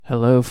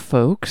Hello,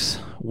 folks.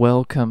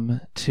 Welcome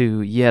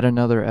to yet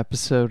another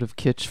episode of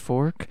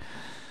Kitchfork.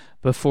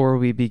 Before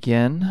we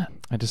begin,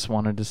 I just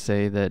wanted to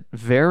say that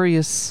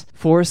various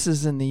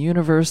forces in the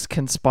universe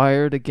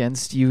conspired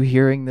against you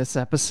hearing this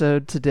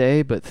episode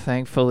today, but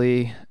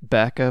thankfully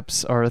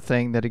backups are a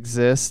thing that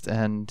exist,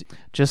 and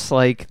just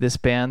like this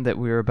band that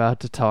we were about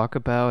to talk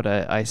about,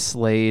 I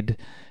slayed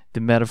the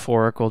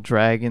metaphorical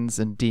dragons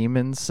and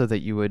demons so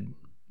that you would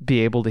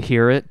be able to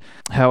hear it.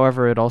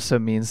 However, it also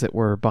means that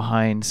we're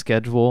behind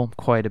schedule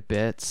quite a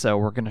bit, so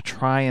we're going to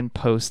try and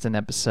post an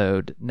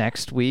episode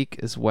next week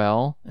as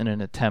well in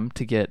an attempt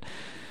to get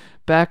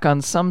back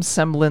on some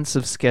semblance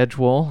of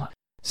schedule.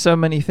 So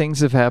many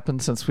things have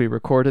happened since we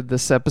recorded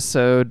this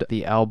episode.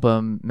 The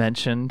album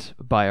mentioned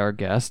by our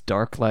guest,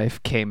 Dark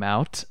Life, came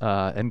out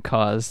and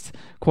caused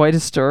quite a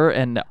stir,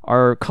 and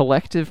our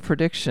collective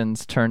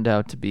predictions turned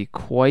out to be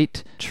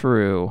quite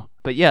true.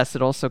 But yes,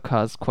 it also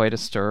caused quite a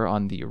stir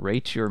on the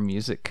Rate Your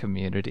Music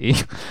community.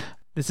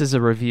 This is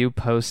a review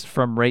post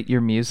from Rate Your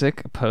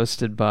Music,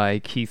 posted by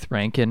Keith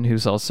Rankin,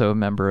 who's also a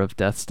member of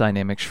Death's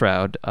Dynamic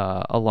Shroud,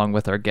 along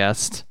with our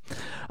guest.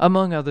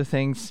 Among other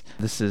things,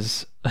 this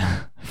is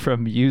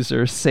from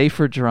user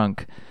Safer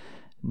Drunk.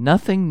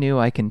 Nothing new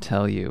I can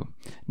tell you.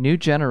 New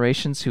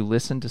generations who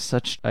listen to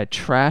such a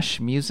trash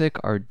music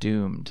are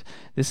doomed.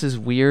 This is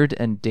weird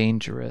and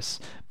dangerous,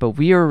 but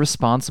we are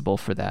responsible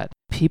for that.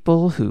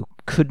 People who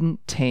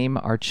couldn't tame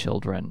our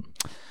children.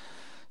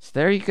 So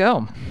there you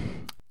go.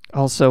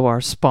 Also,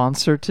 our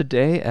sponsor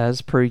today,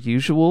 as per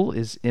usual,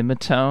 is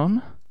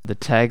Imatone. The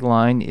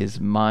tagline is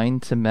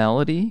Mind to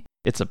Melody.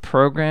 It's a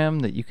program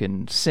that you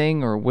can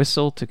sing or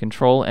whistle to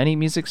control any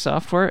music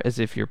software as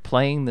if you're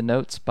playing the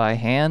notes by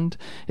hand.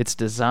 It's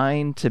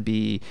designed to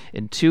be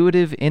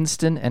intuitive,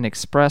 instant, and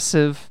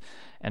expressive,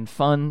 and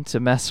fun to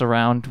mess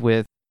around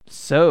with.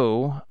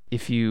 So,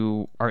 if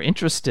you are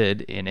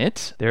interested in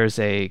it, there's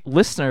a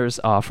listener's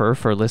offer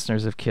for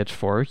listeners of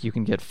Kitchfork. You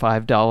can get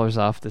 $5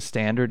 off the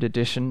standard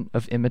edition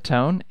of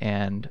Imatone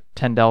and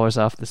 $10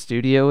 off the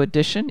studio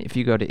edition if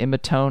you go to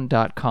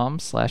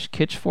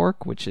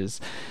imatone.com/kitchfork, which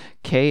is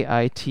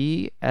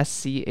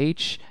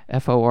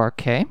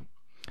KITSCHFORK.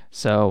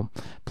 So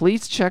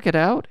please check it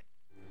out.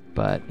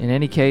 But in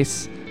any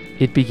case,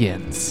 it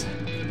begins.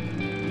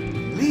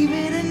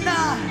 Leaving at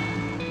night.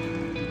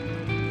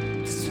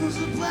 This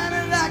was a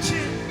plan of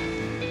action.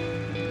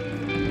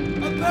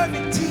 A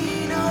perfect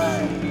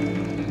teenage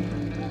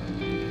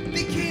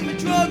became a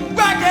drug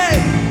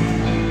racket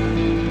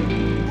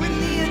when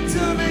the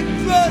atomic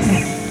thrust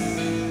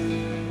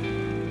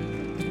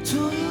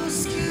tore you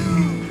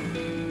askew.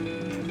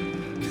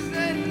 'Cause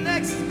then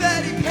next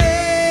Betty Page.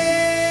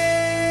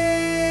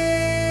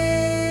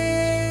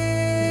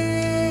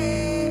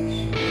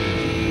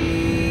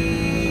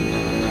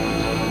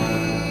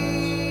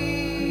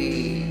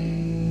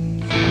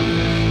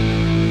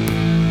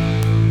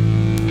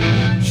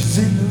 She's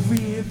in the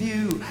rear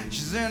view.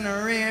 She's in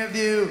the rear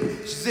view.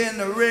 She's in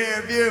the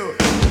rear view.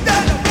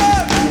 Down the road.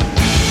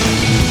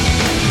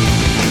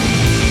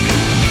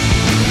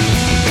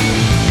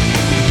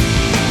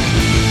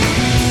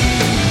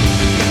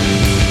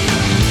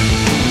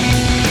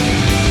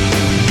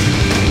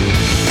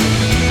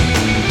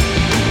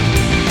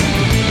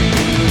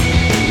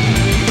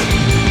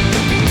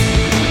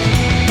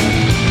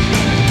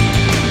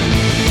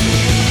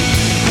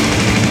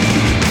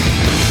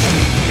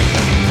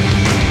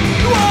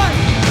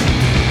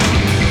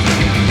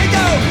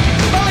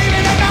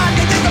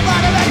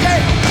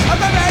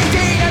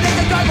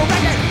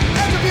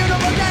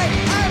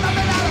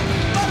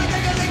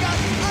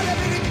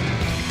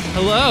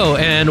 Hello,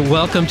 and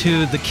welcome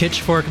to the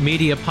Kitchfork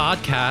Media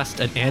Podcast,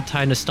 an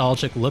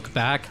anti-nostalgic look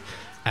back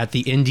at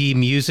the indie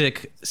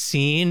music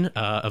scene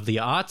of the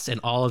aughts and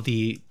all of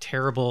the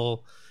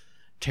terrible,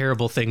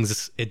 terrible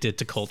things it did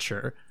to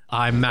culture.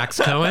 I'm Max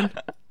Cohen.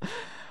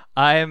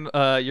 I'm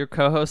your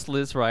co-host,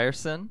 Liz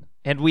Ryerson.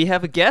 And we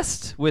have a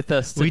guest with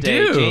us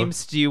today. We do.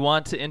 James, do you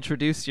want to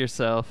introduce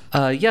yourself?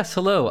 Yes,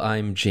 hello.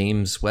 I'm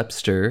James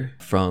Webster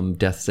from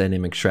Death's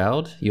Dynamic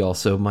Shroud. You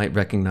also might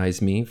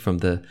recognize me from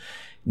the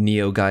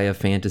Neo Gaia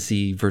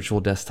Fantasy Virtual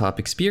Desktop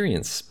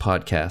Experience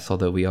podcast,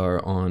 although we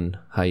are on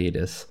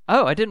hiatus.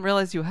 Oh, I didn't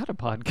realize you had a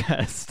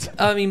podcast.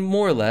 I mean,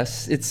 more or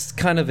less. It's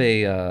kind of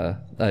a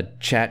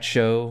chat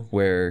show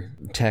where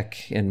Tech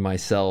and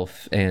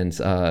myself and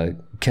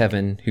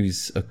Kevin,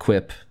 who's a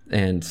Quip,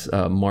 and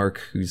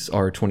Mark, who's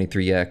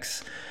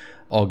R23X,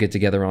 all get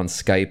together on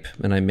Skype,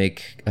 and I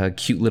make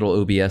cute little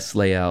OBS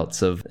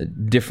layouts of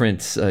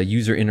different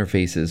user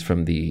interfaces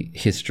from the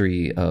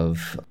history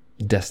of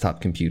desktop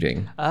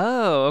computing.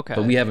 Oh, okay.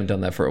 But we haven't done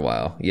that for a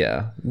while.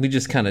 Yeah. We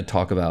just kind of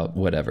talk about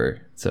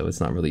whatever, so it's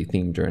not really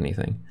themed or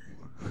anything.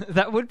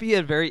 That would be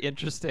a very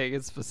interesting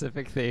and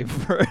specific theme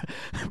for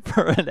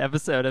an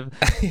episode of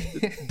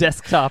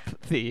desktop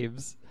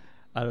themes.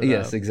 I don't know.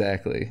 Yes,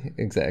 exactly.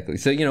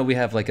 So, we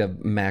have like a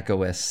Mac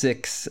OS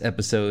 6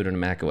 episode and a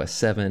Mac OS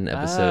 7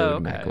 episode,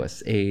 okay. Mac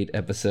OS 8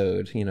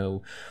 episode,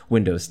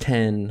 Windows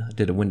 10.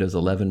 Did a Windows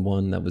 11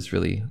 one that was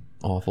really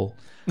awful.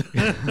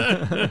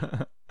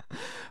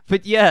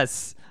 But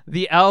yes,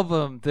 The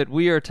album that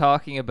we are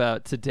talking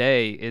about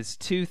today is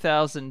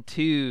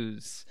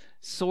 2002's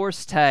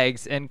Source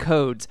Tags and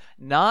Codes,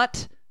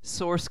 not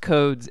Source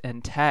Codes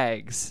and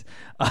Tags,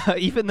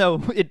 even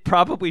though it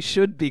probably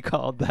should be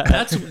called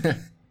that.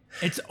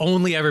 It's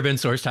only ever been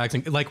source tags.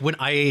 And, like, when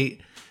I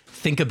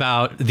think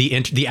about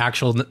the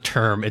actual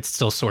term, it's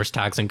still source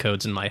tags and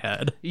codes in my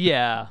head.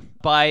 Yeah,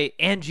 by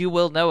And You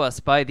Will Know Us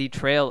by the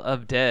Trail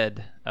of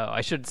Dead. Oh,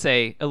 I should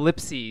say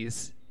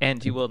ellipses,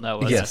 And You Will Know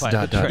Us Yes, by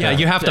dot, the dot, Trail Yeah,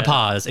 you have of to Dead.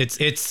 pause.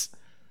 It's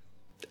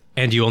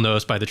And You Will Know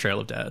Us by the Trail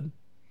of Dead.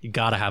 You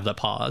gotta have that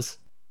pause.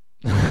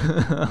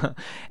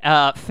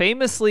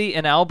 Famously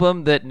an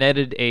album that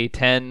netted a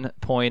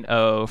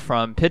 10.0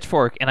 from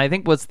Pitchfork, and I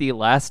think was the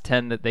last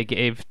 10 that they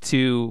gave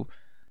to...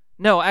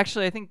 No,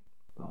 actually, I think...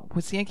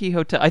 Was Yankee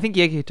Hotel... I think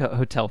Yankee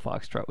Hotel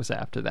Foxtrot was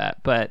after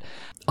that, but...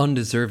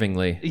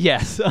 Undeservingly.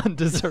 Yes,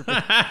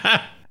 undeserving.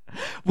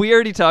 We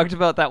already talked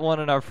about that one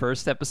in our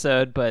first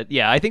episode, but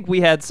yeah, I think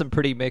we had some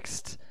pretty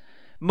mixed...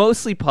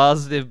 Mostly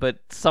positive, but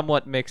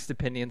somewhat mixed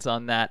opinions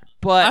on that.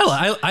 But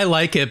I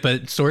like it,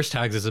 but Source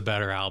Tags is a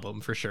better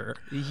album for sure.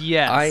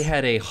 yes, I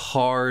had a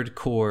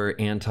hardcore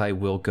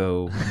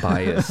anti-Wilco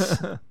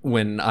bias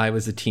when I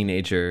was a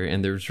teenager,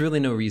 and there's really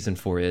no reason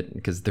for it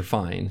because they're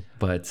fine,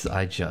 but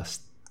I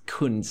just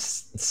couldn't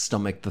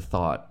stomach the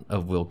thought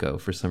of Wilco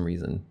for some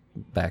reason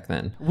back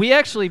then. We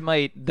actually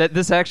might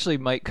this actually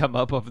might come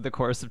up over the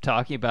course of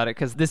talking about it,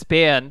 because this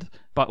band,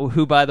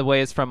 who by the way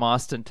is from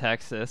Austin,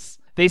 Texas,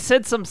 they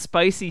said some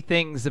spicy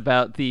things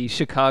about the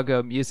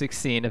Chicago music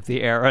scene of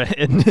the era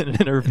in an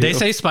interview. They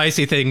say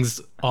spicy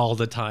things all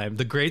the time.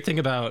 The great thing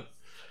about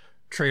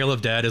Trail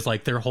of Dead is,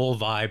 like, their whole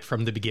vibe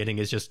from the beginning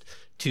is just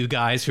two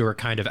guys who are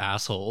kind of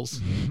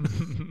assholes.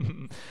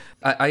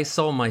 I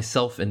saw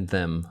myself in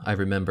them. I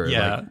remember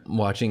like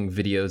watching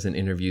videos and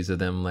interviews of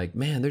them, like,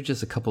 man, they're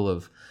just a couple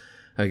of,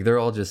 like, they're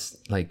all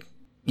just like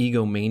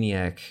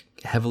egomaniac,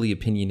 heavily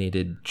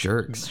opinionated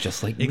jerks,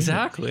 just like me.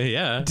 Exactly,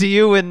 yeah. Do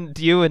you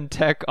and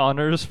Tech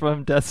Honors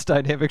from Death's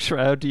Dynamic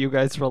Shroud, do you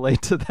guys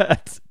relate to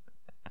that?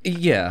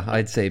 Yeah,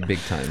 I'd say big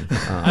time.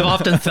 I've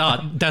often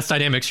thought Death's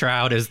Dynamic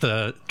Shroud is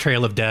the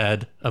Trail of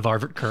Dead of our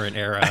current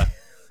era.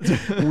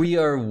 We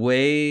are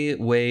way,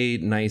 way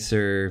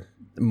nicer,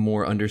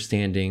 more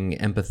understanding,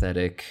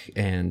 empathetic,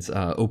 and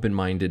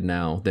open-minded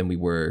now than we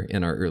were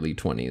in our early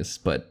 20s.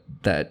 But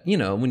that, you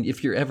know,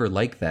 if you're ever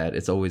like that,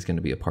 it's always going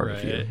to be a part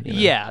of you. Right. You know?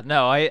 Yeah,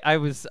 no, I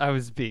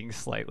was being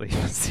slightly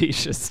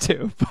facetious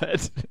too,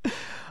 but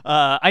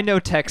I know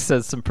Tech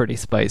says some pretty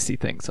spicy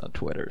things on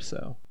Twitter,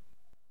 so.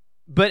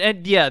 But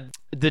and yeah,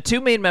 the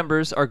two main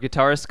members are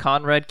guitarist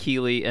Conrad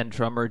Keeley and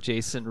drummer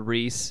Jason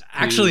Reese.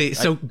 Actually,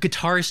 so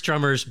guitarist,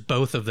 drummers,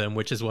 both of them,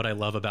 which is what I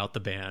love about the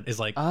band, is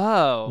like,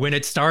 when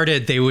it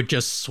started, they would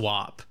just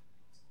swap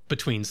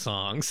between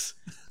songs.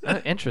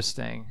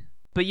 Interesting.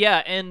 But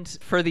yeah, and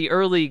for the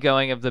early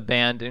going of the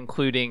band,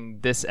 including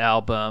this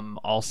album,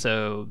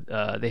 also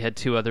they had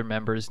two other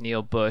members,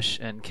 Neil Bush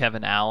and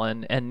Kevin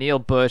Allen. And Neil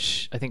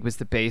Bush, I think, was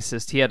the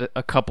bassist. He had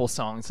a couple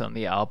songs on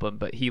the album,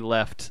 but he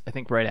left, I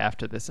think, right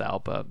after this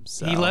album.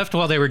 So. He left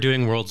while they were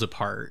doing Worlds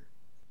Apart.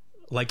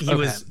 Like, he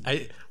was...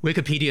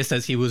 Wikipedia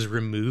says he was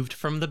removed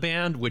from the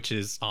band, which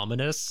is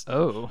ominous.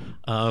 Oh,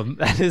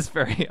 that is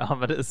very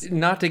ominous.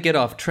 Not to get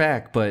off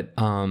track, but...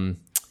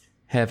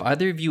 have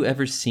either of you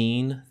ever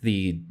seen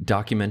the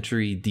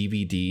documentary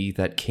DVD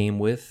that came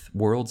with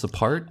Worlds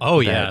Apart?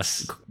 Oh,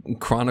 yes.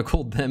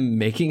 Chronicled them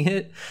making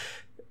it.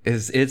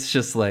 It's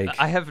just like...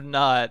 I have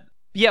not.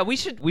 Yeah, we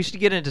should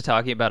get into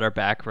talking about our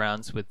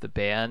backgrounds with the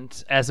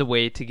band as a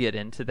way to get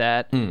into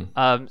that.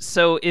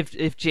 So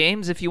if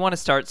James, if you want to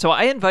start. So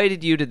I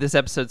invited you to this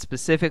episode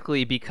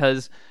specifically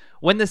because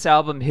when this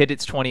album hit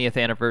its 20th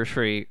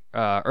anniversary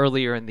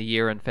earlier in the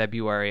year in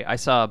February, I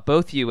saw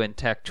both you and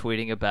Tech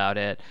tweeting about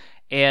it.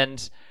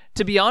 And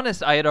to be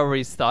honest, I had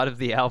always thought of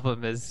the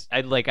album as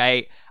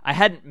I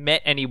hadn't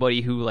met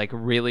anybody who like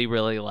really,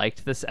 really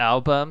liked this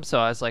album. So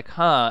I was like,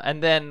 huh.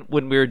 And then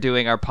when we were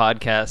doing our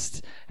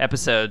podcast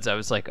episodes, I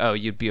was like, oh,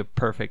 you'd be a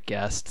perfect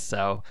guest.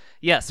 So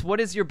yes, what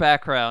is your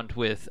background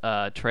with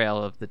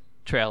Trail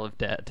of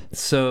Dead?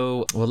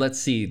 So, well, let's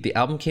see. The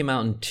album came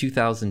out in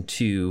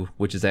 2002,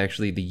 which is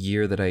actually the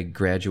year that I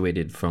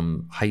graduated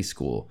from high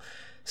school.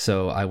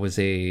 So I was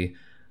a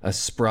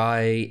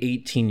spry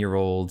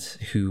 18-year-old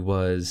who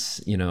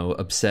was, you know,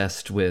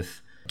 obsessed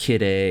with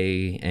Kid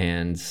A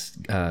and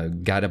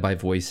Guided by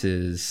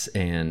Voices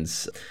and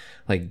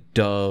like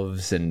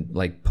Doves and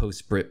like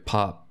post-Brit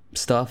pop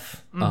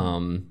stuff.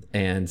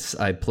 And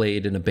I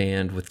played in a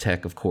band with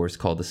Tech, of course,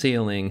 called The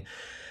Sailing.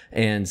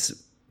 And,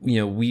 you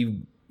know, we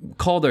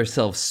called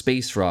ourselves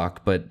space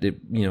rock, but it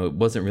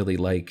wasn't really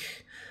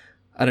like...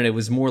 I don't know, it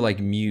was more like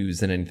Muse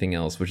than anything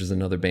else, which is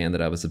another band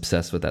that I was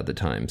obsessed with at the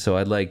time. So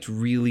I liked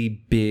really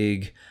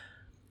big,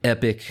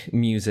 epic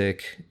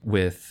music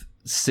with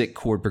sick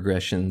chord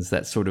progressions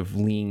that sort of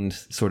leaned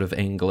sort of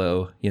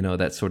Anglo, you know,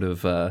 that sort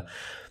of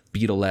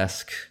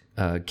Beatlesque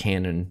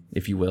canon,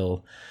 if you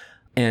will.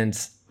 And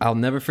I'll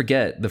never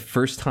forget the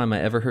first time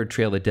I ever heard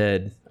Trail of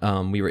Dead.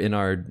 We were in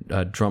our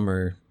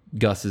drummer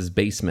Gus's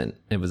basement.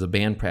 It was a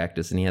band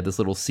practice, and he had this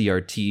little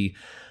CRT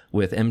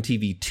with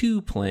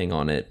MTV2 playing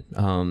on it.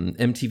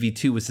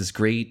 MTV2 was this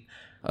great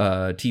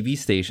TV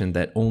station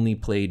that only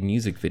played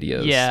music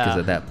videos. Yeah. Because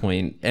at that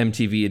point,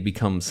 MTV had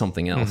become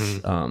something else.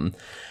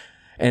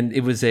 And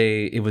it was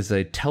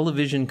a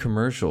television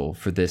commercial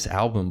for this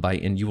album by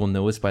And You Will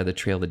Know Us by the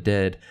Trail of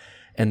Dead,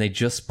 and they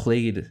just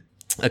played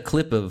a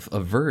clip of a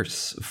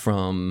verse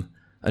from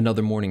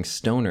Another Morning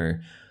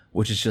Stoner,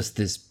 which is just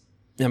this.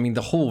 I mean,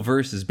 the whole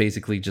verse is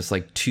basically just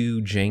like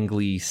two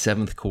jangly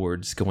seventh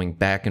chords going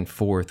back and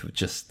forth with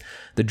just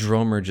the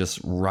drummer just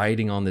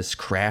riding on this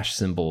crash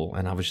cymbal,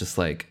 and I was just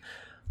like,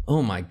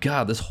 oh my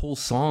god, this whole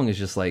song is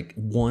just like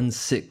one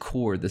sick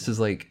chord. This is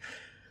like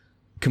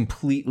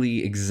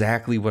completely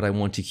exactly what I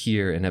want to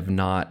hear and have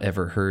not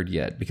ever heard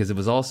yet, because it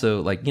was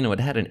also like, you know, it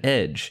had an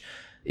edge.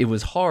 It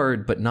was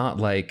hard, but not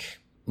like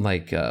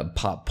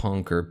pop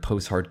punk or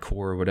post-hardcore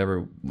or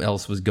whatever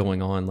else was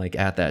going on like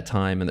at that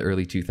time in the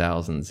early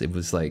 2000s. It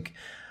was like,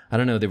 I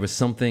don't know, there was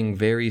something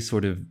very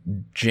sort of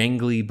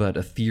jangly but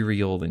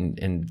ethereal,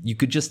 and you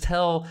could just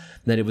tell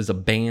that it was a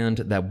band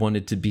that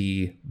wanted to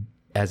be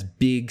as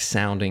big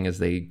sounding as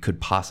they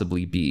could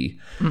possibly be.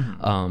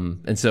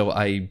 And so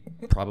I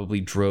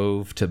probably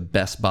drove to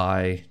Best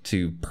Buy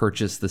to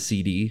purchase the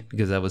CD,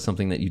 because that was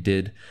something that you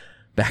did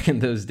back in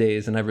those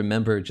days. And I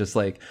remember just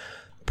like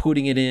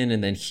putting it in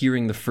and then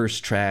hearing the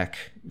first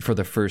track for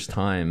the first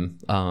time.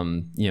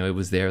 You know, It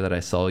Was There That I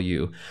Saw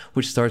You,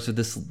 which starts with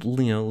this,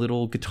 you know,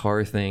 little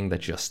guitar thing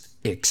that just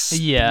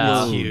explodes.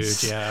 Yeah.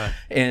 Huge, yeah.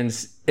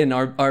 And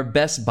our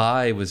Best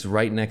Buy was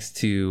right next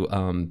to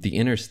the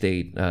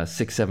Interstate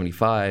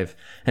 675,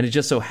 and it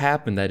just so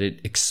happened that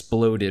it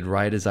exploded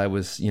right as I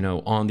was, you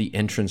know, on the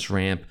entrance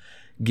ramp,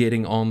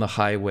 getting on the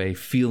highway,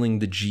 feeling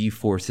the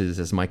G-forces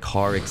as my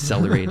car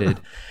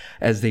accelerated,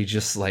 as they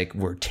just like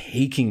were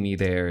taking me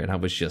there, and I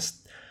was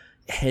just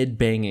head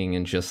banging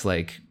and just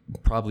like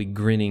probably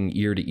grinning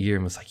ear to ear,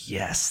 and was like,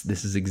 yes,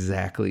 this is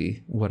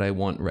exactly what I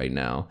want right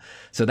now.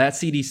 So that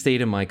CD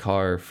stayed in my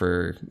car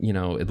for, you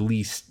know, at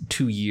least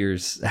 2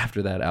 years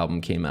after that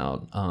album came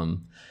out.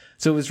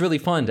 So it was really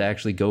fun to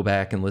actually go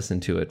back and listen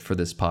to it for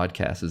this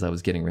podcast as I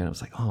was getting ready. I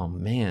was like, oh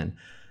man,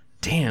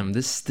 damn,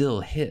 this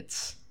still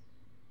hits.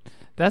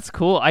 That's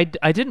cool. I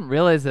didn't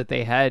realize that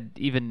they had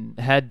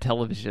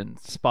television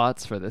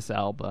spots for this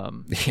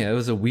album. Yeah, it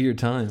was a weird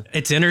time.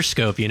 It's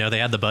Interscope, you know, they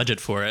had the budget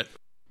for it.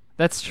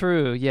 That's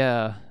true,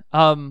 yeah.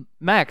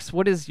 Max,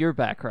 what is your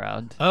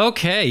background?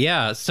 Okay,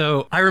 yeah.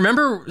 So I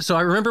remember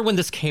when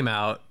this came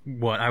out,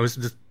 I was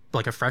just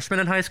like a freshman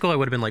in high school. I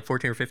would have been like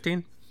 14 or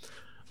 15.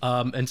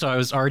 And so I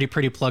was already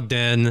pretty plugged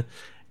in.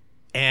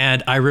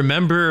 And I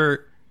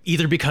remember,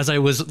 either because I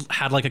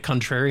had like a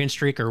contrarian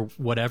streak or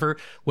whatever,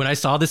 when I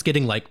saw this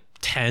getting like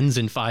 10s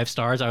and 5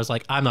 stars, I was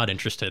like, I'm not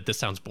interested. This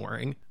sounds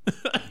boring.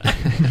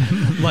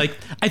 Like,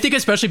 I think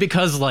especially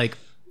because like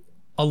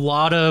a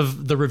lot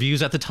of the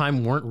reviews at the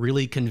time weren't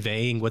really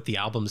conveying what the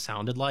album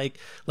sounded like.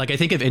 Like, I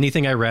think if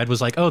anything I read was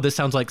like, oh, this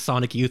sounds like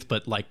Sonic Youth,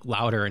 but like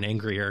louder and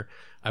angrier,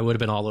 I would have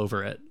been all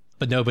over it.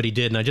 But nobody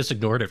did, and I just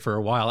ignored it for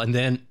a while. And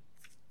then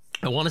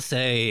I want to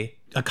say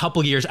a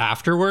couple years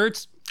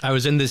afterwards, I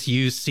was in this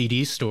used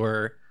CD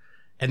store,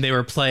 and they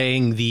were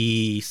playing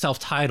the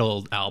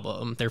self-titled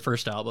album, their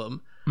first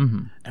album.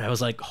 And I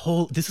was like,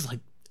 oh, this is like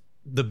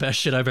the best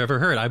shit I've ever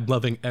heard. I'm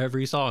loving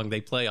every song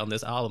they play on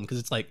this album, because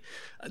it's like,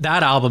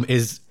 that album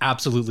is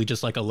absolutely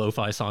just like a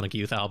lo-fi Sonic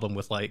Youth album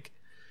with like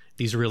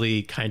these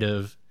really kind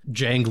of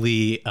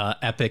jangly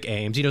epic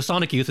aims. You know,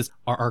 Sonic Youth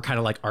are kind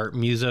of like art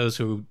musos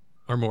who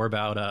are more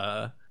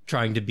about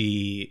trying to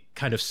be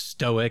kind of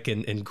stoic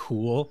and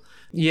cool.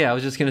 Yeah, I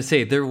was just gonna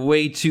say, they're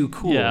way too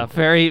cool. Yeah,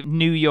 very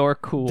New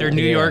York cool. They're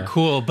New York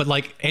cool, but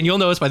like, and You'll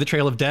Know Us by the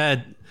Trail of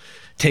Dead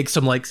takes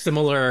some like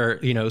similar,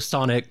 you know,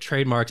 Sonic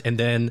trademarks, and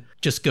then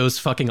just goes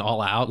fucking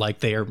all out. Like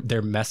they're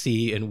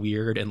messy and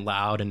weird and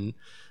loud and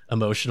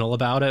emotional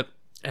about it.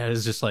 And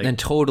it's just like, and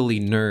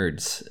totally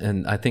nerds.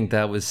 And I think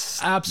that was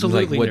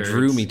absolutely like what nerds.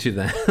 Drew me to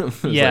them.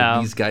 Yeah,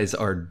 like, these guys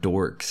are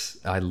dorks.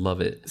 I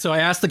love it. So I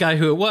asked the guy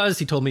who it was.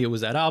 He told me it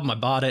was that album. I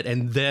bought it,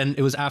 and then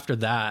it was after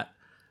that,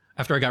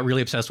 after I got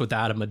really obsessed with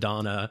that and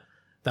Madonna,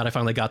 that I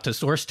finally got to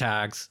Source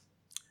Tags.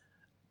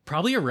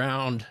 Probably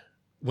around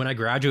when I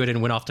graduated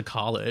and went off to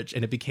college,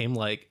 and it became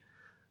like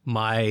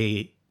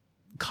my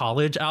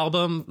college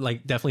album,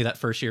 like definitely that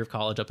first year of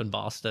college up in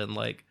Boston.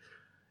 Like,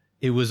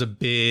 it was a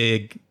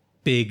big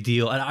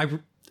deal.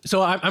 And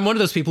I'm one of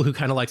those people who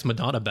kind of likes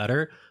Madonna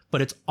better,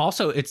 but it's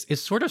also,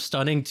 it's sort of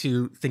stunning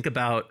to think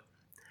about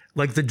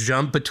like the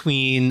jump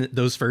between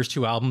those first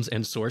two albums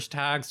and Source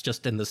Tags,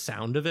 just in the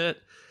sound of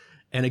it.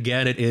 And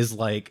again, it is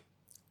like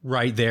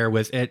right there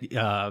with it.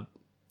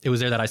 It Was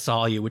There That I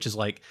Saw You, which is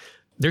like,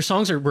 their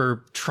songs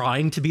were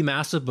trying to be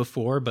massive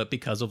before, but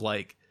because of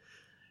like,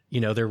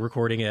 you know, they're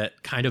recording it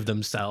kind of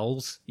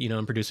themselves, you know,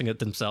 and producing it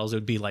themselves, it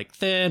would be like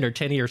thin or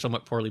tinny or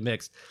somewhat poorly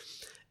mixed.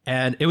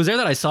 And It Was There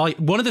That I Saw You.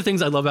 One of the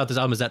things I love about this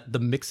album is that the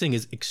mixing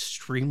is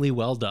extremely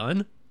well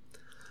done.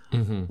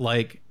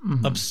 Like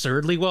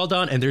absurdly well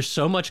done. And there's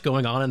so much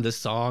going on in this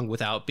song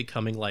without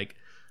becoming like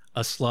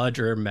a sludge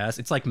or a mess.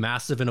 It's like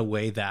massive in a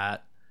way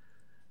that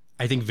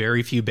I think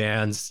very few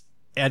bands,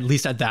 at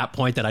least at that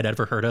point that I'd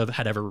ever heard of,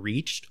 had ever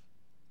reached.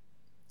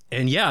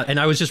 And yeah, and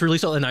I was just really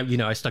sold, and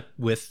I stuck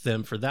with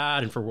them for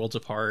that and for Worlds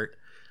Apart.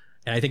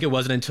 And I think it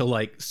wasn't until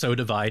like So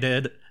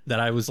Divided that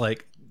I was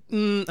like,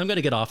 I'm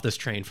gonna get off this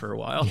train for a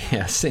while.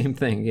 Yeah, same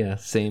thing. Yeah,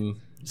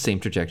 same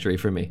trajectory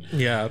for me.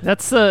 Yeah,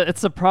 It's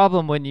a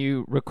problem when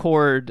you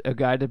record a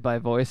Guided by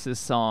Voices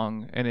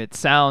song and it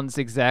sounds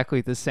exactly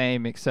the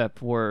same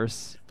except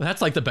worse but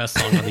that's like the best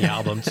song on the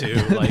album too.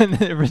 Like, than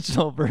the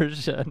original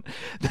version.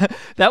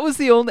 That was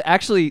the only,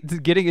 actually,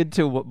 getting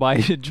into my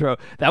intro,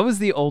 that was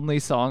the only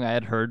song I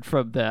had heard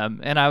from them,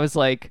 and I was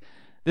like,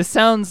 this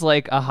sounds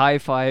like a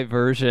hi-fi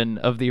version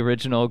of the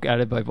original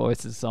Guided by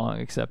Voices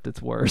song, except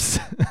it's worse.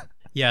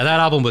 yeah,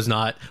 that album was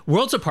not.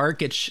 Worlds Apart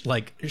gets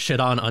shit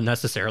on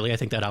unnecessarily. I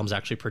think that album's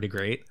actually pretty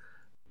great.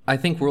 I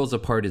think Worlds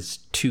Apart is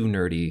too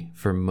nerdy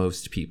for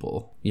most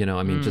people. You know,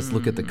 I mean, just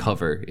look at the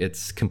cover.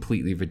 It's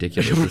completely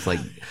ridiculous. It's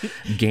like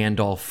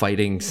Gandalf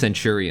fighting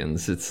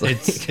centurions. It's like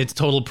It's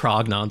total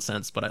prog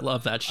nonsense, but I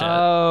love that shit.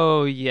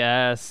 Oh,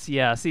 yes.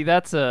 Yeah, see,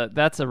 that's a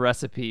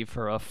recipe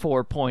for a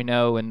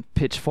 4.0 in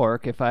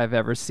Pitchfork if I've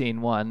ever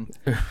seen one.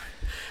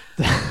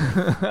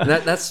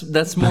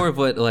 that's more of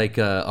what like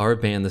our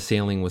band, The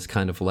Sailing, was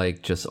kind of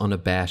like, just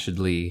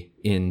unabashedly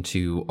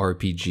into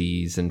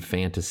RPGs and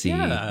fantasy.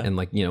 Yeah. And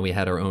like, you know, we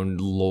had our own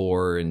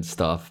lore and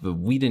stuff, but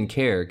we didn't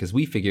care because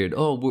we figured,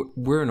 oh,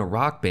 we're in a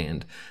rock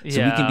band,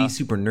 so we can be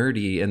super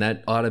nerdy, and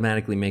that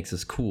automatically makes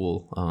us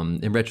cool.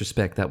 In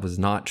retrospect, that was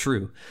not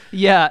true.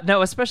 Yeah,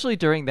 no, especially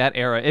during that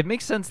era. It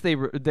makes sense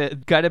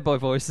the Guided by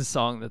Voices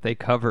song that they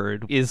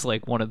covered is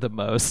like one of the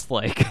most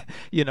like,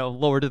 you know,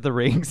 Lord of the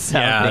Rings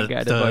sounding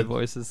Guided by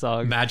Voices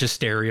songs.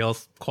 Magisterial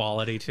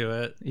quality to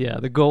it. Yeah,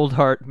 the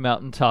Goldheart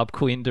Mountaintop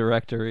Queen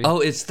Directory.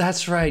 Oh,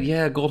 that's right.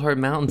 Yeah, Goldheart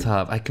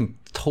Mountaintop. I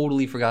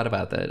totally forgot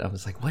about that. I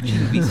was like, what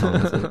GV song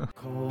is it?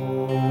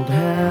 Cold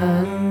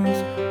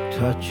hands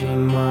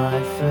touching my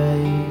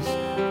face.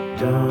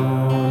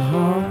 Don't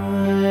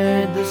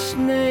hide, the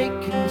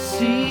snake can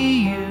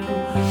see you.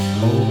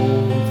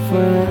 Old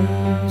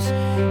friends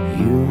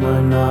you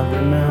might not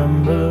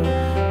remember,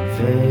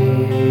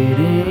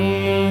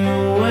 fading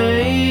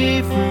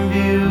away from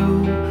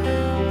view.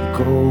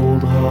 The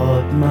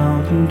Goldheart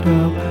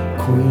Mountaintop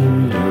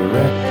Queen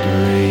Directory.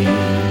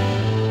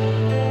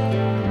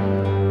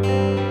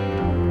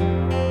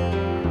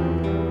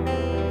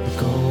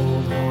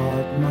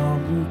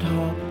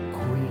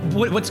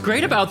 What's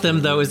great about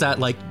them, though, is that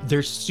like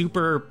they're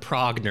super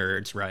prog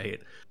nerds,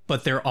 right?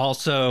 But they're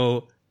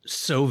also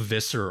so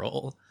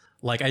visceral.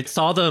 Like I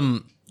saw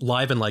them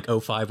live in like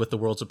 '05 with the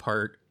Worlds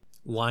Apart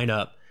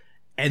lineup,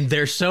 and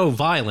they're so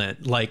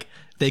violent. Like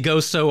they go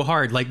so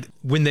hard. Like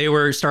when they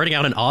were starting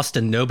out in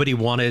Austin, nobody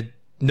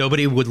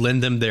would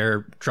lend them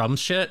their drum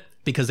shit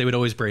because they would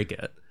always break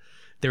it.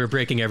 They were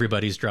breaking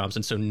everybody's drums,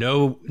 and so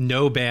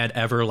no band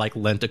ever like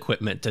lent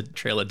equipment to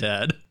Trail of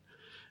Dead.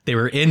 They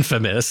were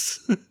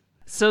infamous.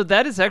 So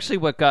that is actually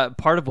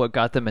part of what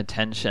got them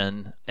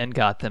attention and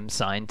got them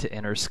signed to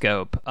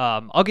Interscope.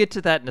 I'll get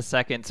to that in a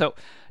second. So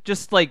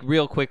just like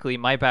real quickly,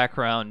 my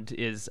background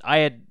is I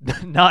had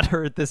not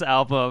heard this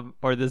album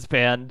or this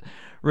band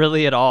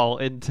really at all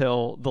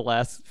until the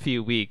last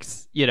few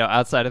weeks, you know,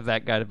 outside of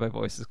that Guided by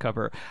Voices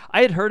cover.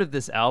 I had heard of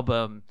this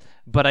album,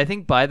 but I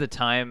think by the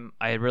time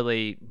I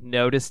really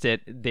noticed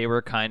it, they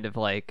were kind of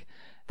like,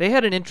 they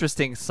had an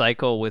interesting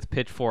cycle with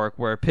Pitchfork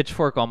where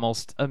Pitchfork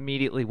almost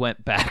immediately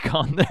went back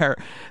on their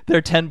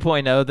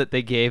 10.0 that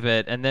they gave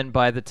it. And then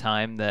by the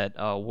time that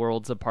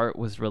Worlds Apart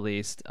was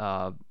released,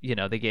 you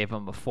know, they gave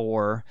them a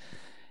 4.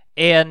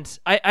 And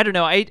I don't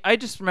know, I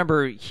just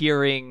remember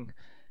hearing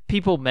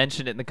people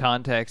mention it in the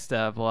context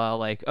of, well,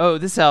 like, oh,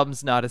 this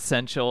album's not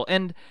essential.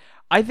 And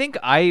I think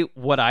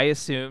what I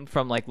assumed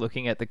from like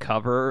looking at the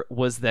cover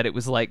was that it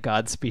was like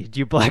Godspeed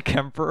You Black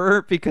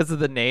Emperor because of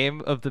the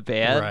name of the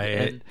band. Right.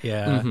 And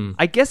yeah. Mm-hmm.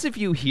 I guess if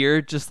you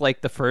hear just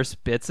like the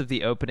first bits of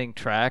the opening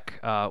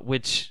track,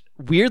 which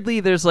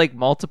weirdly there's like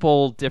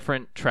multiple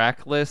different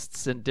track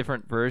lists and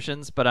different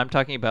versions, but I'm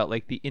talking about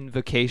like the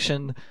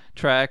Invocation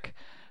track.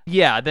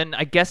 Yeah, then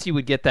I guess you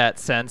would get that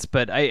sense,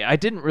 but I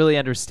didn't really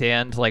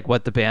understand like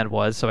what the band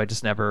was, so I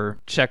just never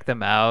checked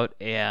them out.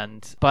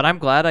 But I'm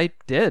glad I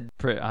did.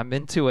 I'm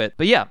into it.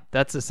 But yeah,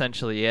 that's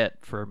essentially it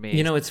for me.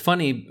 You know, it's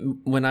funny,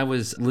 when I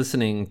was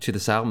listening to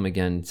this album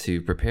again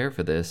to prepare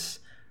for this,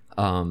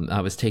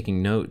 I was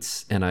taking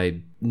notes, and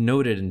I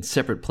noted in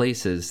separate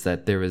places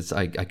that there was,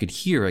 I could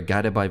hear a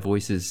Guided by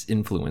Voices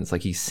influence,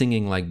 like he's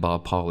singing like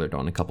Bob Pollard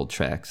on a couple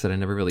tracks that I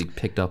never really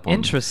picked up on.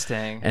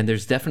 Interesting. And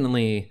there's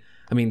definitely,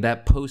 I mean,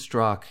 that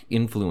post-rock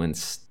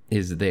influence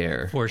is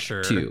there For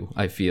sure. too.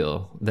 I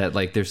feel that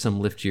like there's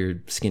some lift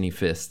your skinny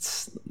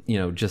fists,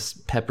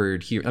 just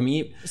peppered here. I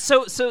mean,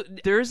 So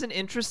there's an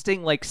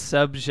interesting like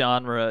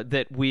subgenre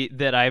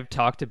that I've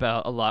talked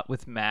about a lot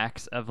with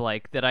Max of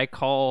like that I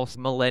call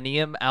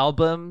millennium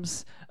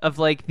albums, of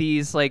like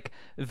these like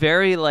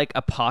very like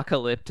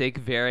apocalyptic,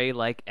 very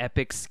like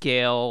epic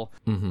scale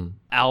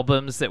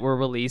albums that were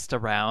released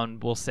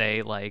around, we'll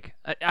say like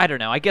I don't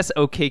know, I guess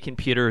OK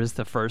Computer is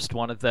the first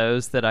one of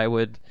those that I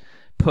would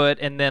put,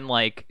 and then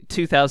like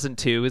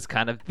 2002 is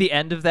kind of the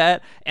end of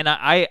that, and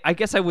I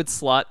guess I would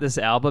slot this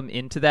album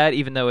into that,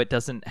 even though it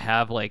doesn't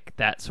have like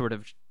that sort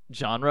of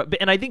genre.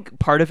 And I think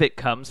part of it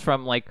comes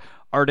from like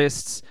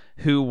artists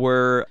who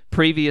were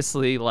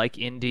previously like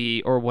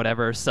indie or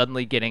whatever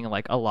suddenly getting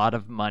like a lot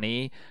of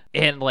money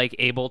and like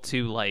able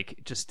to like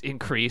just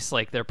increase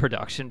like their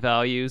production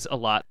values a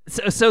lot,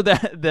 so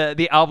that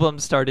the album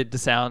started to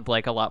sound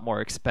like a lot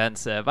more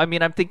expensive. I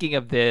mean, I'm thinking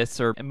of this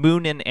or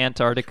Moon in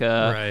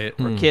Antarctica,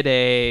 Right. or Kid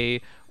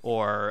A,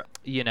 or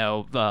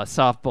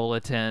Soft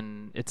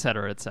Bulletin,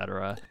 etc.,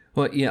 etc.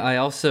 well, yeah, I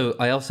also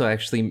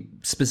actually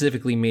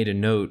specifically made a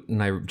note,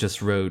 and I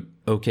just wrote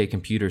OK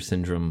Computer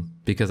Syndrome,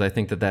 because I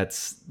think that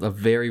that's a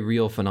very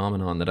real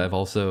phenomenon that I've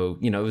also,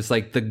 it was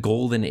like the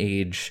golden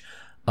age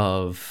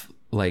of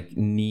like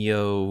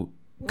neo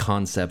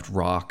concept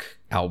rock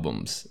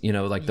albums,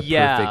 like the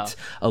perfect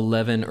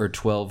 11 or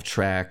 12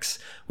 tracks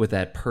with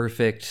that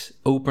perfect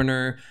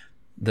opener,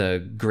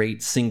 the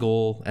great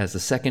single as the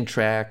second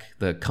track,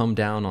 the come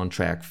down on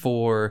track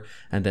 4,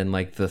 and then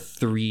like the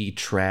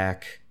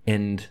 3-track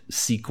end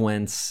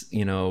sequence,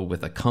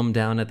 with a come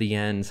down at the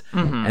end,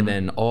 and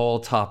then all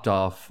topped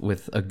off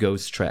with a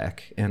ghost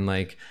track. And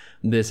like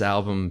this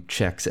album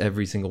checks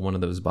every single one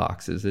of those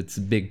boxes. It's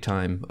big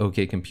time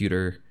OK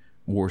Computer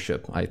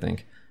worship, I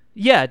think.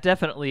 Yeah,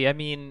 definitely. I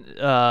mean,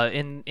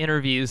 in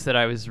interviews that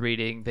I was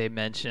reading, they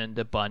mentioned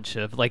a bunch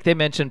of they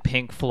mentioned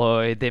Pink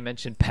Floyd, they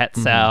mentioned Pet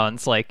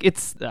Sounds. Like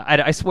it's,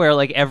 I swear,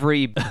 like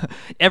every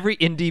every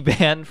indie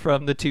band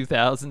from the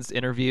 2000s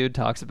interviewed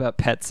talks about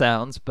Pet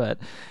Sounds. But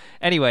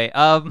anyway,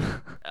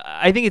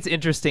 I think it's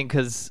interesting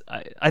because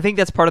I think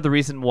that's part of the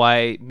reason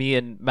why me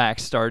and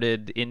Max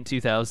started in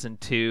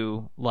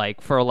 2002.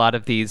 Like for a lot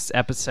of these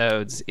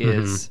episodes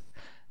is.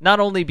 Not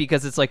only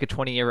because it's like a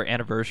 20-year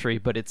anniversary,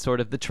 but it's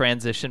sort of the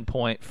transition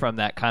point from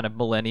that kind of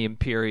millennium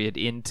period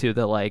into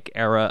the like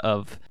era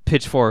of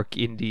pitchfork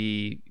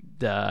indie,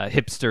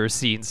 hipster,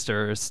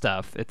 scenester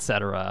stuff,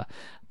 etc.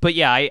 But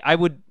yeah, I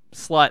would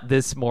slot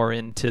this more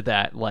into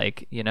that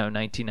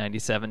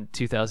 1997,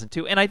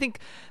 2002. And I think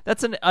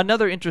that's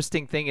another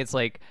interesting thing. It's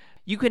like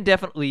you can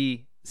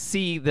definitely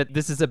see that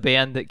this is a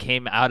band that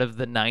came out of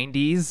the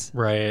 90s.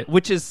 Right.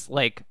 Which is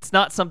like, it's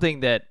not something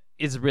that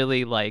is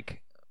really like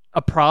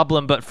a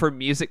problem, but for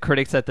music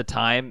critics at the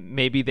time,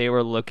 maybe they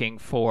were looking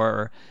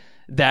for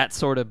that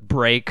sort of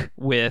break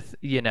with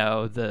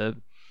the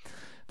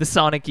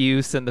Sonic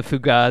Youth and the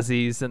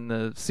Fugazis and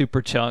the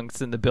Super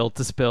Chunks and the Built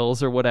to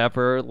Spills or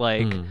whatever.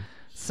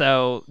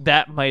 So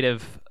that might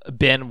have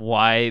been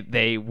why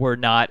they were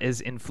not as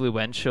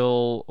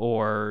influential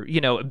or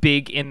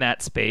big in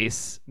that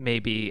space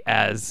maybe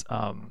as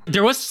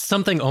there was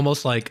something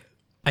almost like,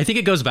 I think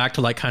it goes back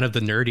to like kind of the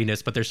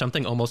nerdiness, but there's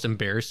something almost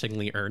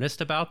embarrassingly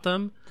earnest about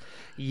them.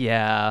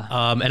 Yeah.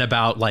 And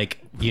about like,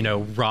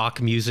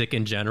 rock music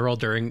in general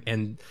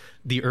and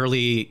the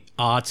early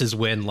aughts is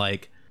when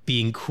like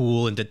being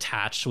cool and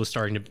detached was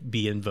starting to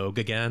be in vogue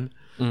again.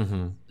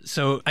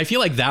 So I feel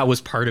like that was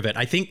part of it.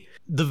 I think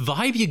the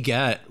vibe you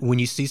get when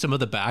you see some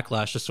of the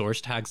backlash to source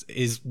tags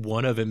is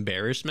one of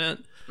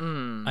embarrassment.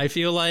 I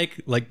feel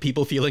like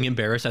people feeling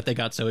embarrassed that they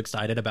got so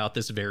excited about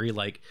this very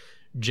like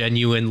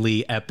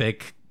genuinely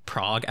epic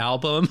prog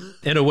album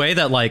in a way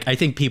that like I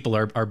think people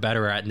are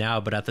better at now,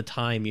 but at the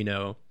time,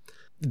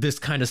 this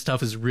kind of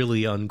stuff is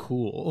really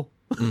uncool.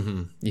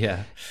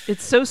 Yeah,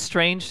 it's so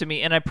strange to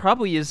me, and it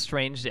probably is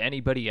strange to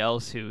anybody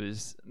else who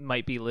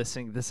might be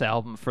listening to this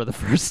album for the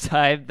first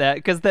time, that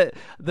because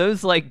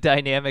those like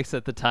dynamics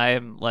at the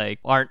time like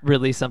aren't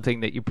really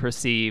something that you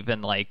perceive,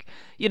 and like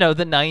the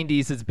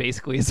 90s is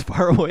basically as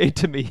far away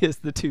to me as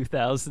the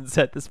 2000s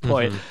at this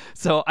point.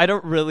 So I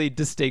don't really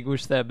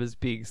distinguish them as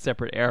being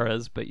separate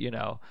eras, but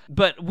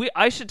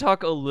I should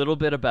talk a little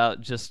bit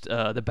about just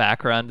the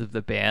background of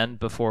the band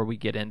before we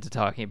get into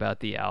talking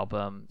about the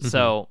album.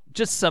 So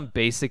just some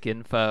basic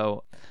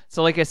info.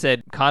 So like I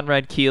said,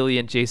 Conrad Keeley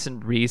and Jason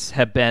Reese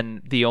have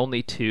been the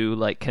only two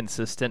like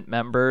consistent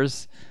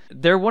members.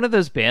 They're one of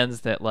those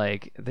bands that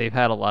like they've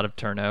had a lot of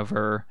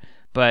turnover,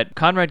 but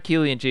Conrad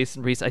Keeley and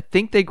Jason Reese, I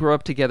think they grew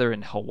up together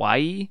in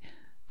Hawaii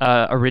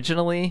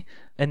originally,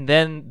 and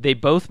then they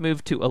both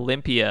moved to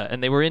Olympia,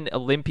 and they were in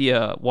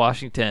Olympia,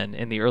 Washington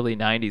in the early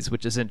 90s,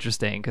 which is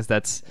interesting because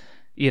that's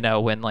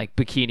when like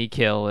Bikini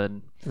Kill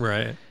and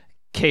right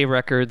K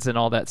Records and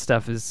all that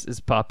stuff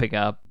is popping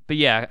up. But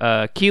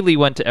yeah, Keeley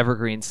went to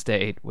Evergreen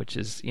State, which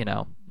is,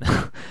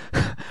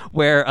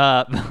 where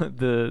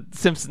the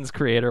Simpsons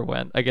creator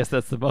went. I guess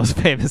that's the most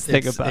famous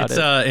thing about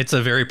it. It's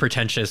a very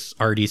pretentious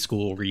arty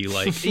school where you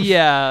like,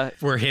 yeah,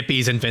 where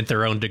hippies invent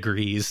their own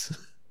degrees.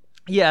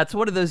 Yeah, it's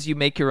one of those you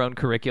make your own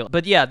curriculum.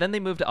 But yeah, then they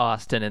moved to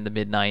Austin in the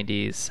mid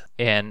 90s,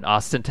 and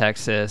Austin,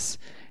 Texas,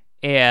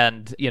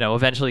 and, you know,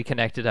 eventually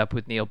connected up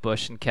with Neil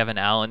Bush and Kevin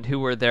Allen, who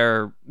were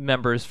their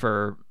members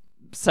for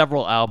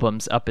several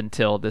albums up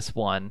until this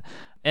one.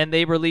 And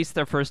they released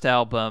their first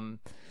album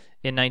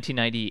in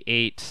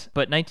 1998,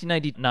 but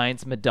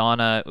 1999's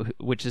Madonna,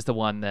 which is the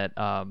one that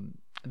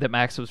that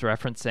Max was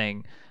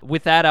referencing,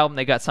 with that album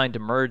they got signed to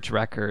Merge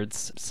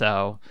Records.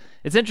 So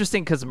it's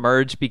interesting because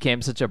Merge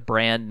became such a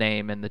brand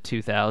name in the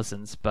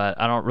 2000s,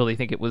 but I don't really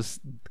think it was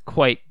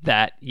quite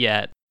that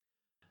yet.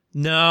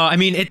 No, I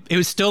mean, it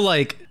was still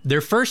like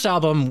their first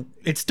album.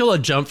 It's still a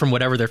jump from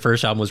whatever their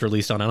first album was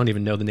released on. I don't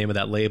even know the name of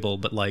that label,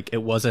 but like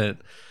it wasn't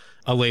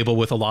a label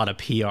with a lot of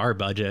PR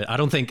budget. I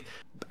don't think,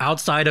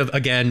 outside of,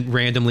 again,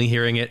 randomly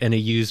hearing it in a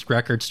used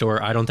record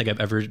store, I don't think I've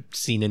ever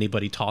seen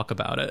anybody talk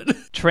about it.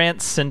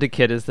 Trance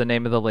Syndicate is the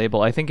name of the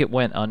label. I think it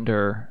went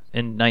under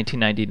in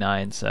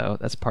 1999, so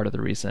that's part of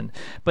the reason.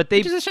 But they,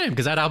 Which is a shame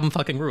because that album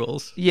fucking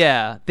rules.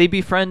 Yeah, they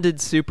befriended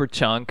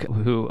Superchunk,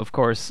 who, of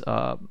course,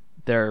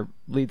 their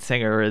lead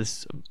singer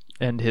is,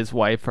 and his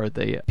wife are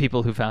the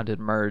people who founded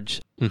Merge.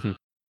 Mm-hmm.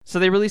 So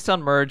they released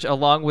on Merge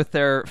along with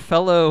their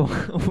fellow.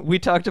 We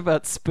talked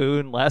about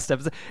Spoon last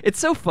episode. It's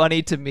so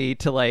funny to me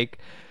to like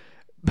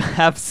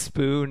have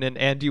Spoon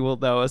and You Will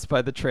Know Us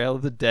by the Trail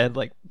of the Dead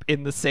like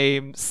in the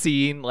same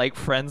scene, like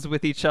friends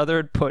with each other,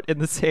 and put in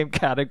the same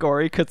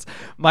category, because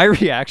my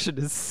reaction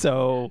is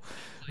so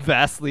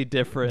vastly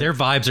different. Their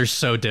vibes are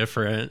so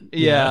different.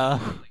 Yeah.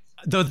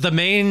 The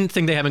main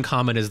thing they have in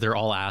common is they're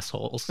all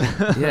assholes.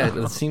 Yeah,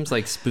 it seems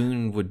like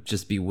Spoon would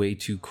just be way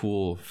too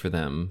cool for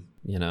them,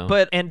 you know?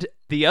 But, and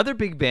the other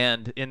big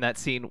band in that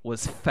scene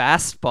was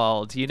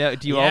Fastball. Do you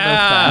all know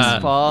Yeah.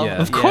 Fastball? Yeah.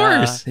 Of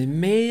course. They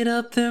made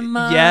up their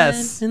minds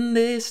Yes. and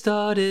they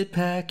started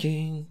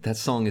packing. That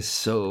song is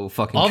so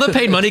fucking All good. the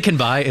Paid Money Can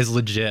Buy is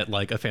legit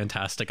like a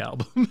fantastic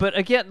album. But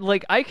again,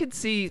 like I could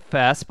see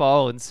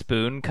Fastball and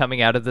Spoon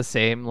coming out of the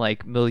same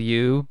like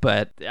milieu,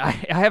 but I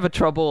have a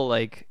trouble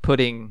like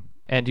putting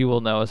And You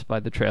Will Know Us by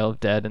the Trail of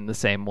Dead in the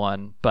same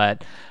one.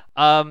 But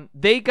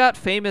they got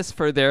famous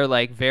for their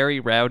like very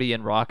rowdy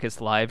and raucous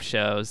live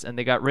shows, and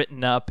they got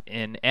written up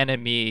in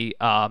Enemy,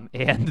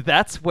 and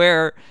that's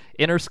where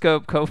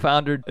Interscope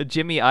co-founder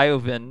Jimmy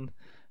Iovine,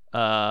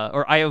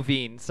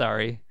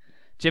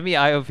 Jimmy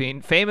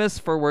Iovine, famous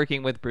for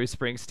working with Bruce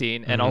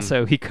Springsteen, and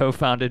also he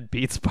co-founded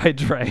Beats by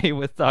Dre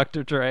with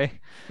Dr. Dre.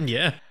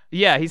 Yeah.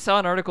 Yeah, he saw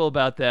an article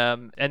about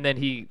them, and then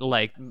he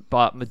like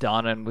bought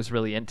Madonna and was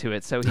really into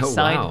it, so he Oh,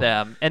 signed wow.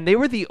 them. And they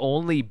were the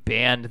only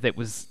band that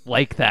was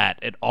like that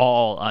at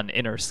all on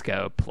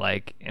Interscope.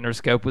 Like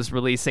Interscope was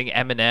releasing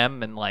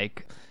Eminem, and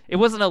like it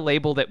wasn't a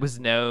label that was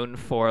known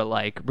for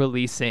like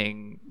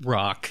releasing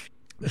Rock.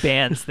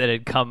 bands that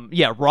had come,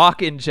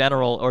 rock in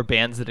general, or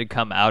bands that had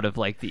come out of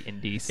like the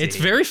indie scene. It's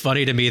very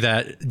funny to me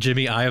that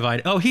Jimmy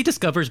Iovine, he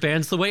discovers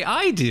bands the way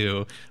I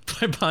do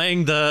by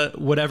buying the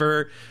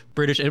whatever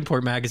British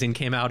import magazine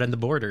came out in the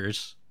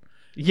Borders.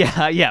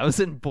 Yeah, it was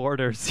in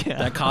Borders. Yeah,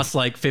 That costs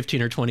like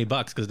 15 or 20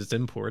 bucks because it's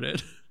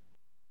imported.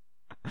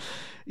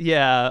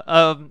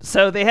 Yeah,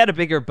 so they had a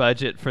bigger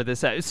budget for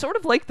this. It's sort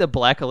of like the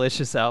Black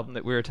Alicious album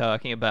that we were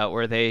talking about,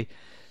 where they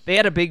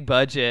had a big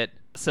budget,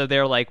 so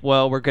they're like,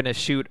 well, we're going to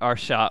shoot our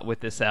shot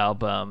with this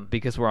album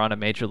because we're on a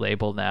major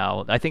label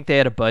now. I think they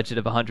had a budget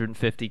of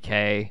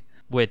 $150K,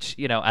 which,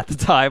 you know, at the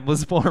time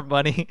was more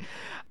money.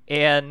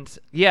 And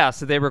yeah,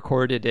 so they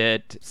recorded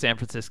it San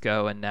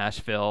Francisco and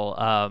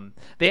Nashville.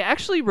 They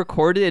actually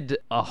recorded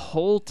a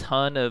whole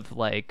ton of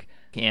like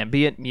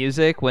ambient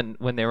music when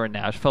they were in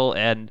Nashville,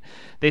 and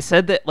they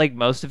said that like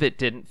most of it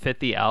didn't fit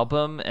the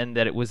album and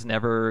that it was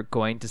never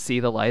going to see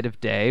the light of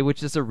day,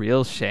 which is a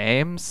real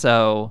shame.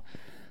 So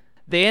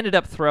they ended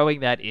up throwing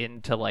that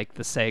into like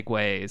the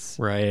segues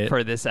Right.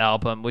 for this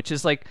album, which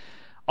is like,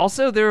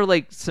 also there are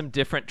like some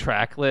different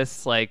track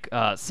lists. Like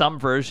some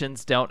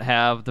versions don't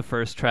have the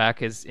first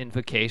track as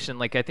Invocation.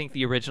 Like I think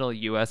the original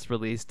US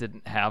release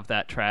didn't have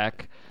that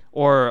track.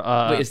 Or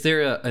Wait, is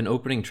there an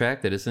opening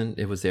track that isn't?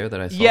 It was there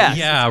that I saw. Yes.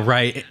 Yeah,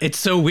 right. It's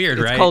so weird,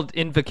 it's right? called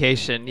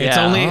Invocation. Yeah. It's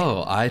only-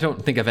 Oh, I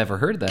don't think I've ever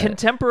heard that.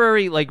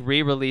 Contemporary like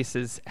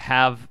re-releases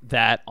have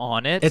that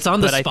on it. It's on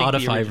the but I think Spotify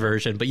original-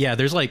 version, but yeah,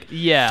 there's like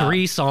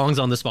 3 songs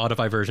on the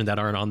Spotify version that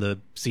aren't on the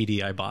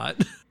CD I bought.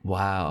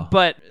 Wow.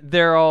 But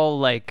they're all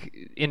like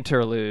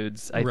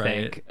interludes, I Right.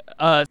 think.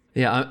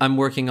 Yeah, I'm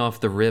working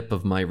off the rip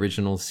of my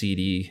original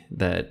CD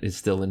that is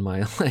still in my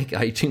like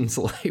iTunes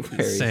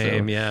library.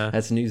 Same, so yeah.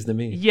 That's news to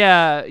me.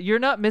 Yeah, you're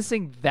not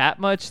missing that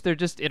much. They're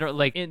just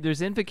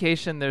there's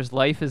Invocation, there's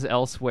Life Is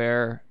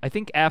Elsewhere. I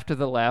think After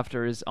the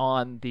Laughter is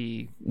on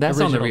the That's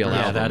on the original real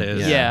version. album. Yeah, that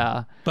is.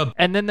 Yeah. But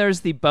And then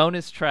there's the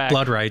bonus track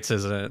Blood Rights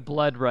isn't.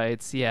 Blood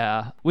Rights,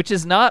 yeah, which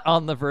is not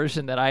on the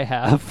version that I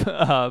have,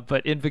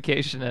 but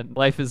Invocation and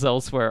Life as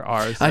elsewhere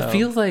are. So. I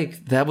feel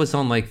like that was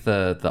on like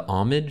the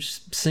homage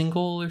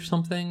single or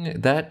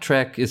something. That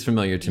track is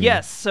familiar to me.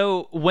 Yes,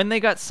 so when they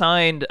got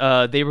signed,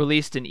 they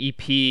released an EP.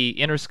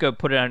 Interscope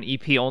put it on an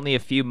EP only a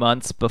few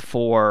months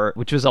before,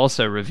 which was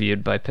also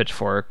reviewed by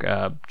Pitchfork.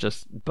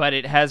 But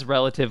it has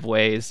Relative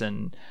Ways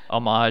and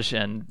Homage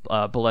and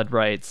Blood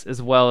Rights,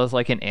 as well as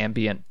like an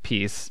ambient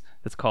piece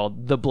that's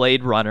called The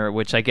Blade Runner,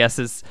 which I guess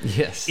is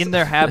in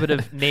their habit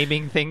of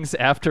naming things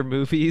after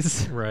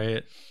movies.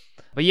 Right.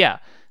 But yeah,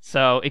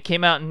 so it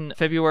came out in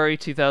February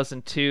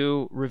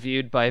 2002,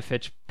 reviewed by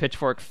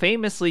Pitchfork,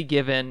 famously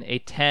given a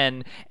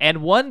 10.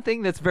 And one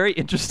thing that's very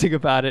interesting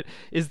about it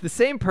is the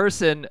same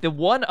person, the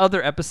one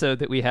other episode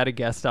that we had a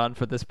guest on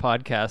for this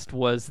podcast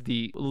was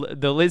the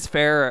Liz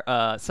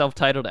Phair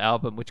self-titled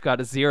album, which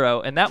got a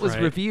 0. And that was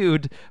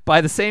reviewed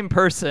by the same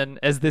person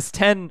as this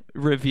 10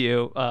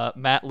 review,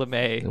 Matt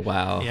LeMay.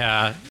 Wow.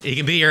 Yeah. It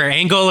can be your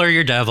angel or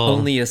your devil.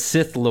 Only a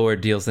Sith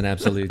Lord deals in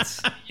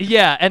absolutes.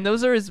 Yeah, and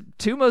those are his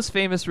two most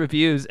famous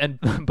reviews, and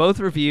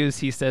both reviews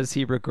he says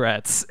he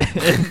regrets.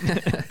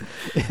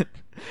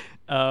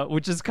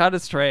 Which is kind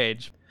of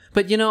strange.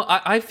 But, you know,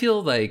 I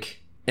feel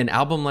like an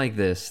album like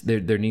this,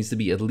 there needs to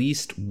be at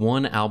least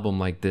one album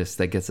like this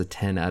that gets a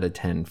 10 out of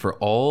 10 for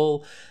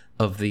all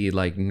of the,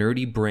 like,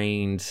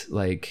 nerdy-brained,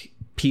 like,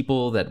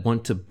 people that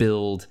want to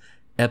build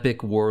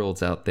epic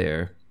worlds out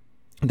there.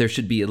 There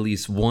should be at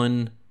least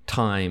one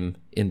time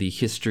in the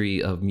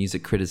history of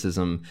music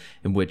criticism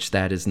in which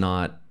that is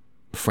not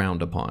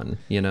frowned upon,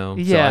 you know?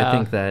 Yeah. So I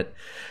think that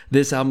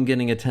this album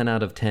getting a 10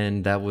 out of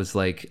 10, that was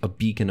like a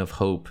beacon of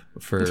hope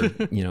for,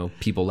 you know,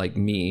 people like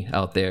me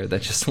out there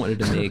that just wanted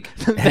to make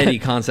heady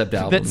concept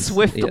albums. That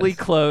swiftly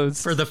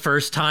closed. For the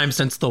first time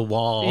since The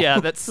Wall. Yeah,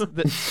 that's...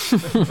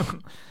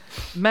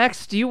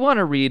 Max, do you want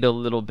to read a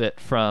little bit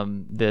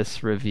from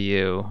this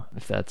review,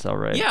 if that's all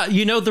right? Yeah,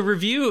 you know, the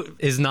review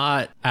is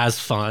not as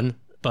fun,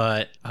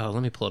 but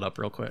let me pull it up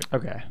real quick.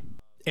 Okay.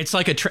 It's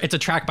like it's a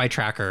track by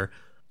tracker,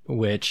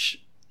 which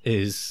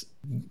is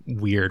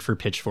weird for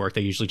Pitchfork.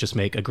 They usually just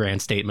make a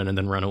grand statement and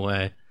then run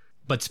away.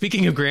 But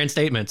speaking of grand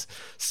statements,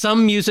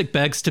 some music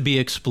begs to be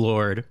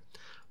explored,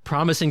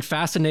 promising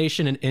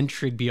fascination and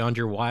intrigue beyond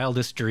your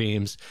wildest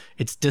dreams.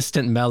 Its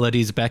distant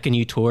melodies beckon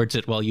you towards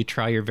it while you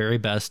try your very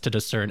best to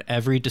discern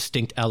every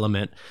distinct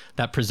element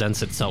that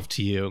presents itself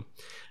to you.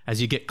 As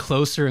you get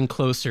closer and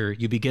closer,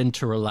 you begin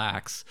to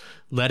relax,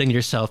 letting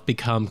yourself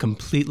become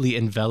completely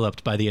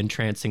enveloped by the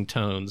entrancing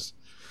tones.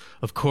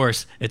 Of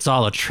course, it's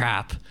all a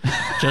trap.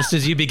 Just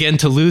as you begin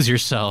to lose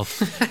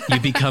yourself, you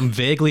become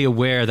vaguely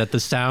aware that the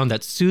sound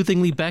that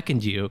soothingly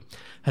beckoned you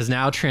has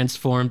now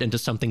transformed into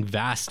something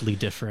vastly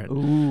different.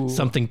 Ooh.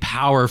 Something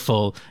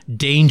powerful,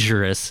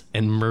 dangerous,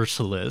 and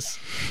merciless.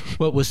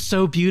 What was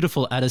so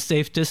beautiful at a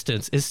safe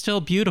distance is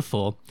still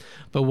beautiful,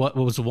 but what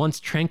was once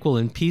tranquil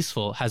and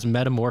peaceful has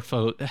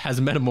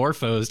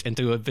metamorphosed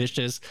into a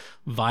vicious,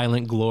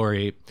 violent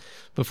glory.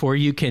 Before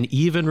you can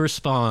even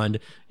respond,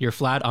 you're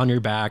flat on your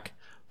back,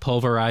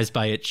 pulverized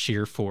by its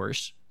sheer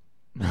force.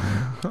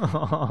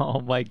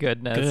 Oh my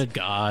goodness. Good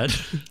God.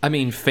 I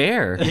mean,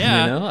 fair.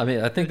 Yeah. You know? I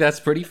mean, I think that's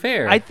pretty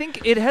fair. I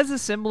think it has a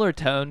similar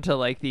tone to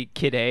like the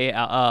Kid A.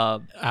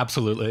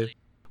 Absolutely.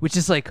 Which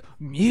is like,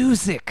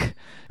 music.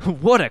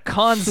 What a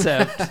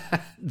concept.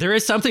 There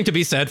is something to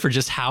be said for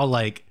just how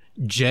like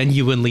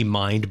genuinely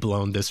mind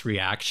blown this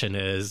reaction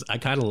is. I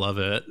kind of love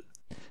it.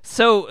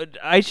 So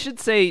I should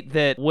say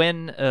that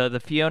when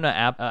the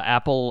Fiona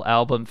Apple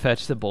album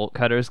Fetch the Bolt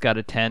Cutters got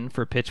a 10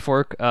 for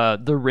Pitchfork,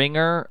 The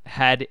Ringer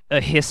had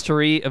a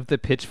history of the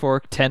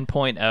Pitchfork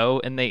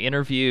 10.0, and they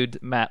interviewed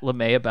Matt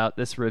LeMay about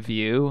this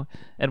review.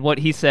 And what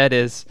he said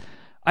is,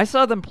 I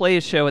saw them play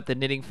a show at the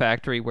Knitting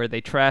Factory where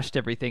they trashed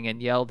everything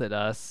and yelled at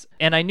us,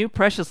 and I knew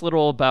precious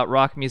little about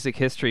rock music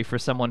history for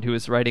someone who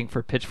was writing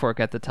for Pitchfork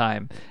at the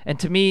time. And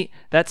to me,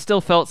 that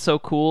still felt so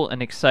cool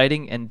and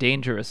exciting and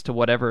dangerous to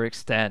whatever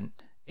extent.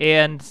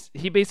 And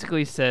he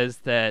basically says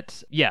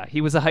that, yeah,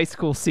 he was a high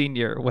school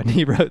senior when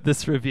he wrote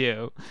this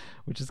review,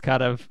 which is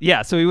kind of,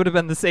 yeah, so he would have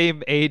been the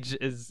same age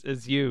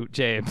as you,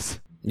 James.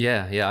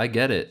 Yeah, I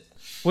get it.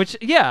 Which,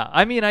 yeah,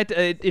 I mean,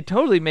 it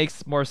totally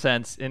makes more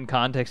sense in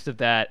context of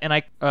that. And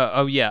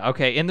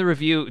in the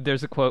review,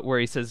 there's a quote where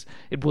he says,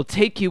 "It will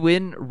take you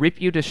in,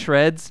 rip you to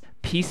shreds,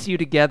 piece you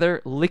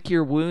together, lick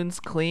your wounds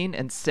clean,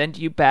 and send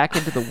you back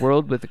into the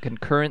world with a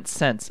concurrent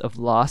sense of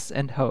loss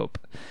and hope.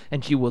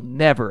 And you will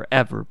never,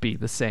 ever be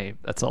the same."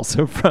 That's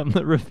also from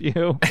the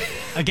review.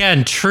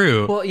 Again,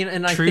 true. Well, you know,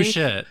 and true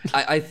shit.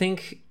 I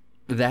think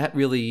that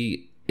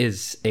really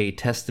is a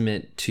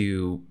testament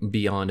to,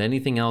 beyond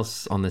anything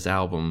else on this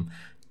album,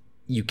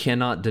 you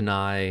cannot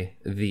deny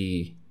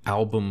the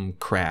album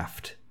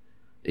craft.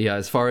 Yeah,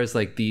 as far as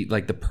like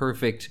the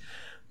perfect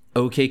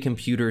OK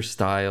Computer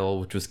style,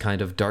 which was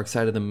kind of Dark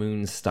Side of the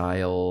Moon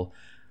style,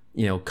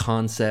 you know,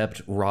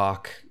 concept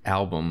rock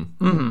album.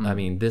 Mm-hmm. I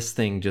mean, this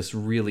thing just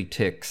really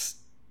ticks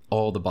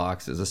all the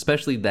boxes,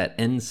 especially that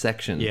end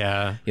section.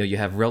 Yeah. You know, you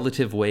have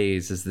Relative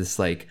Ways as this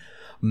like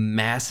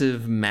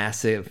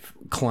massive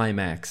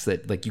climax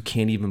that like you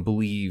can't even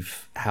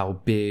believe how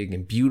big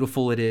and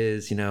beautiful it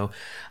is.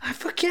 I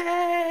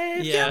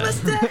forgave your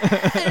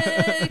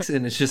mistakes,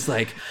 and it's just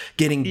like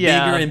getting bigger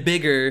and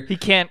bigger. He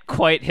can't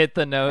quite hit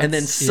the notes, and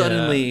then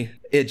suddenly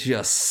it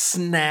just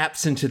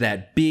snaps into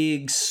that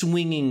big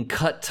swinging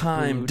cut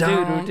time.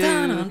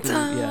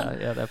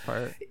 Yeah, that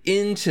part.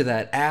 Into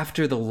that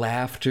after the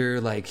laughter,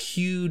 like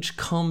huge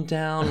come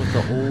down with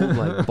the old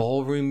like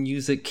ballroom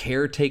music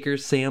caretaker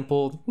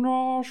sample.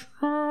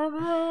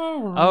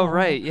 Oh,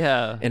 right,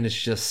 yeah. And it's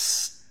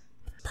just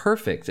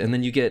perfect. And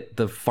then you get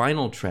the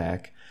final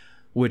track,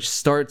 which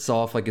starts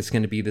off like it's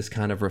going to be this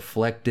kind of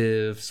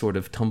reflective, sort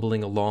of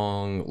tumbling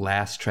along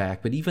last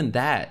track. But even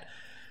that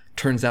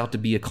turns out to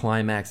be a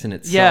climax in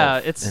itself.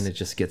 Yeah, and it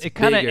just gets it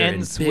kind of bigger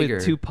ends and bigger.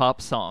 with two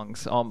pop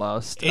songs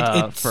almost.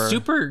 It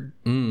super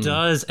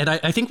does. And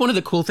I think one of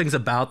the cool things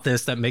about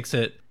this that makes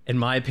it, in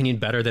my opinion,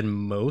 better than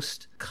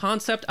most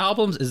concept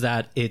albums is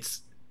that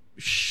it's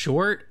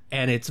short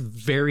and it's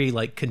very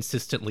like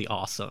consistently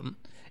awesome.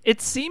 It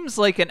seems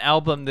like an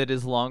album that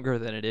is longer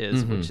than it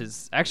is, which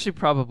is actually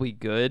probably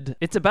good.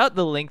 It's about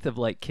the length of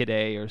like Kid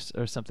A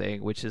or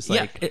something, which is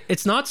like...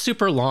 it's not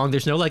super long.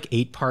 There's no like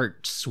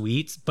 8-part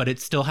suites, but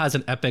it still has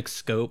an epic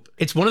scope.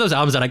 It's one of those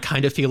albums that I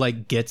kind of feel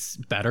like gets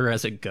better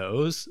as it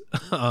goes.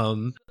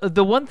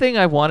 The one thing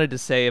I wanted to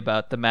say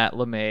about the Matt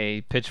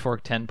LeMay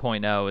Pitchfork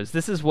 10.0 is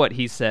this is what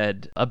he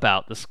said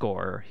about the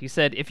score. He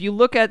said, if you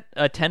look at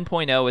a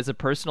 10.0 as a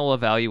personal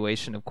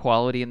evaluation of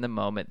quality in the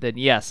moment, then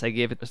yes, I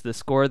gave it the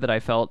score that I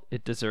felt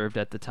it deserved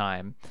at the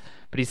time.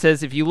 But he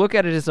says if you look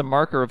at it as a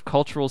marker of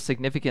cultural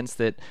significance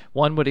that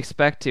one would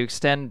expect to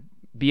extend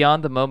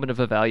beyond the moment of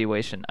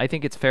evaluation, I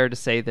think it's fair to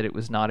say that it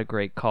was not a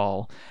great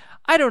call.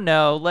 I don't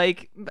know,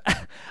 like,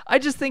 I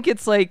just think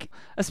it's like,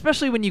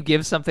 especially when you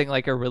give something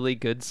like a really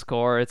good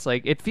score, it's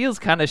like, it feels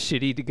kind of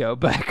shitty to go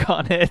back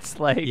on it. It's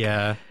like,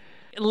 yeah.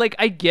 Like,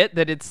 I get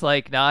that it's,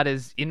 like, not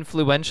as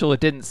influential. It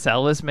didn't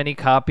sell as many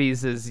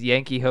copies as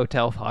Yankee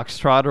Hotel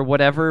Foxtrot or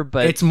whatever,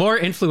 but... It's more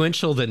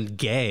influential than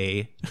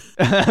Gay.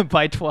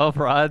 By 12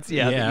 Rods, the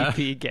EP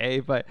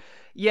Gay. But,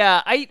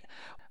 yeah,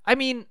 I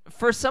mean,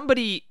 for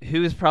somebody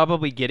who's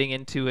probably getting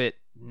into it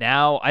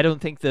now, I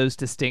don't think those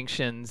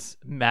distinctions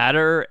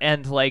matter.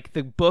 And, like,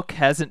 the book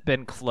hasn't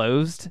been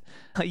closed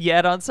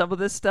yet on some of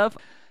this stuff.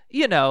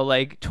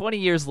 Like 20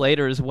 years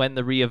later is when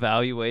the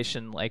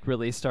reevaluation like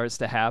really starts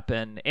to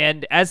happen.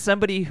 And as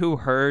somebody who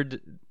heard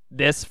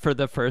this for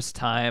the first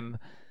time,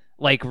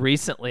 like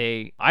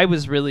recently, I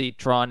was really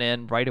drawn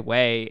in right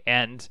away.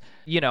 And,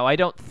 I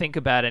don't think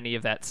about any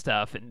of that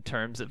stuff in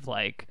terms of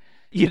like,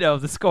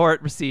 the score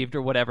it received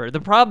or whatever. The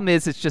problem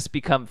is it's just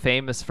become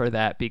famous for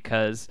that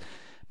because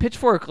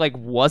Pitchfork like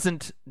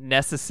wasn't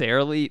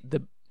necessarily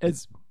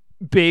as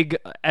big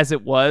as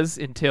it was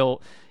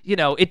until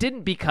it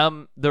didn't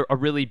become a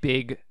really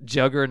big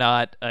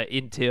juggernaut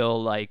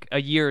until like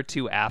a year or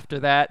two after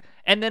that.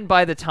 And then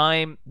by the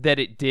time that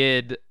it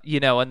did,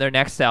 and their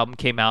next album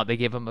came out, they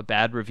gave them a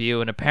bad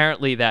review, and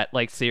apparently that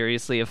like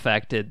seriously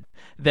affected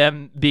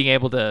them being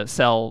able to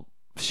sell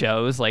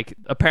shows. Like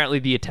apparently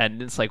the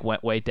attendance like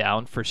went way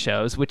down for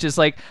shows, which is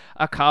like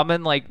a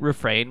common like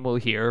refrain we'll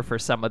hear for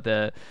some of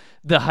the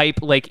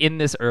hype like in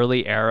this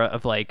early era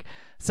of like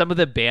some of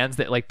the bands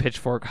that like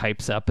Pitchfork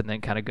hypes up and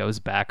then kind of goes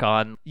back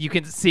on. You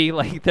can see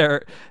like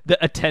the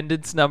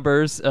attendance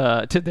numbers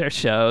to their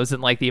shows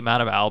and like the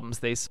amount of albums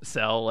they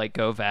sell like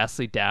go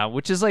vastly down,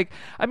 which is like,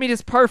 I mean,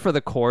 it's par for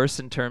the course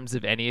in terms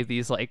of any of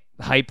these like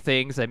hype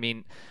things. I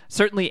mean,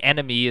 certainly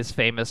NME is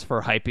famous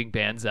for hyping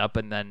bands up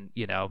and then,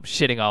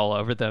 shitting all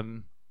over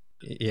them.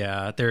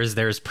 Yeah,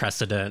 there's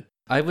precedent.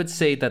 I would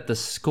say that the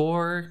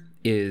score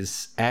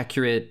is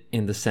accurate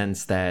in the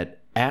sense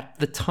that at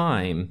the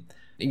time,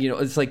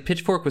 it's like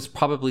Pitchfork was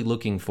probably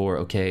looking for,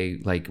 okay,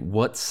 like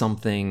what's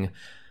something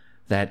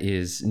that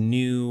is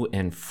new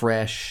and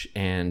fresh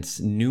and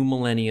new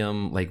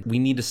millennium. Like we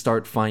need to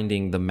start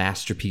finding the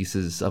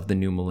masterpieces of the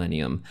new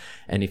millennium.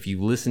 And if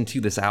you listen to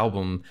this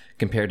album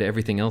compared to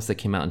everything else that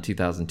came out in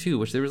 2002,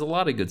 which there was a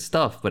lot of good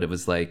stuff, but it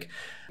was like,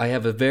 I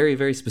have a very,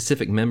 very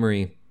specific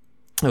memory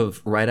of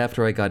right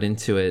after I got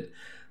into it.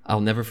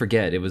 I'll never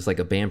forget. It was like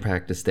a band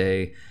practice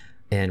day.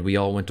 And we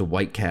all went to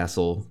White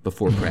Castle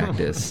before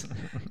practice.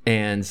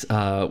 And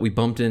we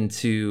bumped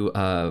into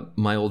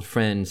my old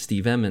friend,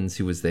 Steve Emmons,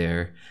 who was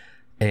there.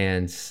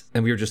 And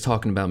we were just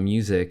talking about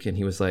music. And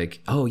he was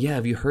like, oh, yeah,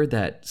 have you heard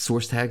that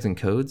Source Tags and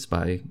Codes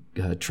by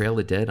Trail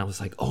of Dead? And I was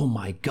like, oh,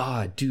 my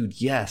God, dude,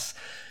 yes.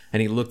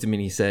 And he looked at me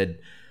and he said,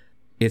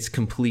 it's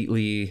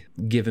completely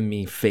given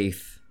me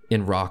faith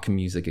in rock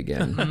music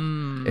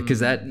again.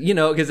 Because at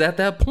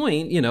that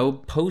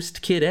point,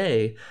 post Kid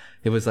A,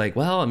 it was like,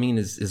 well, I mean,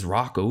 is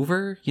rock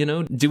over?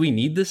 Do we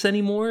need this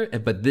anymore?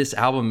 But this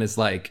album is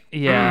like,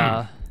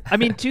 yeah. I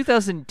mean,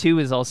 2002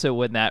 is also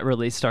when that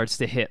really starts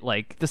to hit.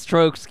 Like, the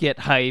Strokes get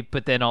hype,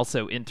 but then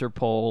also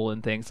Interpol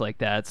and things like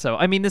that. So,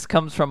 I mean, this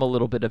comes from a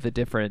little bit of a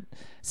different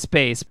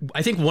space.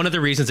 I think one of the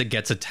reasons it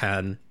gets a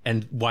 10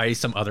 and why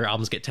some other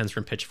albums get 10s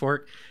from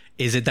Pitchfork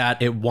is it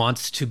that it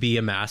wants to be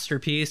a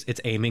masterpiece.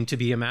 It's aiming to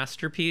be a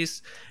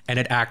masterpiece, and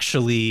it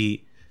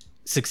actually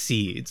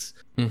succeeds.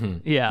 Mm-hmm.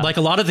 Yeah. Like,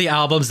 a lot of the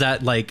albums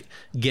that like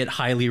get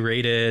highly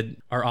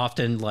rated are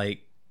often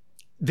like,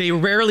 they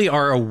rarely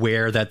are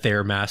aware that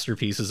they're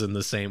masterpieces in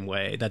the same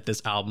way that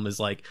this album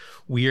is like,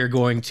 we are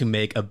going to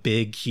make a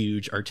big,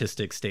 huge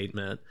artistic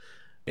statement.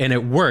 And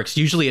it works.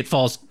 Usually it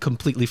falls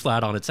completely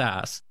flat on its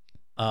ass.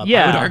 I would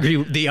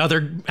argue the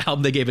other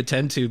album they gave a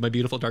 10 to, My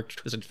Beautiful Dark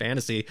Twisted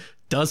Fantasy,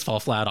 does fall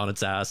flat on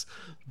its ass.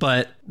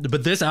 But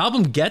this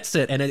album gets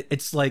it, and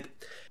it's like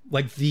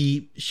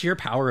the sheer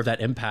power of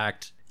that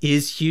impact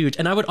is huge.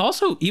 And I would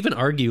also even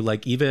argue,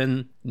 like,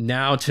 even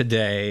now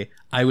today,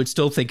 I would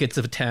still think it's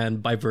a 10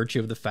 by virtue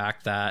of the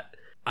fact that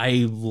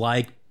I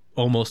like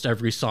almost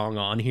every song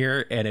on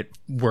here, and it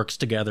works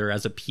together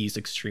as a piece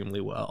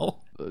extremely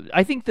well.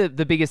 I think the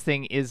biggest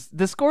thing is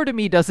the score to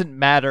me doesn't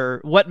matter.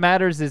 What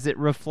matters is it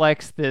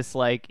reflects this,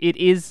 like, it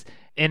is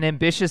an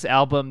ambitious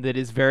album that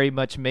is very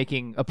much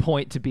making a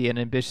point to be an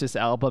ambitious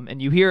album,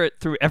 and you hear it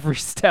through every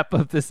step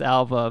of this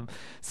album.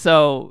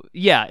 So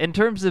yeah, in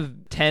terms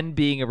of 10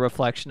 being a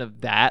reflection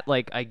of that,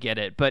 like, I get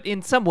it, but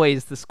in some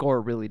ways the score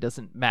really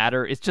doesn't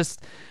matter. It's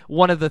just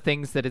one of the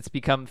things that it's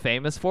become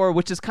famous for,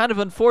 which is kind of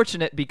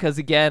unfortunate because,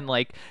 again,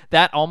 like,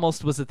 that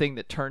almost was the thing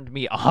that turned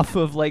me off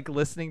of like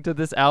listening to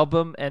this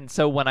album. And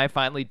so when I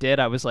finally did,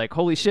 I was like,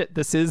 holy shit,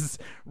 this is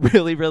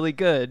really, really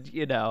good,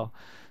 you know?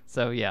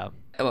 So yeah.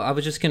 I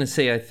was just going to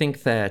say, I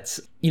think that,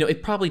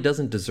 it probably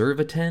doesn't deserve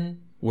a 10.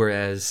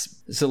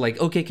 Whereas, so like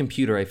OK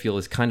Computer, I feel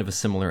is kind of a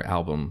similar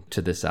album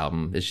to this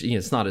album.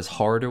 It's not as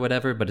hard or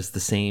whatever, but it's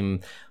the same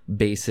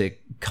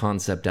basic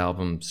concept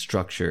album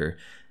structure.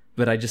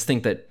 But I just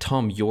think that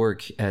Tom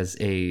York as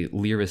a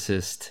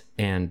lyricist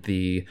and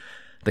the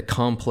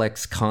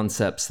complex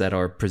concepts that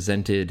are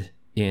presented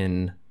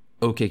in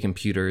OK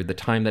Computer, the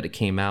time that it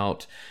came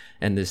out,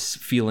 and this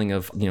feeling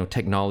of,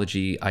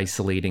 technology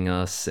isolating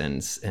us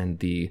and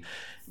the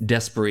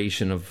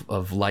desperation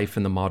of life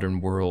in the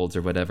modern world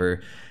or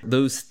whatever,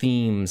 those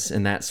themes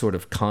and that sort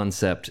of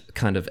concept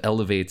kind of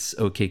elevates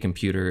OK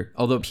Computer.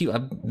 Although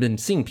I've been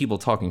seeing people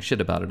talking shit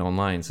about it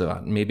online,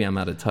 so maybe I'm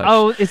out of touch.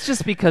 Oh, it's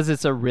just because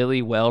it's a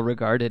really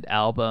well-regarded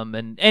album,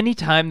 and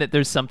anytime that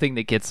there's something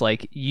that gets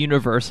like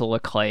universal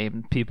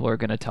acclaim, people are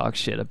going to talk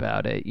shit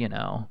about it,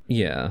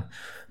 Yeah.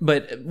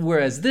 But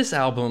whereas this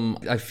album,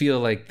 I feel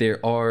like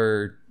there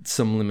are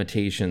some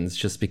limitations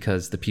just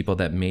because the people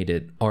that made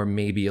it are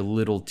maybe a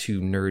little too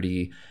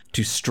nerdy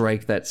to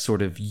strike that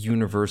sort of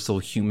universal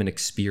human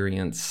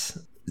experience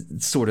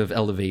sort of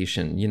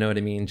elevation. You know what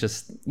I mean?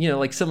 Just,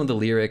 like some of the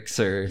lyrics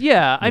are...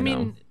 Yeah, I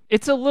mean...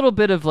 It's a little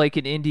bit of like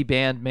an indie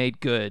band made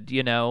good,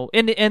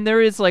 and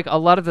there is like a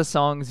lot of the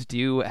songs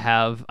do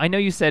have, I know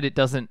you said it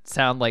doesn't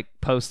sound like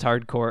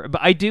post-hardcore,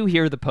 but I do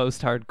hear the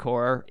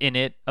post-hardcore in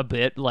it a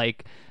bit.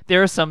 Like,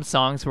 there are some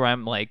songs where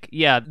I'm like,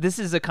 yeah, this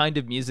is a kind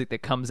of music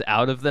that comes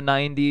out of the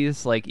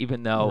 90s, like,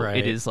 even though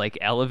it is like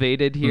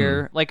elevated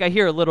here. Like, I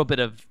hear a little bit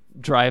of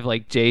Drive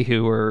Like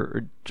Jehu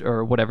or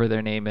whatever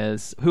their name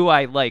is, who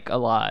I like a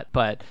lot,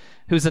 but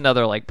who's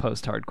another like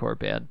post-hardcore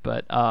band.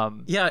 But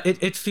yeah,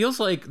 it feels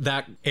like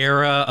that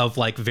era of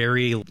like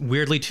very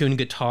weirdly tuned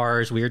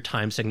guitars, weird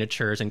time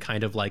signatures, and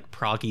kind of like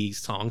proggy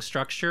song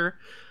structure,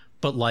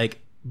 but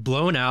like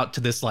blown out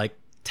to this like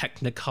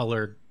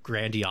Technicolor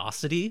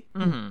grandiosity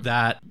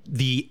that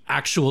the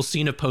actual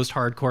scene of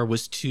post-hardcore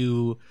was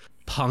too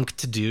punk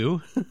to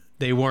do.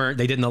 They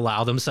didn't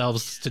allow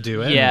themselves to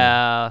do it.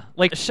 Yeah,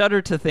 like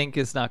Shudder to Think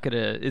is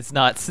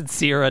not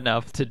sincere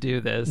enough to do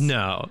this.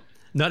 No.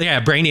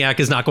 Brainiac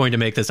is not going to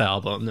make this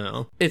album,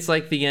 no. It's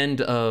like the end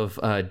of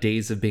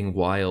Days of Being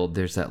Wild.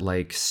 There's that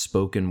like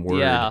spoken word.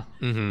 Yeah.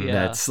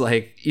 That's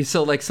like,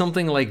 so like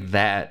something like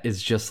that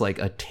is just like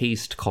a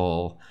taste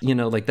call.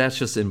 Like that's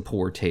just in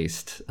poor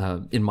taste,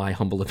 in my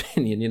humble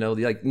opinion.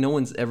 Like no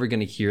one's ever going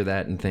to hear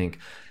that and think,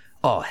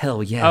 oh,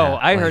 hell yeah. Oh,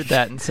 I heard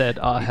that and said,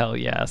 oh, hell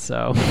yeah,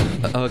 so.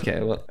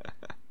 Okay, well.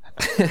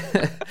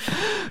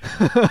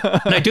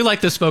 And I do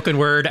like the spoken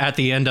word at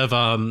the end of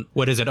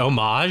what is it,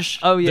 Homage?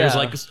 Oh yeah, there's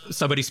like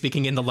somebody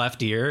speaking in the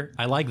left ear.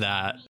 I like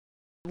that.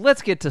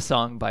 Let's get to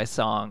song by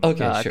song, okay,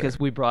 sure. Because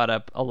we brought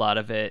up a lot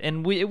of it,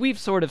 and we've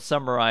sort of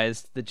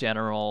summarized the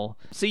general.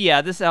 So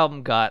yeah, this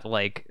album got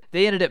like,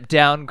 they ended up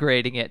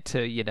downgrading it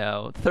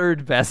to,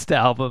 third best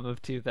album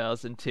of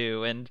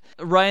 2002, and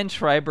Ryan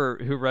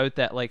Schreiber, who wrote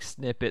that like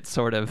snippet,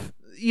 sort of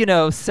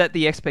set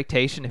the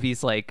expectation of,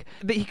 he's like,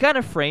 he kind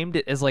of framed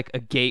it as like a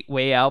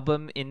gateway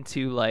album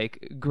into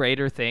like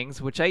greater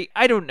things, which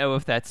I don't know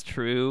if that's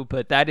true,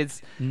 but that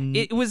is,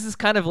 it was this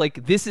kind of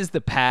like, this is the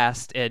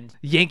past and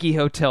Yankee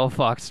Hotel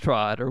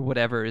Foxtrot or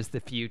whatever is the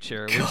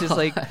future, which is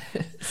like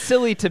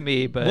silly to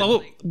me. But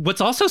well,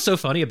 what's also so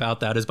funny about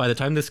that is by the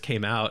time this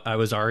came out, I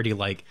was already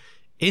like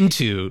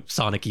into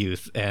Sonic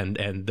Youth and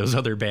those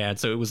other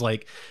bands. So it was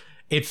like,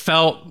 it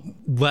felt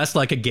less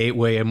like a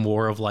gateway and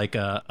more of like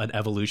an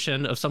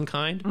evolution of some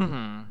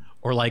kind,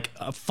 or like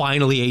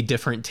finally a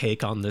different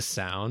take on this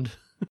sound.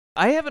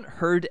 I haven't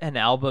heard an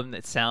album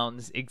that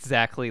sounds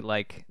exactly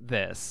like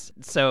this.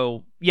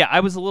 So, yeah,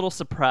 I was a little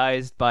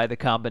surprised by the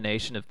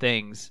combination of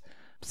things.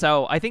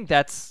 So I think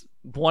that's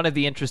one of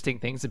the interesting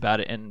things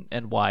about it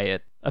and why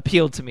it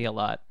appealed to me a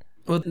lot.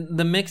 Well,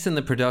 the mix and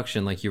the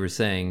production, like you were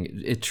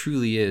saying, it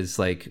truly is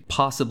like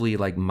possibly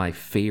like my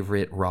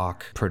favorite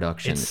rock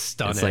production. It's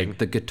stunning. It's like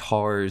the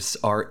guitars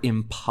are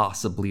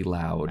impossibly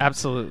loud.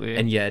 Absolutely.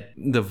 And yet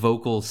the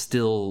vocals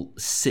still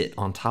sit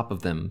on top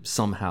of them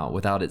somehow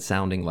without it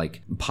sounding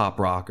like pop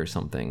rock or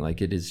something.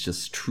 Like it is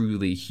just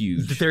truly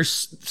huge.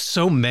 There's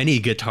so many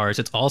guitars.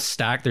 It's all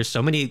stacked. There's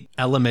so many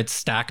elements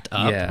stacked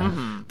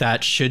up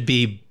that should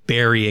be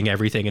burying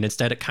everything. And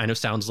instead it kind of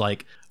sounds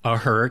like a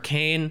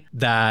hurricane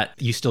that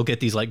you still get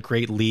these like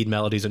great lead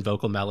melodies and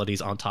vocal melodies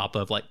on top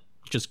of like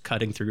just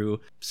cutting through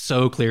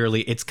so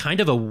clearly. It's kind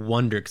of a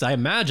wonder because I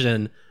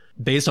imagine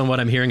based on what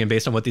I'm hearing and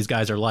based on what these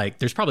guys are like,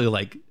 there's probably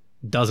like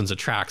dozens of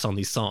tracks on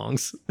these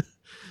songs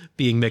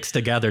being mixed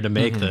together to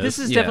make this. This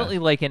is definitely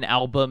like an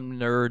album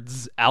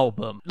nerd's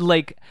album.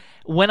 Like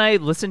when I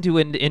listen to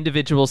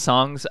individual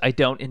songs, I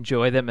don't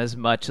enjoy them as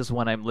much as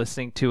when I'm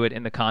listening to it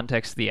in the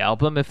context of the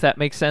album, if that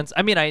makes sense.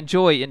 I mean, I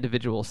enjoy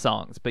individual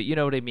songs, but you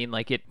know what I mean?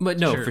 Like it. But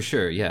no, for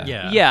sure, yeah.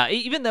 Yeah,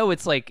 even though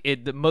it's like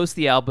most of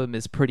the album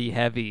is pretty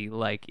heavy,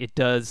 like it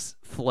does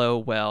flow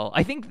well.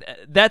 I think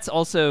that's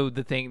also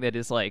the thing that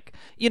is like,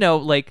 you know,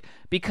 like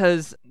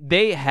because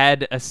they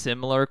had a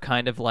similar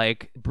kind of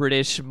like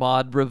British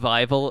mod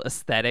revival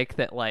aesthetic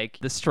that like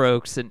the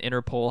Strokes and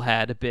Interpol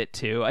had a bit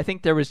too. I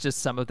think there was just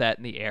some of that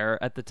in the air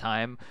at the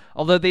time,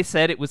 although they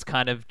said it was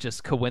kind of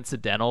just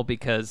coincidental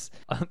because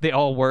they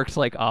all worked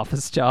like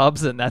office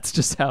jobs and that's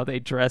just how they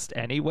dressed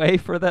anyway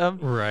for them.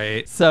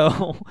 Right.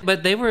 So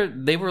but they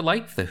were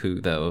like the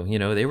Who though, you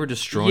know, they were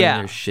destroying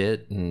their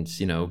shit and,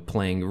 you know,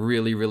 playing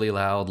really, really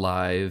loud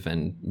live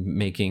and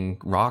making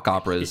rock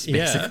operas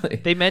basically.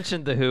 They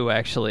mentioned the Who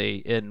actually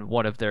in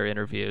one of their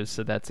interviews,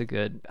 so that's a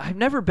good. I've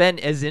never been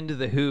as into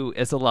the Who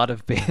as a lot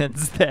of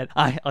bands that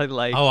I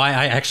like. Oh,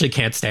 I actually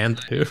can't stand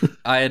the Who.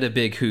 I had a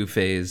big Who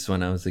phase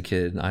when I was a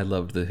kid. I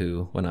loved the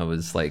Who when I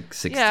was like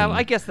 16. Yeah,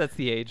 I guess that's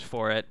the age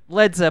for it.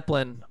 Led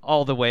Zeppelin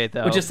all the way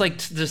though. Well, just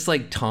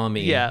like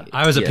Tommy. Yeah,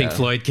 I was a Pink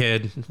Floyd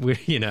kid.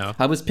 You know,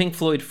 I was Pink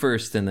Floyd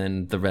first, and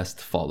then the rest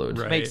followed.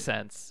 Right. Makes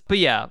sense. But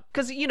yeah,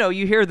 because you know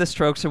you hear the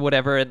Strokes or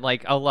whatever, and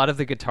like a lot of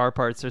the guitar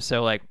parts are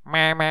so like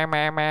meh, meh,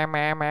 meh, meh,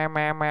 meh, meh,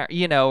 meh, meh,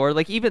 you know, or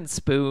like even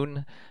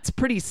Spoon. It's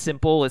pretty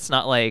simple. It's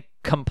not like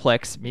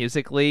complex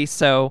musically.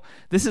 So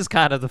this is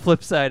kind of the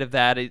flip side of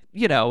that.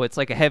 You know, it's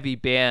like a heavy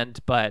band,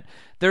 but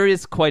there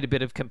is quite a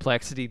bit of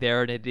complexity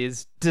there, and it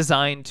is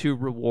designed to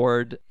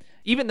reward.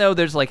 Even though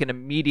there's like an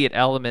immediate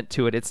element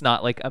to it, it's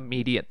not like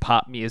immediate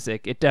pop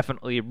music. It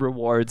definitely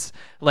rewards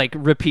like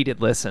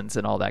repeated listens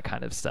and all that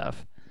kind of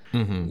stuff.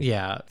 Mm-hmm.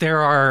 Yeah, there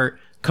are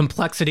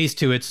complexities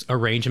to its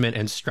arrangement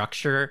and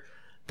structure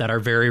that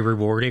are very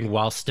rewarding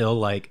while still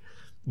like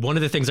one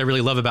of the things I really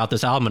love about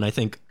this album, and I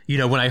think, you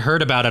know, when I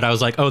heard about it, I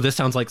was like, oh, this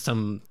sounds like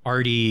some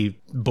arty,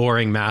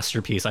 boring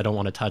masterpiece. I don't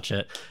want to touch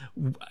it.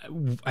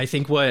 I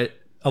think what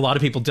a lot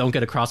of people don't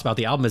get across about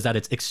the album is that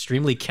it's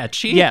extremely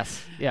catchy.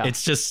 Yes. Yeah.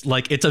 It's just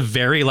like, it's a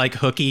very like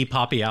hooky,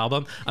 poppy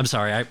album. I'm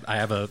sorry.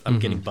 I'm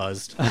getting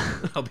buzzed.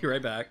 I'll be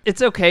right back.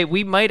 It's okay.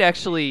 We might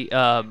actually,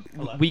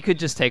 we could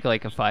just take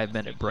like a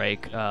 5-minute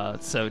break.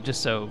 So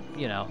just so,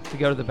 you know, to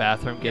go to the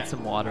bathroom, get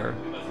some water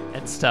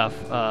and stuff.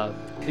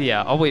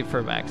 Yeah, I'll wait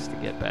for Max to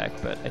get back,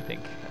 but I think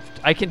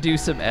I can do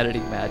some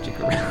editing magic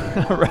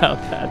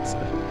around that.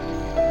 So.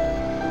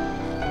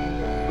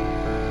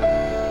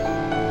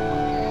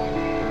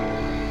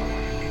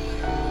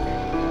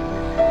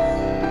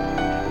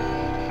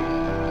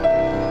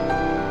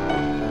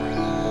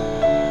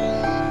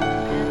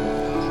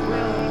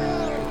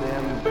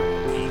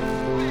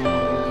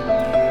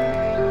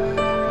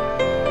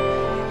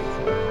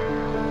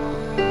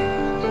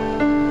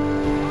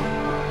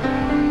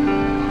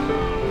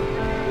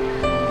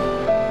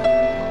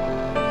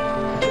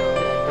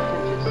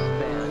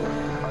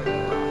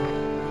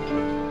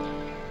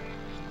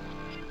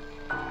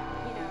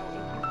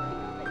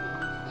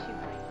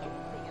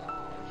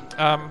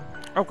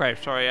 Okay,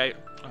 sorry,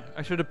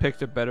 I should have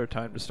picked a better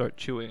time to start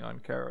chewing on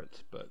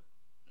carrots, but...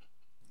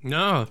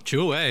 No,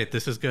 chew away.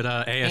 This is good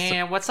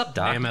And what's up,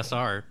 Doc?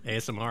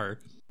 ASMR.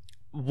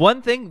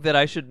 One thing that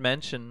I should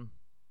mention,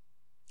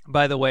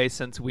 by the way,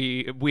 since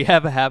we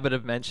have a habit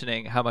of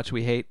mentioning how much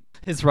we hate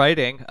his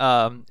writing,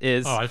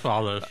 is... Oh, I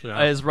saw this, yeah.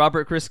 As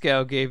Robert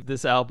Christgau gave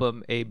this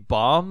album a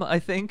bomb, I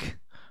think.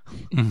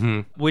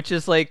 Mm-hmm. Which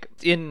is like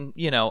in,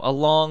 you know, a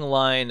long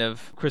line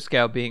of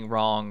Christgau being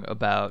wrong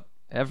about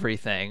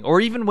everything, or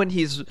even when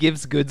he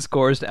gives good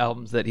scores to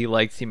albums that he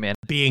likes, he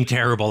being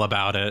terrible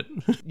about it.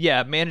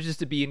 Yeah, manages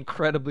to be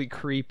incredibly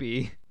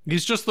creepy.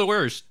 He's just the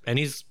worst, and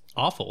he's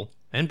awful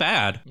and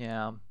bad.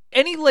 Yeah,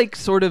 any like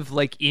sort of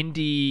like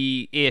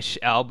indie-ish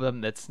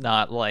album that's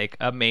not like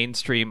a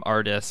mainstream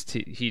artist,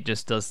 he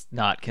just does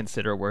not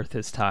consider worth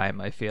his time,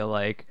 I feel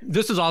like.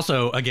 This is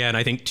also, again,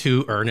 I think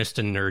too earnest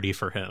and nerdy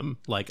for him.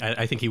 Like,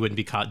 I think he wouldn't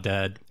be caught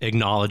dead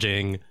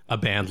acknowledging a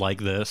band like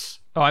this.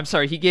 Oh, I'm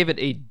sorry. He gave it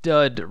a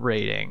dud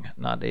rating,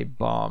 not a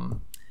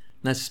bomb.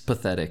 That's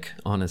pathetic,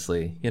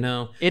 honestly. You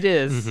know? It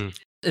is. Mm-hmm.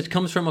 It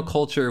comes from a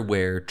culture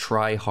where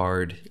try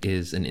hard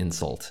is an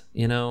insult.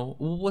 You know?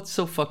 What's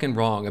so fucking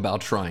wrong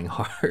about trying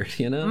hard,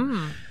 you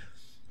know?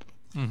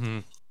 Mm-hmm.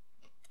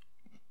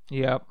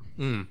 Yep.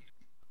 Mm.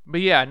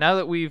 But yeah, now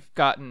that we've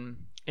gotten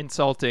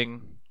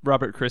insulting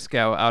Robert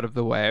Christgau out of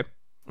the way,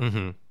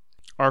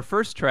 our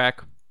first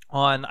track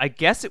on, I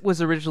guess it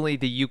was originally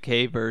the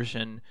UK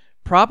version,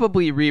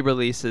 probably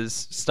re-releases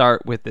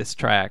start with this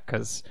track,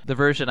 because the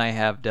version I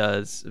have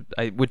does,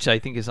 which I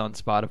think is on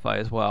Spotify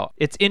as well.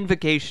 It's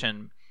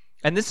Invocation,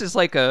 and this is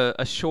like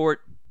a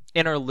short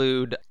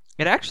interlude.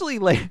 It actually,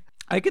 like,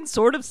 I can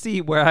sort of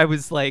see where I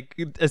was like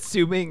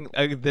assuming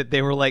that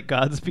they were like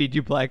Godspeed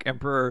You Black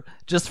Emperor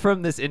just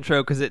from this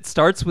intro, because it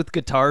starts with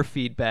guitar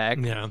feedback.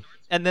 Yeah.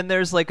 And then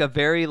there's like a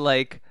very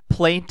like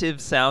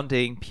plaintive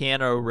sounding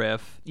piano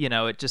riff, you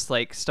know, it just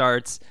like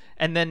starts,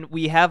 and then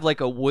we have like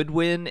a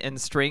woodwind and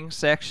string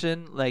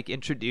section like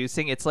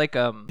introducing. It's like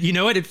You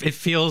know what? It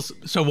feels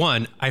so.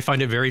 One, I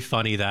find it very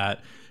funny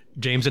that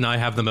James and I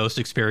have the most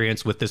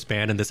experience with this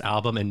band and this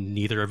album, and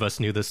neither of us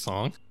knew this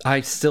song.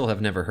 I still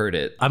have never heard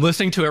it. I'm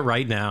listening to it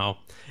right now.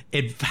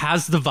 It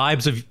has the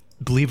vibes of,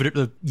 believe it,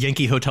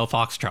 Yankee Hotel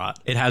Foxtrot.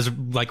 It has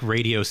like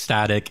radio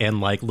static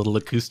and like little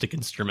acoustic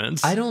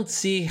instruments. I don't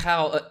see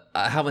how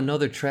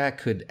another track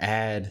could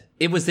add.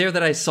 It Was There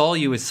That I Saw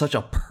You is such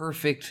a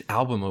perfect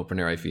album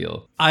opener, I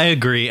feel. I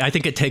agree. I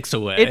think it takes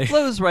away. it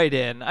flows right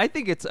in. I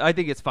think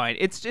it's fine.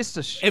 It's just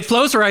It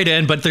flows right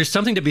in, but there's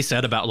something to be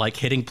said about like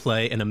hitting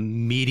play and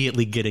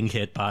immediately getting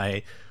hit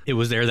by It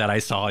Was There That I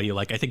Saw You.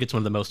 Like, I think it's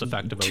one of the most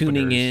effective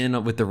Tuning openers.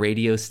 in with the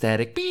radio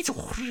static. It's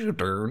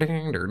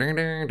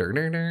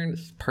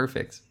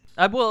perfect.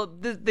 well,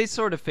 they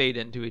sort of fade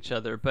into each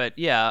other, but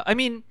yeah, I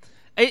mean,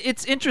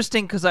 it's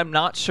interesting because I'm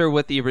not sure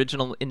what the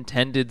original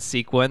intended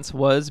sequence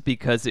was,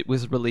 because it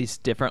was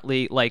released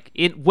differently. Like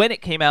when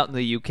it came out in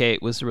the UK,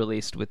 it was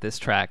released with this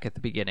track at the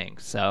beginning,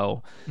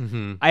 so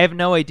I have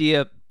no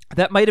idea.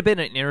 That might have been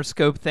an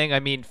Interscope thing. I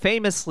mean,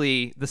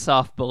 famously, the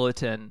Soft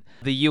Bulletin,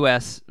 the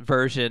US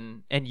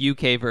version and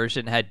UK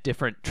version had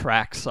different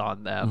tracks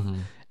on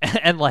them.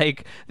 And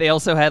like they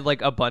also had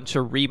like a bunch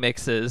of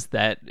remixes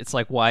that it's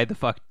like, why the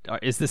fuck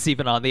is this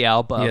even on the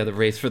album? Yeah, the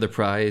Race for the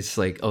Prize,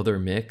 like other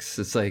mix.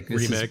 It's like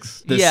this Remix.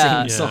 is the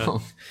Yeah. same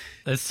song.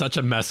 It's such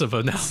a mess of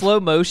a now. Slow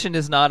Motion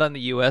is not on the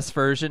US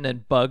version,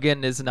 and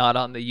Buggin' is not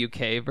on the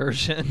UK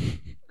version.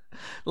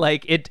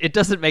 Like it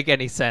doesn't make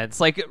any sense.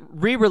 Like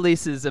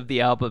re-releases of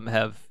the album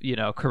have, you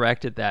know,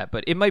 corrected that,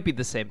 but it might be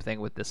the same thing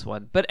with this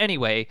one. But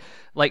anyway,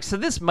 like, so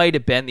this might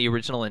have been the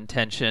original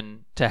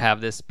intention to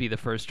have this be the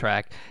first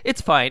track.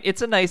 It's fine.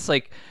 It's a nice,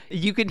 like,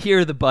 you can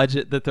hear the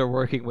budget that they're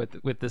working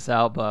with this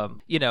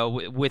album, you know,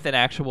 with an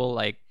actual,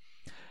 like,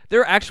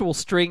 there are actual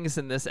strings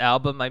in this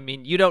album. I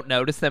mean, you don't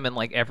notice them in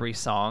like every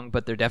song,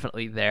 but they're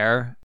definitely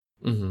there.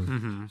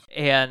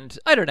 And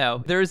I don't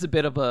know, there is a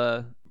bit of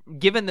a,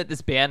 given that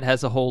this band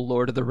has a whole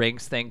Lord of the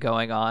Rings thing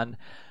going on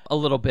a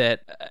little bit,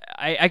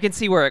 I can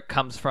see where it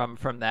comes from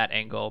that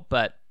angle.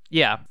 But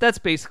yeah, that's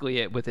basically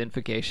it with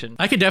Invocation.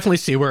 I could definitely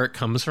see where it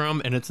comes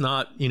from, and it's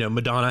not, you know,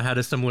 Madonna had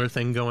a similar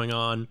thing going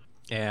on,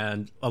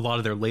 and a lot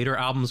of their later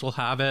albums will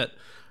have it.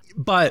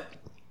 But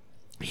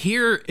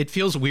here it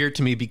feels weird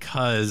to me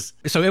because,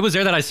 so It Was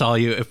There That I Saw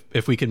You,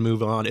 if we can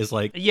move on, is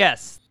like,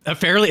 Yes.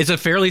 it's a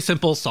fairly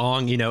simple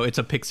song, you know, it's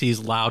a Pixies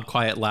loud,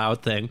 quiet,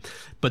 loud thing.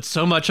 But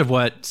so much of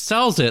what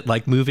sells it,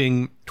 like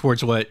moving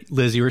towards what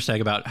Liz, you were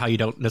saying about how you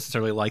don't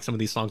necessarily like some of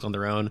these songs on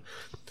their own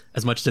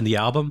as much as in the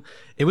album.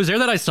 It Was There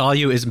That I Saw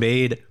You is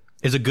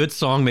a good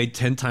song made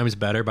 10 times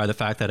better by the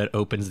fact that it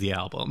opens the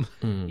album.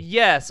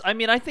 Yes. I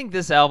mean, I think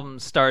this album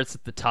starts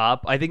at the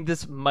top. I think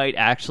this might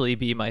actually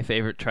be my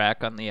favorite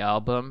track on the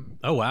album.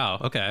 Oh, wow.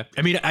 Okay.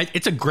 I mean,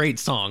 it's a great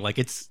song. Like,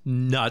 it's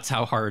nuts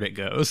how hard it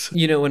goes.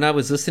 You know, when I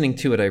was listening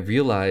to it, I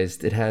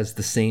realized it has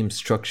the same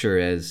structure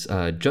as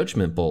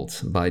Judgment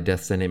Bolt by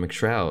Death's Dynamic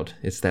Shroud.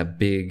 It's that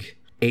big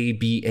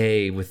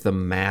ABA with the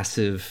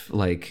massive,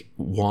 like,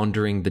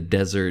 wandering the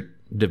desert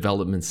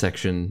development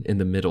section in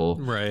the middle,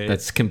 right?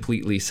 That's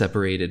completely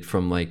separated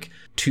from like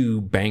two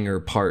banger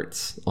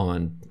parts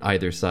on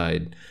either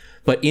side.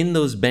 But in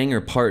those banger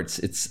parts,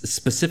 it's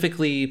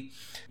specifically,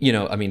 you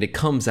know, I mean, it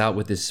comes out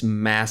with this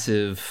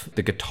massive,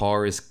 the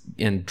guitar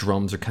and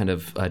drums are kind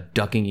of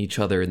ducking each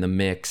other in the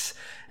mix,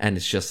 and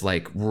it's just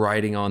like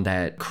riding on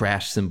that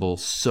crash cymbal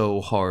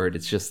so hard.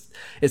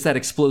 It's that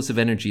explosive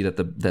energy that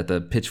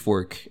the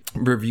Pitchfork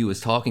review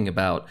is talking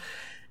about.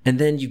 And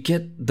then you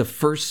get the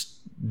first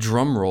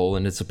drum roll,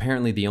 and it's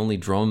apparently the only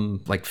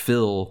drum like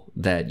fill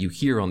that you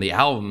hear on the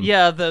album.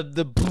 Yeah, the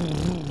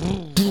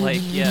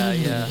like,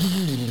 yeah.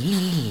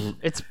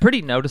 It's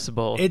pretty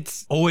noticeable.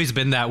 It's always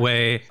been that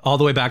way, all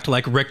the way back to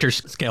like Richter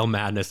scale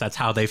madness. That's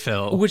how they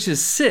fill. Which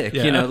is sick,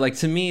 Yeah. you know, like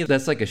to me,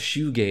 that's like a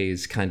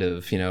shoegaze kind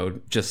of, you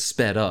know, just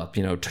sped up,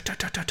 you know,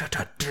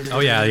 Oh,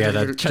 yeah.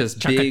 The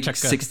just big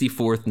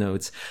 64th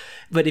notes.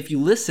 But if you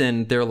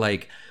listen, they're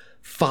like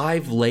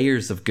 5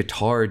 layers of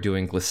guitar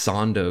doing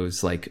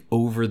glissandos like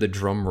over the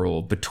drum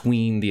roll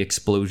between the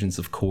explosions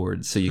of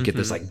chords. So you get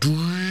this like...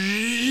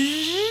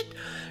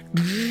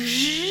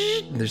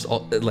 There's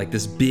all, like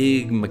this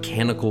big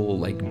mechanical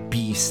like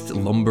beast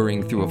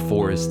lumbering through a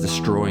forest,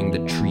 destroying the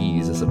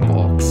trees as it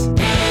walks.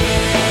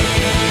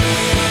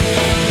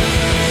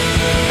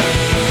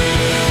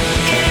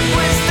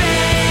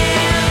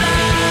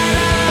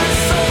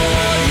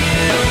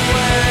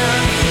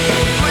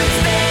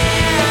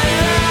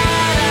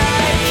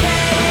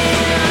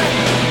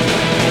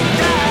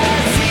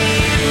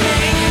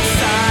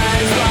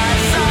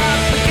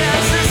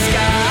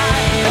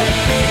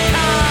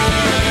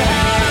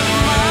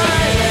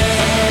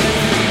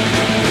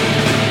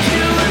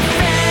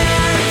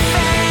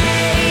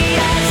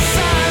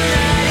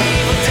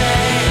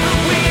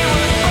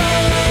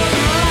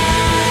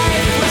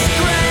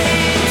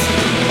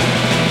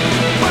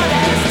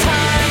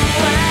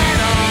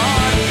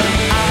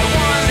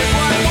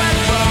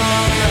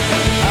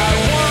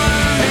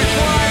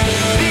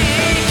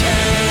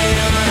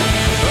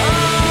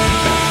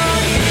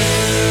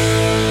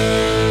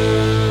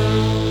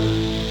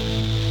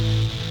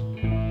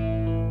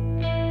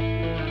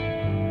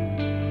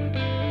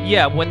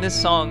 Yeah, when this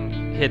song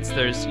hits,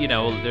 there's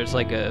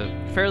like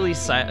a fairly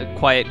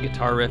quiet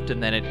guitar riff,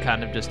 and then it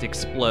kind of just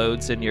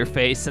explodes in your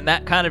face, and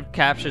that kind of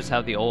captures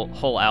how the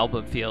whole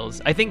album feels.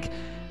 I think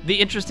the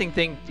interesting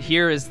thing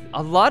here is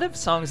a lot of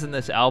songs in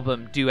this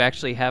album do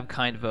actually have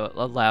kind of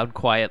a loud,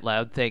 quiet,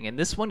 loud thing, and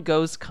this one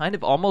goes kind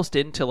of almost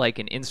into like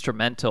an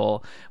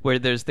instrumental where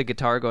there's the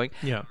guitar going,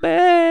 Yeah.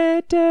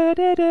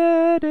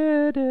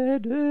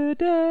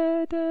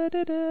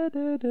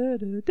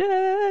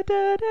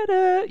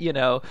 you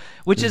know,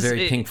 which is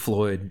very Pink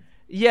Floyd.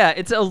 Yeah,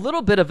 it's a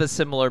little bit of a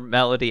similar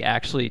melody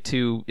actually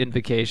to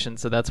Invocation,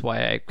 so that's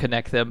why I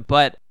connect them.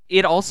 But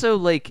it also,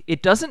 like,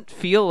 it doesn't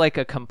feel like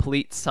a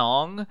complete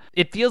song.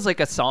 It feels like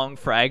a song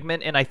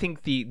fragment, and I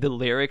think the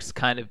lyrics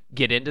kind of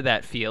get into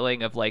that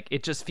feeling of, like,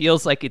 it just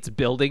feels like it's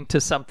building to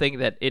something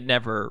that it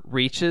never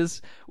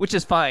reaches, which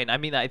is fine. I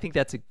mean, I think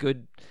that's a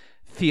good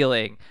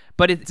feeling,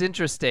 but it's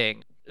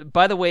interesting.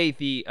 By the way,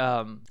 the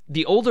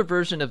older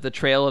version of the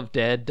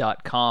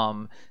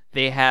trailofdead.com,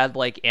 they had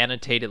like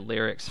annotated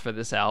lyrics for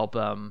this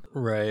album.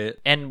 Right.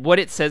 And what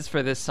it says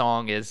for this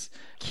song is,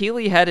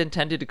 Keeley had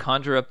intended to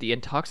conjure up the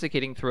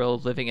intoxicating thrill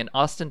of living in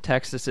Austin,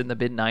 Texas in the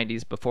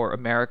mid-90s before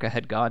America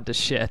had gone to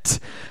shit.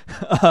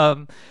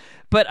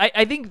 But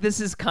I think this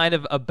is kind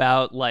of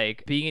about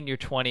like being in your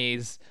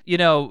 20s, you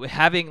know,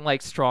 having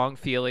like strong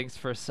feelings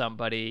for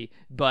somebody,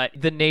 but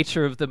the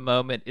nature of the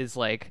moment is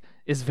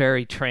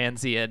very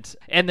transient.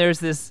 And there's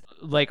this,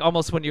 like,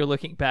 almost when you're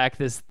looking back,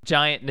 this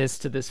giantness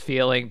to this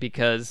feeling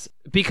because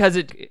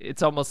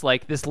it's almost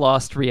like this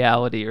lost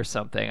reality or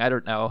something. I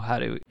don't know how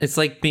to... It's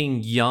like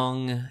being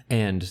young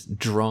and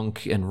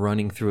drunk and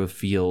running through a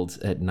field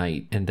at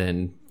night and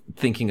then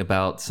thinking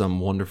about some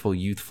wonderful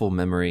youthful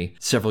memory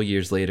several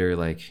years later,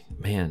 like,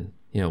 man,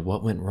 you know,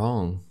 what went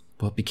wrong?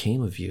 What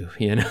became of you?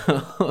 You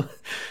know?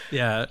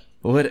 Yeah.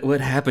 What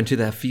happened to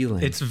that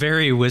feeling? It's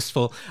very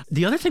wistful.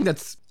 The other thing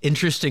that's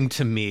interesting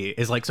to me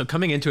is, like, so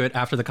coming into it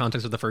after the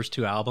context of the first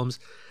 2 albums,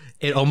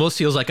 it almost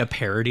feels like a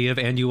parody of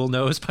And You Will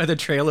Know Us by the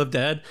Trail of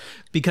Dead,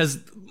 because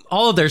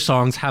all of their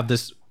songs have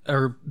this,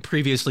 or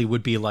previously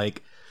would be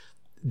like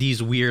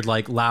these weird,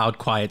 like, loud,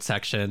 quiet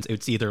sections.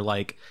 It's either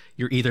like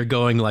you're either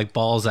going like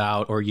balls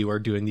out or you are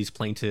doing these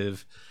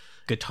plaintive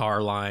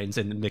guitar lines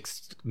and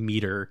mixed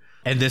meter.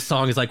 And this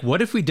song is like,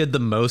 what if we did the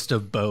most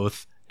of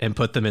both and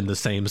put them in the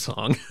same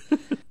song?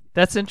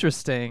 That's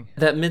interesting.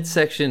 That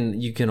midsection,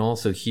 you can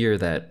also hear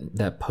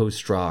that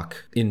post-rock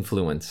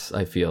influence,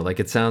 I feel. Like,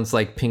 it sounds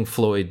like Pink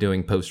Floyd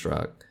doing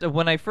post-rock.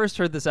 When I first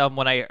heard this album,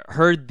 when I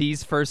heard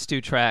these first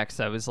 2 tracks,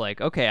 I was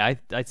like, okay,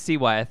 I see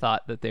why I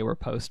thought that they were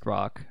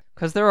post-rock.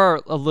 Because there are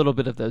a little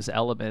bit of those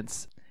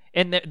elements.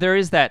 And there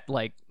is that,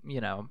 like,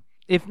 you know,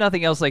 if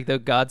nothing else, like the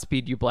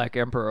Godspeed You Black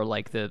Emperor,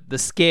 like the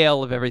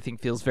scale of everything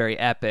feels very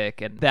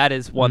epic. And that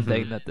is one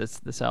thing that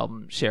this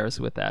album shares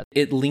with that.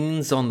 It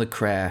leans on the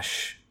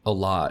crash a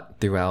lot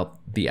throughout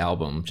the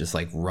album. Just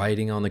like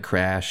riding on the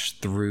crash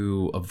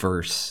through a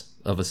verse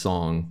of a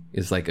song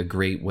is like a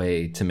great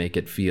way to make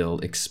it feel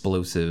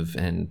explosive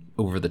and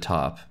over the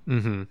top.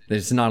 Mm-hmm.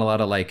 There's not a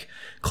lot of like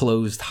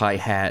closed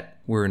hi-hat.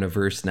 We're in a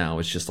verse now.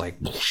 It's just like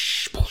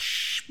whoosh,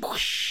 whoosh,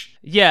 whoosh.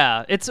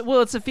 Yeah, it's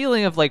a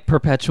feeling of like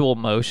perpetual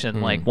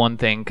motion. Like one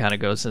thing kind of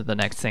goes to the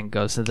next thing,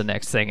 goes to the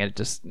next thing. And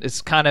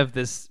it's kind of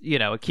this, you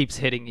know, it keeps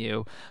hitting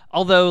you.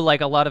 Although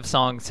like a lot of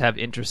songs have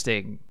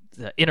interesting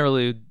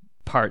interlude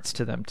parts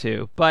to them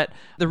too. But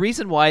the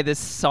reason why this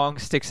song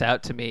sticks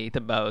out to me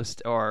the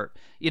most, or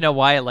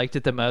why I liked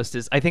it the most,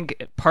 is I think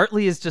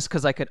partly is just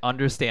because I could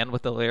understand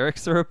what the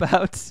lyrics are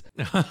about.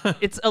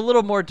 It's a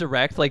little more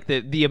direct, like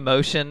the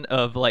emotion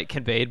of like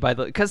conveyed by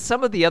because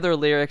some of the other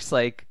lyrics,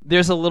 like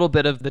there's a little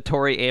bit of the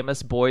Tori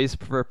Amos Boys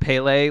for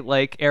Pele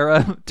like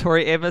era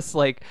Tori Amos,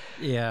 like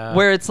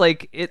where it's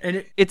like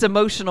it's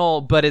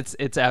emotional, but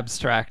it's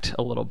abstract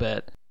a little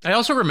bit. I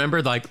also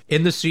remember, like,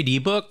 in the CD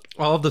book,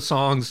 all of the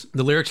songs,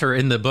 the lyrics are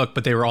in the book,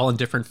 but they were all in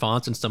different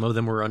fonts, and some of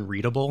them were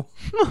unreadable.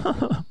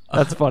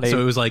 That's funny. So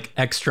it was, like,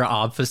 extra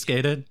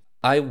obfuscated.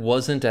 I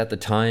wasn't at the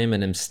time,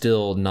 and am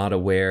still not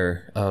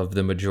aware of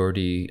the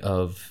majority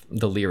of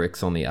the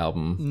lyrics on the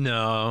album.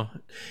 No.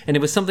 And it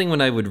was something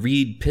when I would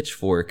read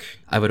Pitchfork,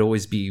 I would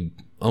always be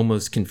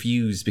almost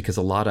confused, because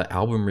a lot of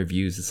album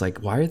reviews, it's like,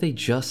 why are they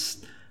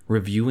just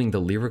reviewing the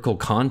lyrical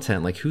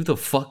content? Like, who the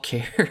fuck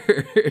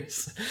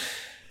cares?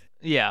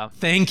 Yeah.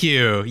 Thank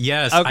you.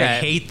 Yes, okay. I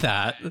hate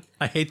that.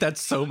 I hate that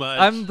so much.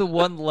 I'm the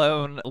one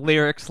lone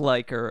lyrics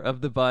liker of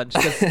the bunch,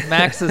 because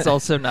Max is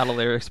also not a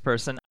lyrics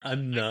person.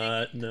 I'm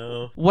not,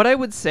 no. What I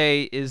would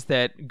say is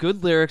that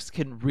good lyrics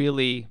can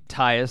really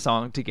tie a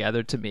song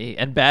together to me,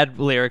 and bad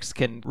lyrics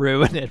can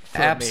ruin it for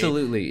me.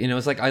 Absolutely.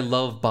 It's like I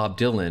love Bob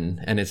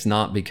Dylan, and it's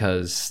not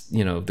because,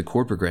 the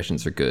chord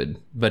progressions are good,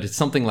 but it's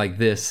something like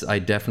this, I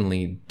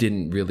definitely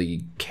didn't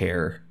really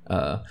care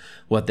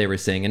what they were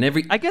saying. And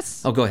I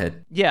guess... Oh, go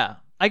ahead. Yeah.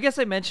 I guess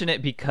I mention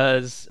it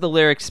because the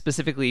lyrics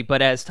specifically,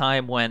 but as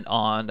time went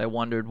on, I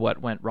wondered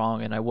what went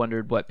wrong, and I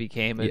wondered what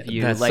became of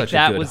you. That's like such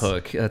that a good was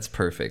hook. That's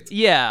perfect.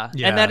 Yeah,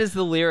 and that is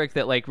the lyric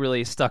that like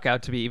really stuck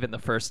out to me even the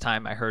first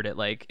time I heard it.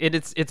 Like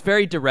it's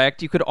very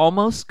direct. You could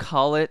almost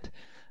call it.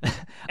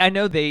 I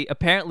know they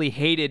apparently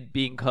hated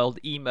being called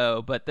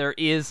emo, but there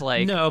is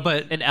like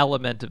an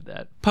element of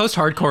that.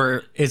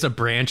 Post-hardcore is a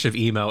branch of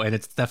emo, and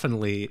it's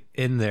definitely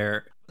in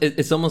there.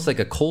 It's almost like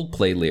a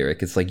Coldplay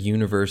lyric. It's like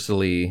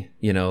universally,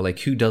 like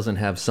who doesn't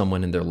have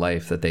someone in their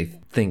life that they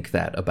think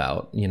that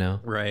about,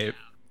 Right.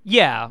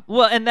 Yeah.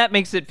 Well, and that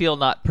makes it feel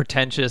not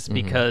pretentious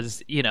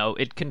because,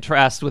 it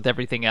contrasts with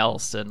everything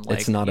else. And like,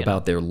 it's not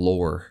about their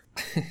lore.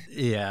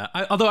 Yeah.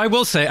 Although I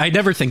will say, I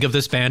never think of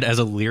this band as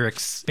a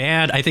lyrics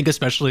band. I think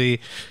especially,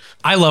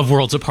 I love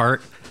Worlds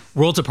Apart.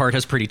 Worlds Apart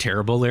has pretty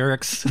terrible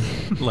lyrics,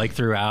 like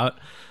throughout.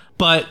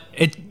 But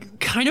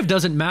it kind of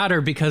doesn't matter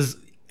because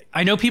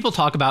I know people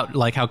talk about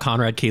like how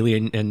Conrad Cayley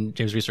and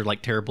James Reese are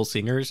like terrible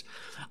singers.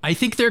 I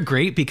think they're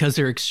great because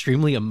they're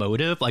extremely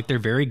emotive. Like they're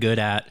very good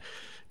at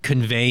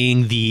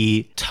conveying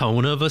the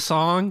tone of a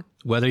song,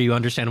 whether you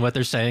understand what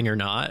they're saying or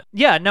not.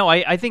 Yeah, no,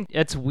 I think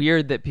it's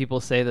weird that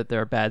people say that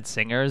they're bad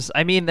singers.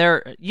 I mean,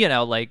 they're,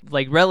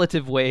 like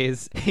relative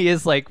ways. He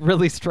is like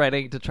really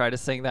striding to try to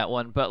sing that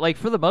one, but like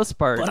for the most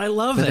part. But I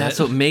love it. That's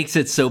what makes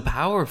it so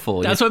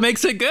powerful. That's what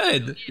makes it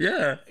good.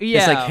 Yeah.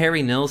 It's like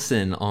Harry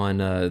Nilsson on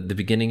the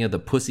beginning of the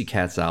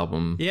Pussycats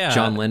album. Yeah.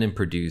 John Lennon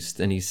produced,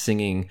 and he's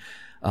singing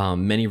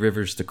Many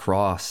Rivers to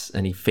Cross,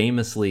 and he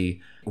famously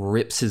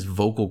rips his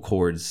vocal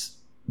cords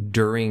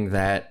during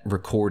that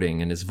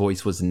recording, and his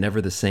voice was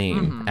never the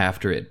same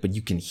after it, but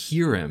you can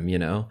hear him,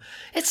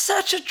 it's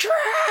such a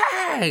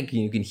drag,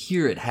 you can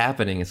hear it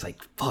happening. It's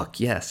like, fuck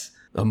yes,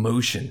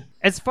 emotion.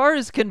 As far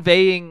as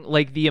conveying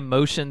like the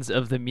emotions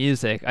of the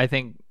music, I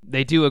think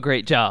they do a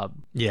great job.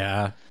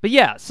 Yeah. But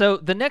yeah, so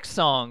the next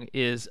song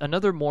is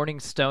Another Morning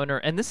Stoner,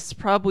 and this is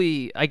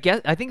probably, I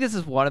think this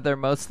is one of their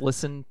most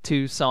listened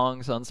to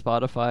songs on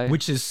Spotify.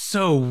 Which is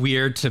so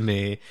weird to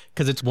me,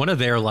 because it's one of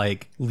their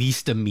like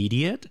least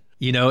immediate.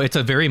 It's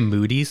a very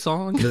moody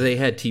song. They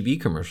had TV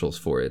commercials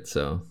for it,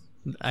 so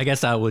I guess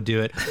that would do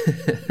it.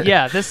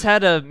 Yeah, this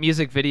had a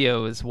music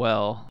video as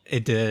well.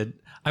 It did.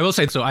 I will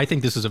say, so I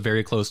think this is a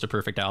very close to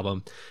perfect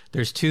album.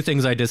 There's two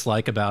things I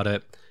dislike about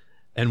it.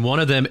 And one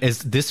of them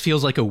is this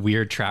feels like a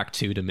weird track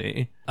two to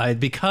me.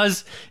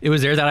 Because it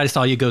was there that I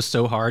saw you go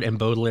so hard and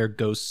Baudelaire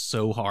goes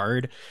so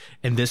hard.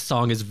 And this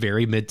song is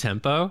very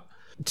mid-tempo.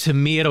 To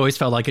me, it always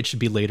felt like it should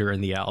be later in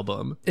the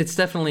album. It's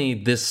definitely,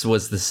 this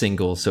was the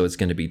single, so it's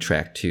going to be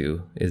track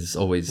two, is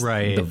always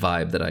the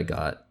vibe that I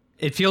got.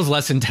 It feels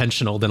less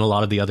intentional than a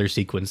lot of the other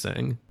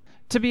sequencing.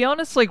 To be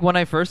honest, like when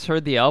I first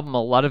heard the album,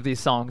 a lot of these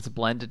songs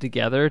blended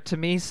together to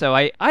me. So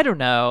I don't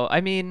know.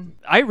 I mean,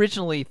 I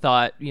originally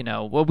thought,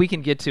 well, we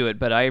can get to it,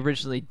 but I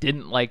originally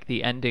didn't like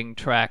the ending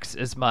tracks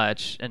as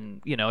much.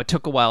 And, it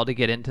took a while to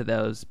get into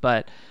those.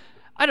 But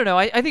I don't know.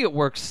 I think it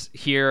works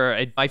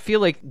here. I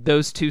feel like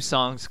those two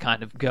songs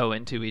kind of go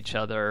into each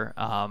other.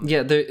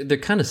 Yeah, they're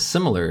kind of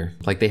similar.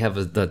 Like they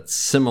have that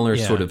similar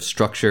sort of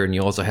structure, and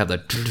you also have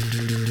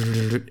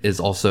that is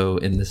also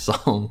in this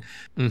song.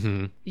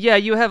 Mm-hmm. Yeah,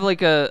 you have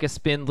like a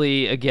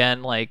spindly,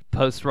 again, like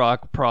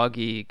post-rock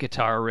proggy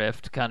guitar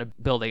riff kind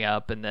of building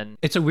up, and then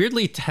it's a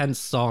weirdly tense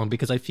song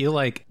because I feel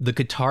like the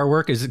guitar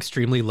work is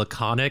extremely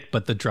laconic,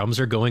 but the drums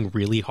are going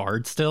really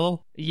hard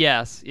still.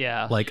 Yes,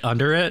 yeah. like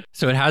under it.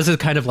 So it has a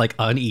kind of like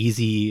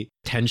uneasy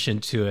tension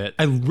to it.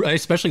 I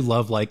especially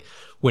love like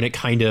when it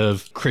kind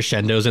of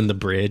crescendos in the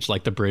bridge.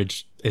 Like the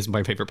bridge is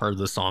my favorite part of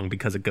the song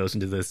because it goes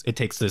into this, it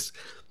takes this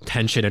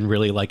tension and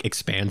really like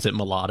expands it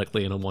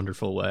melodically in a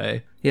wonderful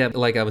way. Yeah,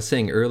 like I was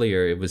saying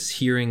earlier, it was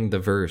hearing the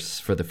verse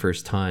for the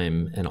first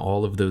time and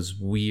all of those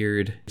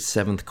weird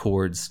seventh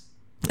chords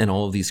and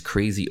all of these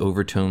crazy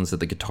overtones that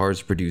the guitar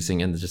is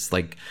producing, and just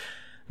like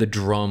the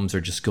drums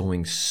are just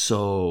going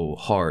so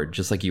hard,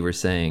 just like you were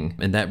saying.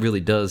 And that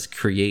really does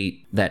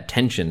create that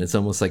tension. It's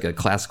almost like a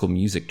classical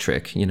music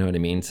trick, you know what I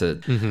mean?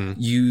 To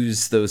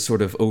use those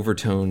sort of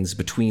overtones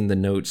between the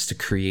notes to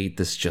create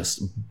this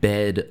just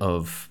bed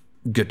of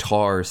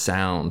guitar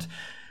sound.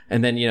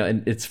 And then, you know,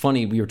 and it's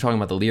funny, we were talking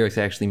about the lyrics.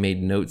 I actually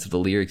made notes of the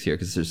lyrics here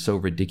because they're so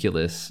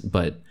ridiculous.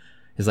 But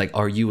it's like,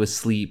 are you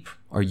asleep?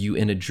 Are you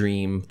in a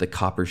dream? The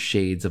copper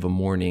shades of a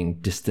morning,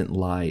 distant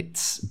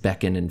lights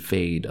beckon and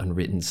fade,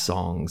 unwritten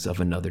songs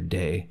of another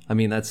day. I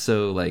mean, that's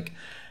so like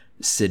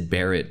Syd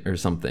Barrett or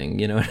something,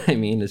 you know what I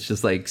mean? It's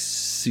just like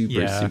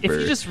super. If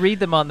you just read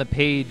them on the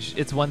page,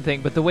 it's one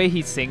thing, but the way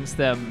he sings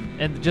them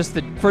and just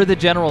for the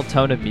general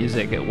tone of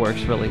music, it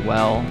works really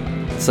well.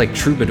 It's like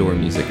troubadour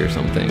music or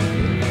something.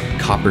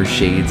 Copper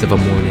shades of a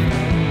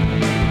morning.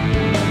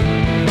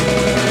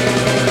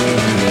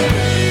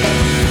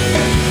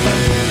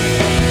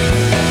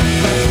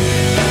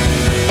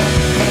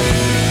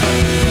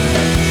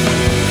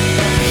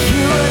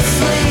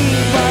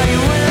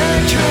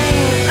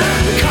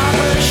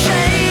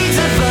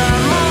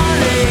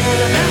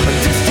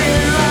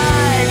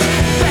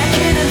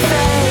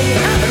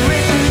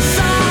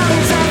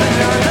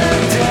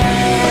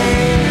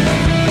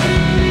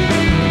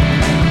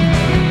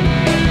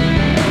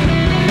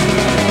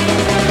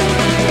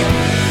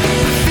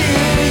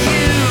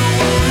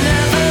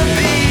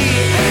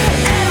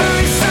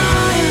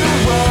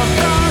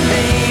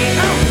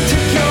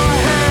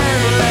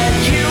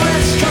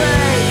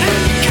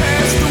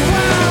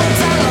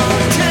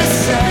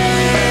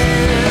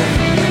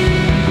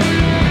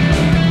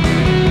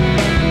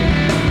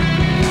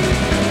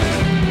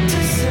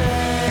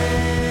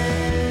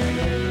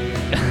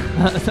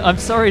 I'm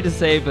sorry to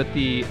say, but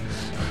the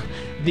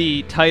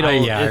title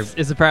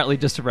is apparently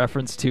just a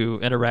reference to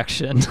an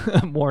erection.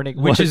 Morning,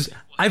 which is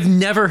I've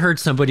never heard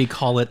somebody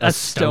call it a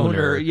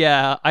stoner.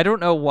 Yeah, I don't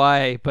know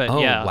why, but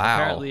wow.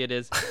 Apparently it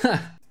is.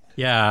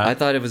 Yeah, I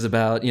thought it was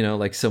about, you know,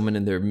 like someone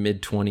in their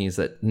mid-20s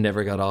that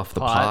never got off the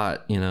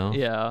pot, you know?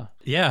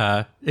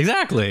 Yeah,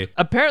 exactly.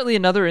 Apparently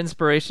another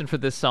inspiration for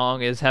this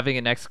song is having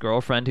an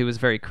ex-girlfriend who was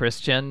very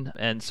Christian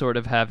and sort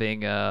of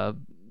having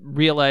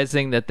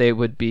realizing that they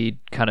would be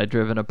kind of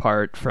driven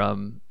apart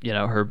from, you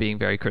know, her being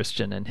very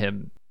Christian and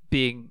him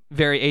being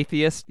very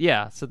atheist.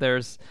 Yeah, so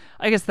there's,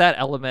 I guess, that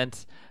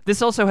element.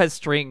 This also has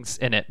strings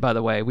in it, by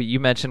the way. You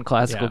mentioned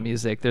classical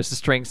music. There's a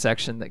string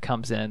section that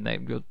comes in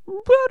that goes,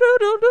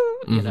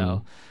 you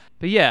know.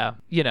 But yeah,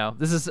 you know,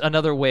 this is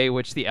another way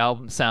which the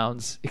album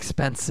sounds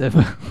expensive.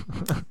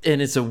 And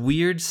it's a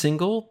weird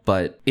single,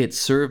 but it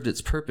served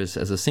its purpose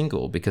as a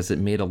single because it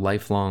made a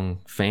lifelong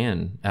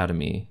fan out of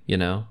me, you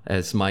know,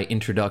 as my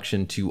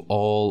introduction to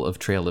all of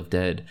Trail of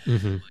Dead.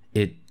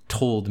 It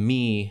told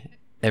me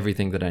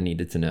everything that I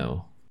needed to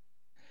know.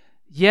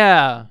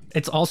 Yeah.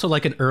 It's also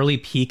like an early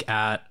peek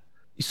at,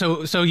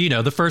 so you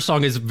know, the first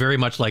song is very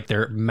much like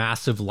their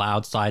massive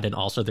loud side and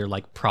also their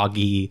like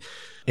proggy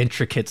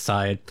intricate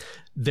side.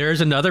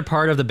 There's another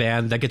part of the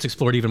band that gets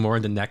explored even more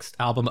in the next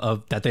album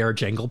of that they are a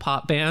jangle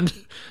pop band.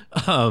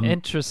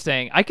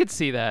 Interesting. I could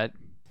see that.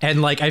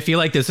 And like I feel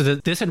like this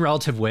in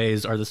relative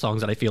ways are the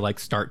songs that I feel like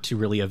start to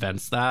really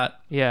evince that.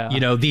 Yeah. You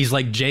know, these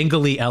like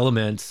jangly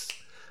elements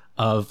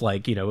of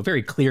like, you know, a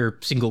very clear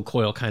single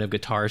coil kind of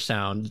guitar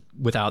sound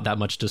without that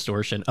much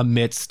distortion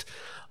amidst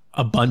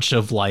a bunch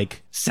of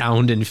like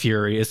sound and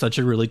fury is such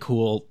a really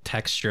cool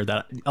texture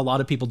that a lot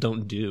of people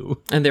don't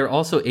do. And they're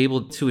also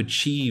able to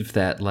achieve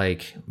that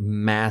like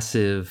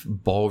massive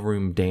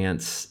ballroom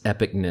dance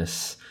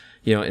epicness,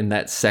 you know, in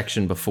that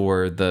section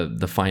before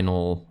the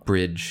final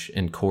bridge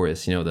and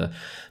chorus, you know, the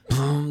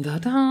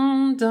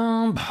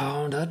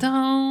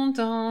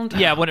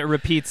yeah, when it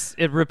repeats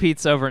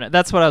over and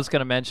that's what I was going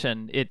to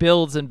mention. It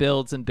builds and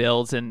builds and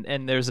builds,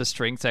 and there's a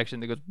string section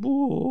that goes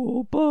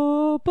boo,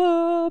 ba,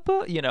 ba,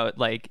 ba, you know, it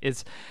like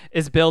is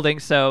building,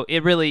 so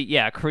it really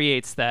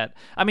creates that.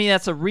 I mean,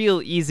 that's a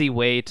real easy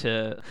way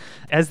to,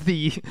 as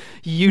the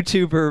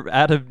YouTuber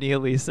Adam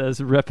Neely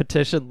says,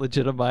 repetition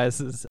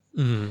legitimizes.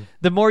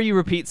 The more you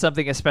repeat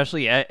something,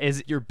 especially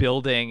as you're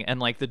building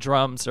and like the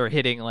drums are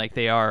hitting like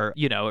they are,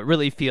 you know, it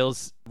really feels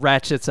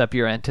ratchets up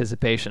your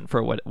anticipation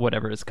for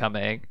whatever is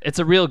coming. It's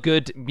a real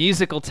good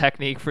musical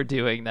technique for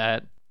doing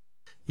that.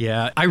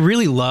 Yeah, I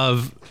really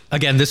love,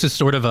 again, this is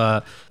sort of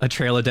a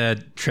Trail of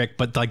Dead trick,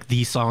 but like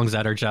these songs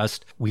that are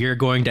just, we're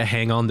going to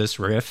hang on this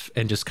riff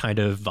and just kind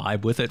of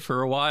vibe with it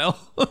for a while.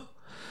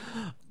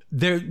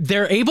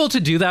 they're able to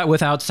do that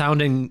without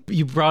sounding.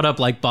 You brought up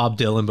like Bob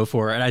Dylan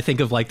before, and I think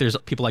of like there's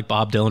people like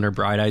Bob Dylan or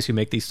Bright Eyes who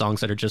make these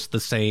songs that are just the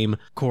same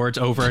chords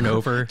over and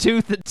over.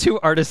 Two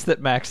artists that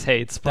Max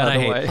hates, by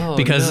the way. Oh,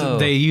 because no.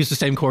 they use the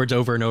same chords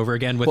over and over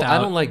again without. Well,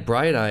 I don't like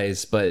Bright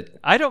Eyes, but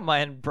I don't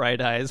mind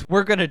Bright Eyes.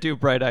 We're gonna do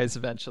Bright Eyes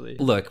eventually.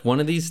 look, one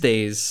of these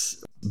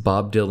days,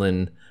 Bob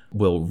Dylan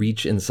will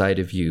reach inside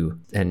of you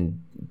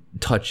and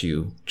touch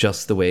you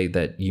just the way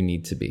that you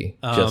need to be.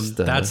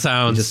 That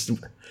sounds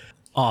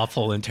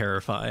awful and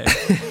terrifying.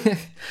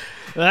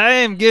 I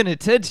am gonna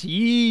touch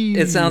you.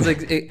 It sounds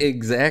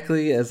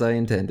exactly as I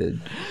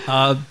intended.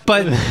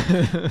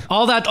 But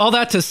all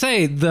that to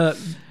say, the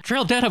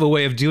Trail Dead have a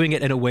way of doing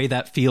it in a way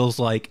that feels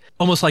like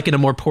almost like in a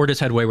more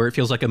Portishead way, where it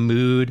feels like a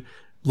mood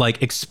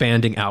like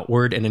expanding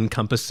outward and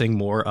encompassing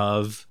more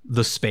of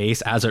the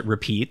space as it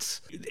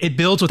repeats. It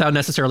builds without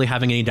necessarily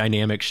having any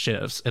dynamic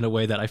shifts in a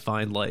way that I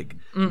find like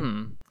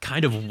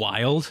kind of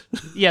wild.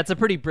 Yeah, it's a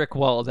pretty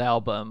brick-walled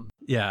album.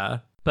 Yeah.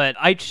 But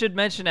I should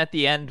mention at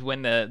the end,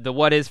 when the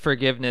what is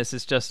forgiveness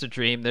is just a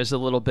dream, there's a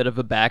little bit of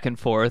a back and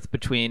forth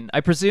between,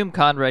 I presume,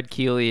 Conrad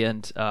Keeley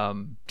and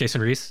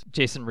Jason Reese.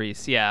 Jason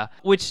Reese, yeah.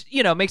 Which,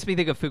 makes me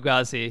think of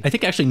Fugazi. I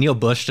think actually Neil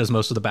Bush does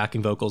most of the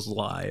backing vocals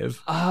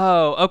live.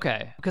 Oh,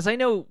 okay. Because I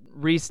know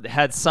Reese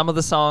had some of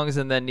the songs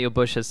and then Neil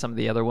Bush has some of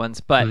the other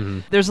ones. But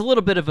there's a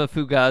little bit of a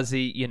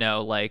Fugazi,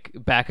 like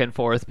back and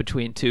forth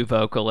between two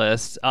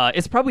vocalists.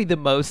 It's probably the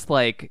most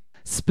like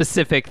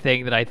specific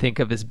thing that I think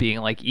of as being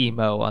like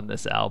emo on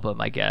this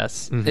album, I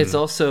guess. It's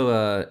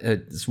also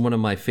it's one of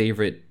my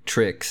favorite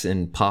tricks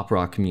in pop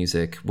rock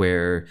music,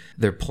 where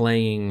they're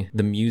playing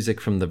the music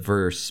from the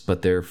verse,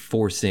 but they're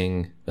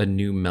forcing a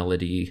new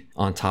melody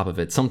on top of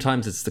it.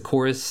 Sometimes it's the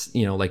chorus,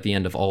 like the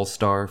end of All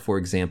Star, for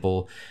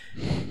example,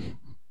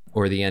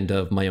 or the end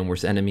of My Own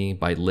Worst Enemy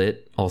by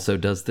Lit also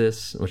does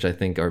this, which I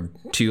think are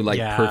two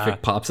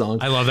perfect pop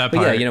songs. I love that But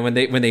part. yeah, when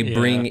they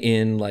bring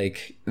in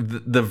like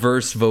the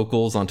verse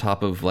vocals on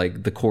top of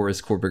like the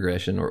chorus chord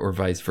progression or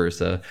vice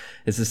versa,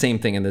 it's the same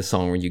thing in this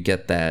song where you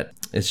get that.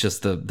 It's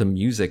just the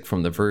music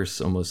from the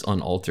verse almost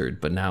unaltered,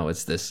 but now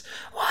it's this,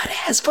 what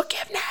is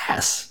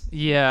forgiveness?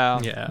 Yeah.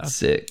 Yeah.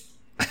 Sick.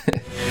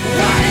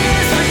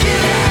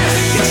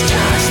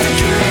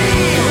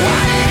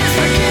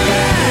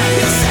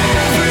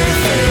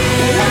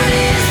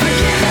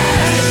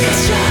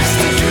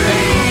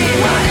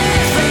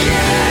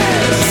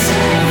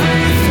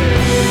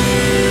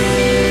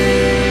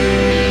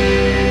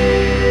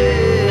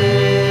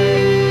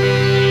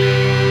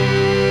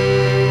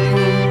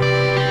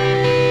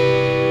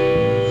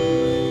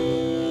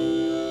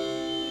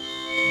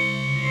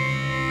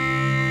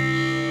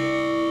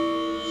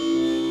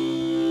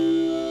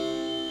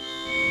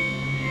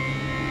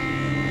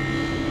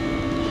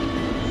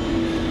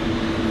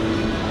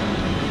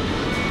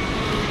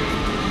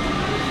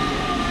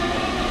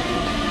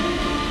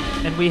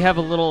 And we have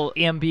a little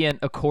ambient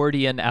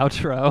accordion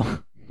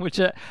outro,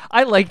 which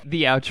I like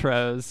the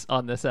outros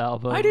on this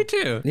album. I do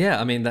too. Yeah,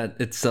 I mean, that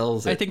it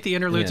sells it. I think the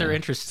interludes Yeah. are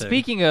interesting.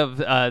 Speaking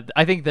of,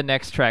 I think the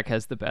next track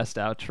has the best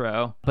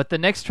outro, but the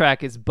next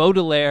track is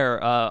Baudelaire,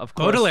 of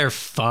course. Baudelaire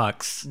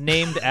fucks.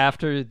 Named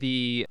after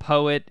the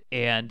poet,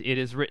 and it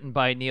is written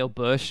by Neil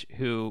Bush,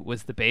 who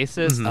was the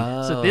bassist.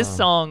 So this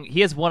song, he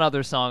has one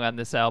other song on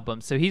this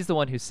album, so he's the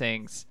one who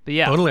sings. But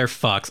yeah, Baudelaire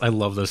fucks. I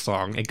love this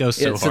song. It goes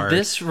so So hard.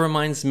 this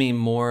reminds me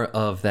more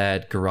of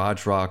that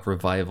garage rock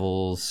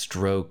revival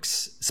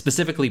Strokes,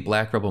 specifically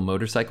Black Rebel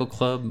Motorcycle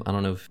Club. I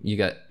don't know if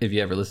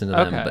you ever listened to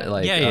them, Okay. but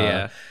like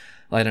Yeah.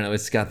 I don't know,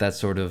 it's got that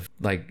sort of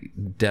like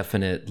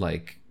definite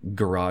like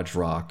garage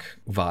rock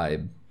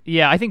vibe.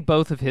 yeah, I think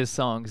both of his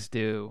songs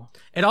do.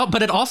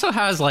 But it also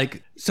has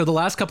like, so the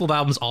last couple of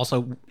albums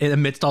also,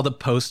 amidst all the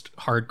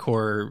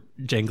post-hardcore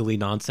jangly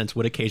nonsense,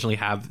 would occasionally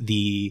have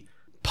the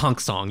punk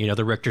song,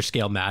 the Richter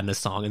Scale Madness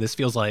song, and this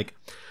feels like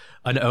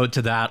an ode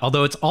to that.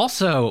 Although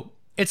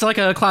it's like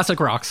a classic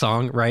rock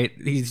song, right?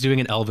 He's doing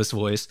an Elvis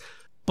voice,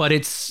 but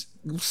it's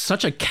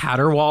such a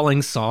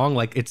caterwauling song.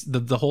 Like it's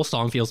the whole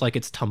song feels like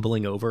it's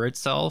tumbling over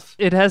itself.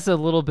 It has a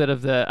little bit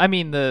of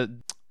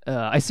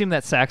I assume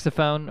that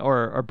saxophone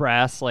or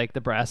brass, like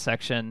the brass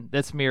section,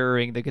 that's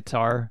mirroring the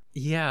guitar.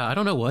 Yeah, I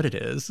don't know what it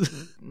is.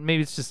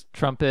 Maybe it's just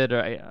trumpet,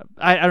 or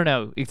I don't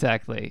know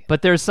exactly.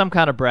 But there's some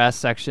kind of brass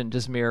section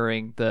just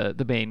mirroring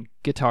the main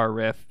guitar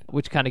riff,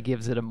 which kind of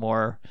gives it a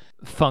more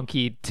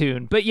funky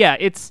tune. But yeah,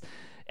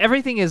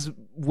 everything is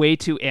way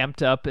too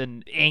amped up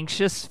and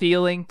anxious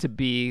feeling to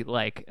be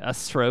like a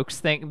Strokes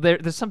thing.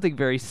 There's something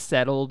very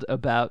settled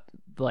about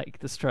like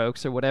the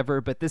Strokes or whatever,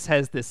 but this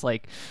has this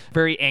like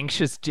very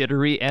anxious,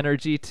 jittery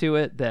energy to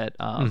it that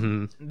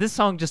this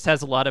song just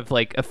has a lot of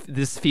like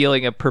this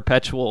feeling of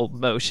perpetual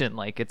motion,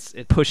 like it's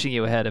pushing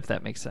you ahead, if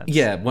that makes sense.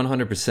 Yeah,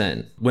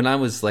 100%. When I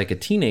was like a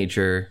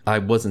teenager, I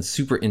wasn't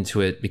super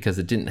into it because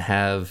it didn't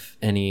have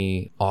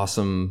any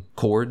awesome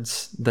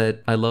chords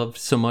that I loved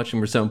so much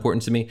and were so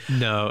important to me.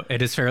 No,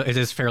 it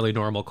is fairly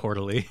normal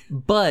quarterly.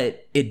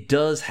 But it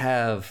does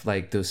have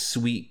like those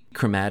sweet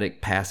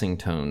chromatic passing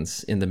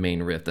tones in the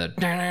main riff. That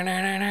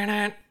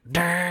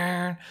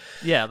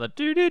Yeah, the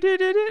do.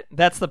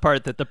 That's the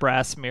part that the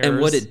brass mirrors. and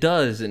what it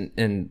does,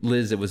 and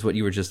Liz, it was what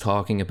you were just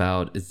talking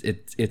about, is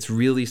it's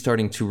really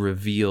starting to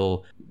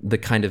reveal the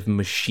kind of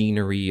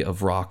machinery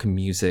of rock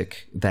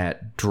music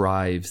that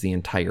drives the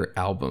entire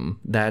album.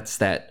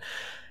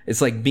 It's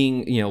like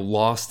being,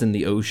 lost in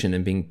the ocean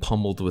and being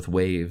pummeled with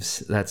waves.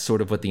 That's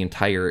sort of what the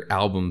entire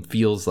album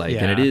feels like.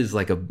 Yeah. And it is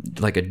like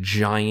a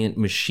giant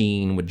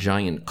machine with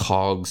giant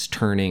cogs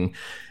turning,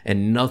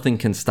 and nothing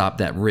can stop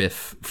that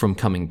riff from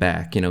coming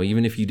back.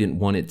 Even if you didn't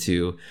want it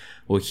to,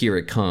 well, here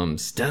it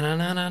comes.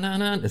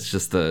 Da-na-na-na-na-na. It's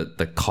just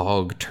the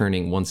cog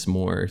turning once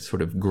more,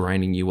 sort of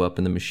grinding you up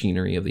in the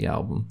machinery of the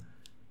album.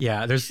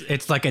 Yeah, there's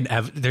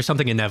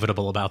something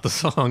inevitable about the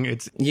song.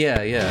 It's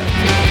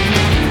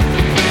Yeah.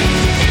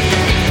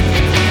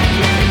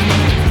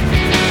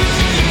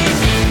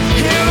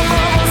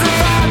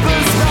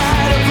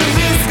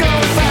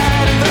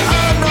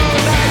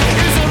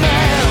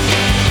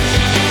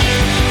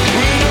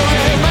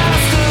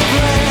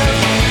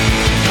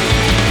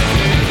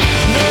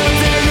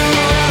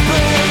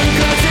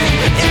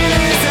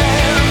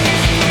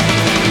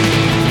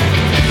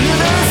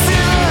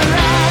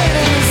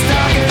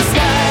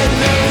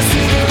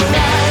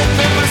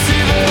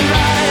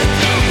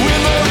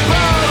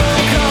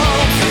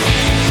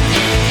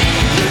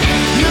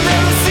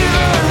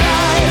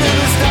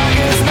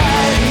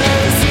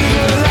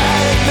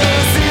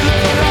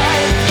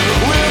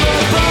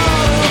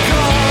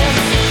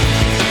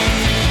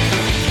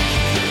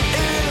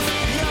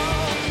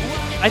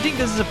 I think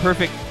this is a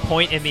perfect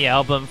point in the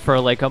album for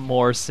like a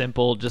more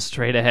simple, just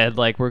straight ahead,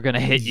 like we're gonna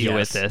hit you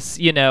with this,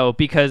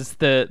 because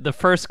the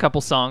first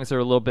couple songs are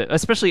a little bit,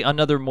 especially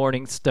Another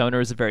Morning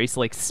Stoner is a very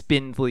like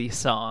spindly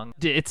song.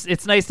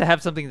 It's nice to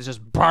have something that's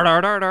just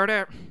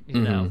Baudelaire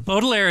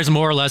is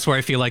more or less where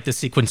I feel like the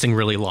sequencing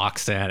really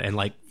locks in, and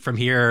like from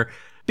here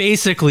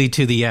basically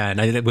to the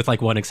end, with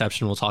like one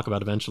exception we'll talk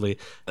about eventually,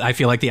 I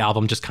feel like the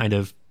album just kind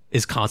of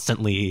is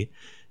constantly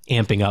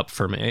amping up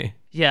for me.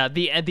 Yeah,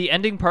 the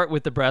ending part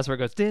with the brass where it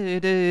goes do,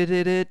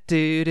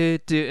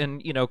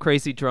 and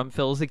crazy drum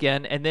fills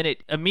again, and then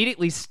it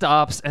immediately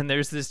stops, and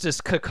there's this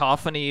just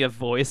cacophony of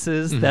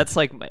voices. That's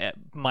like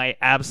my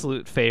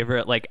absolute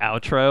favorite like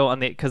outro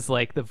on because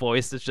like the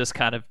voices just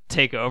kind of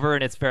take over,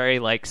 and it's very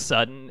like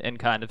sudden and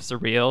kind of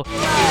surreal.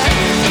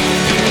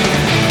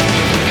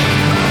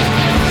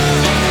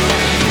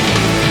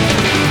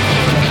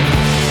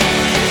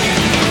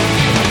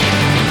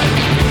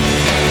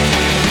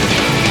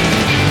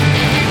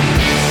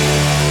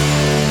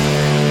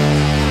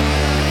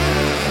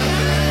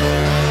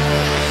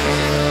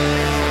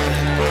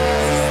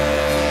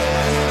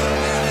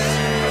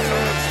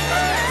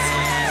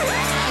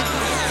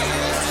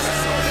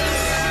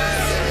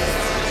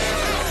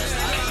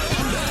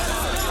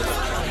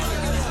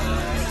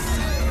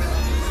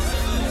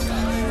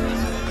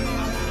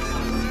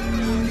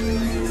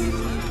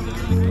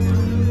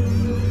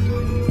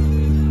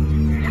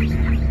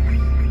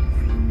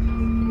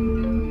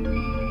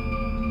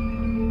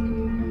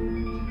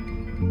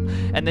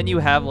 And then you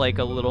have like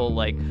a little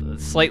like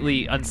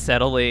slightly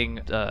unsettling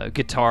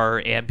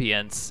guitar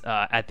ambience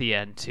at the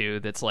end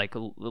too. That's like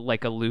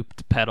a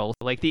looped pedal.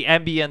 Like the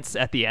ambience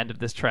at the end of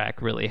this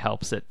track really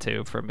helps it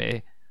too for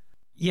me.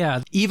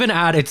 Yeah, even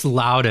at its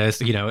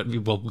loudest,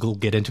 we'll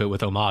get into it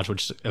with Homage,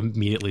 which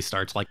immediately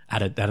starts like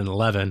at an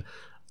 11.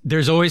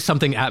 There's always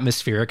something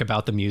atmospheric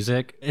about the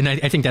music, and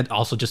I think that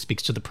also just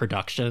speaks to the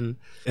production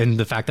and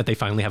the fact that they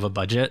finally have a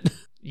budget.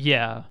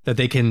 Yeah, that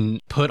they can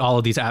put all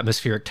of these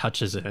atmospheric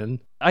touches in.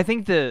 I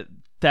think that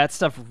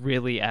stuff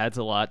really adds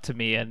a lot to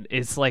me, and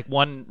it's like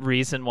one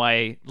reason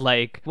why,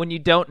 like, when you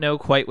don't know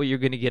quite what you're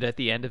going to get at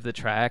the end of the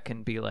track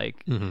and be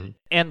like,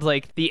 and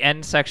like the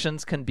end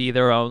sections can be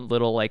their own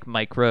little like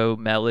micro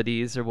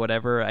melodies or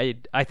whatever.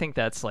 I think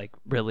that's like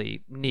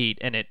really neat,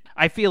 and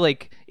I feel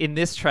like in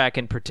this track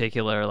in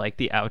particular, like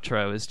the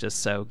outro is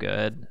just so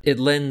good. It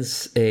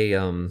lends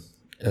a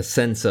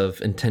sense of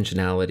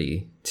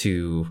intentionality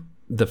to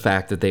the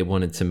fact that they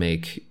wanted to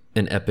make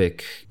an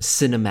epic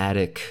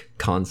cinematic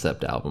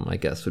concept album, I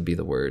guess would be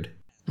the word.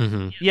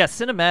 Yeah,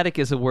 cinematic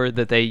is a word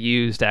that they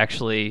used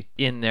actually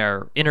in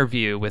their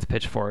interview with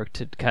Pitchfork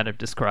to kind of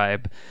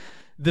describe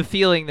the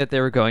feeling that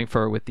they were going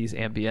for with these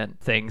ambient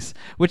things.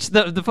 Which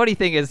the funny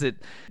thing is that,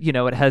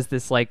 it has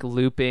this like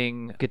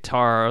looping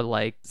guitar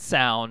like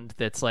sound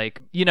that's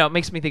like, it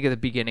makes me think of the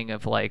beginning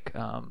of like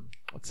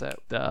what's that?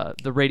 The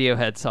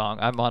Radiohead song,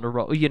 I'm on a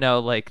Roll.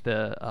 Like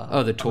the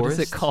the Tourist? What is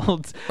it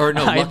called? Or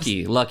no,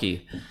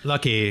 Lucky.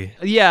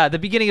 Yeah, the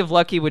beginning of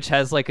Lucky, which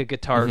has like a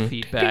guitar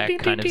feedback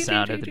kind of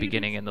sound at the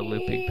beginning and the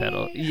looping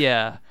pedal.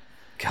 Yeah.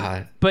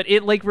 God. But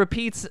it like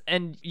repeats,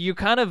 and you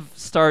kind of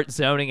start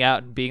zoning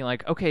out and being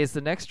like, okay, is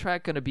the next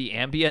track going to be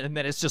ambient? And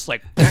then it's just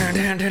like yeah.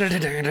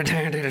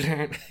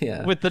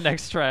 with the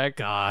next track.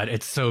 God,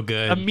 it's so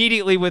good.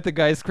 Immediately with the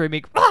guy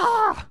screaming,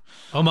 ah!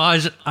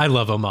 Homage, I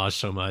love Homage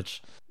so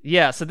much.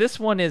 Yeah, so this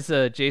one is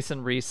a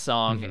Jason Reese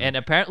song, and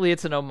apparently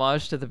it's an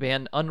homage to the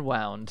band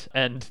Unwound.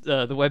 And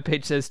the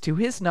webpage says, to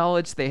his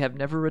knowledge, they have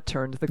never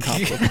returned the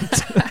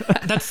compliment.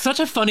 That's such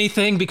a funny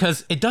thing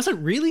because it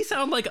doesn't really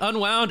sound like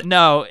Unwound.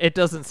 No, it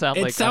doesn't sound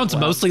like It sounds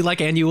Unwound. mosially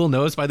like Annual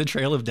Nose by the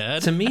Trail of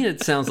Dead. To me,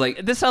 it sounds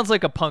like This sounds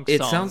like a punk it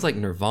song. sounds like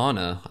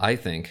Nirvana. I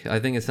think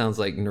it sounds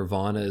like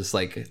Nirvana is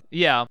like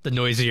Yeah. The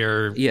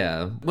noisier...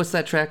 yeah. What's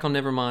that track on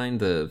Nevermind?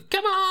 The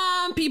come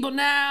on people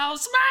now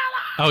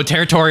smile. Oh,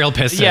 Territorial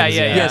Pistons. Yeah.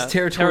 Yes,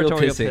 territorial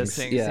pissings.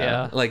 Pissings, Yeah.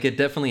 yeah. Like it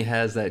definitely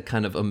has that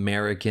kind of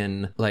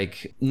American,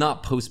 like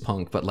not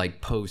post-punk, but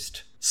like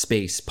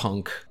post-space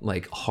punk,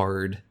 like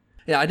hard.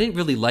 Yeah, I didn't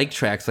really like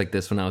tracks like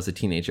this when I was a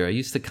teenager. I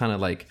used to kind of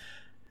like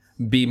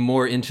be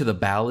more into the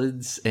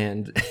ballads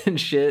and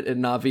shit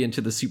and not be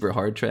into the super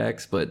hard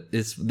tracks, but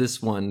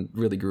this one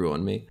really grew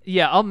on me.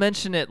 Yeah, I'll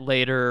mention it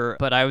later,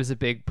 but I was a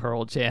big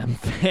Pearl Jam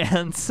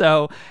fan,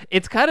 so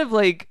it's kind of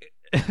like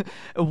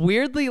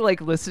weirdly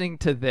like listening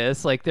to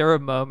this, like there are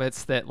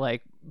moments that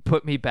like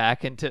put me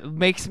back into,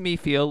 makes me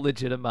feel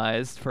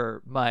legitimized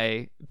for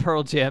my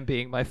Pearl Jam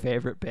being my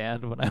favorite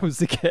band when I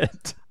was a kid.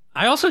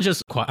 I also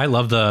I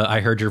love the I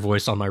heard your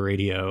voice on my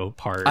radio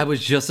part. I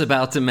was just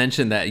about to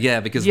mention that,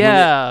 yeah, because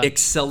Yeah. when it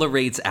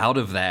accelerates out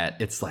of that,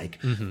 it's like,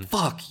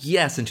 fuck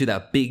yes, into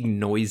that big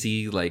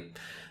noisy, like,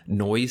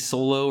 noise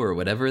solo or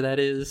whatever that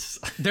is.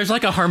 There's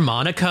like a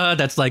harmonica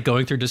that's like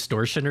going through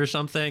distortion or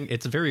something.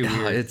 It's very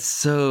weird. It's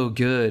so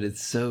good.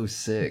 It's so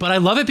sick. But I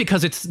love it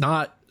because it's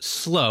not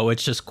slow.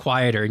 It's just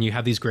quieter, and you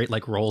have these great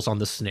like rolls on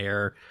the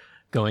snare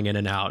going in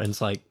and out. And it's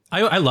like,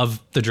 I love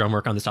the drum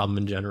work on this album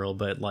in general,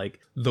 but like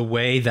the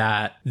way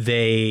that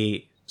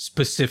they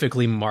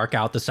specifically mark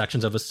out the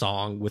sections of a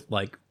song with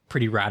like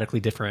pretty radically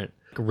different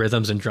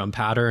rhythms and drum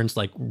patterns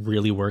like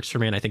really works for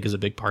me, and I think is a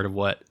big part of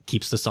what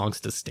keeps the songs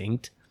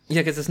distinct.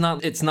 Yeah, because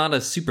it's not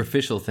a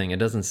superficial thing. It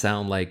doesn't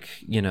sound like,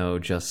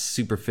 just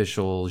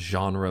superficial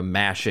genre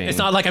mashing. It's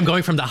not like I'm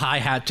going from the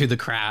hi-hat to the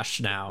crash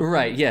now.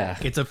 Right, yeah.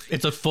 It's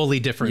a fully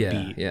different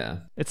Yeah, beat. yeah.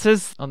 It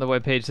says on the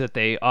webpage that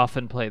they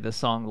often play the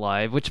song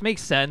live, which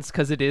makes sense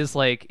because it is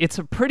like, it's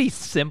a pretty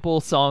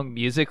simple song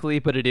musically,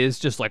 but it is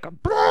just like a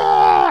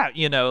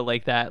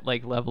like that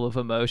like level of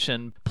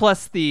emotion.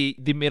 Plus the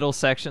middle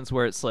sections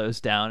where it slows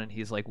down and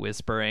he's like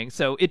whispering.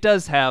 So it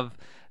does have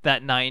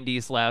that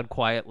 90s loud,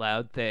 quiet,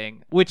 loud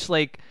thing, which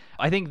like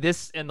I think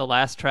this and the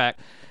last track,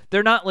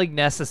 they're not like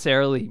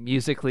necessarily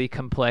musically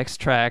complex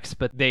tracks,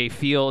 but they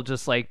feel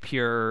just like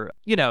pure,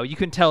 you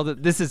can tell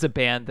that this is a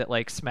band that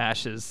like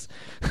smashes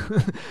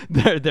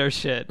their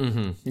shit.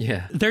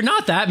 Yeah. They're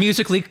not that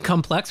musically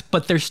complex,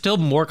 but they're still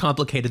more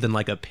complicated than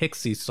like a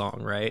Pixies song,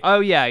 right? Oh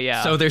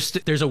yeah. So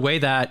there's a way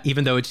that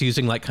even though it's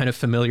using like kind of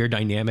familiar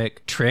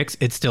dynamic tricks,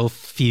 it still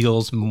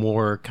feels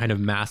more kind of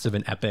massive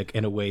and epic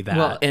in a way that...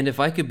 Well, and if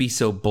I could be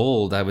so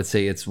bold, I would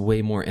say it's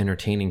way more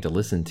entertaining to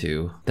listen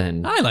to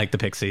than... I like the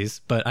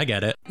Pixies, but I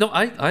get it. No,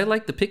 I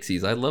like the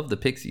Pixies. I love the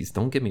Pixies.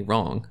 Don't get me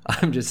wrong.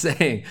 I'm just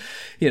saying,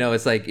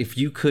 it's like if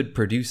you could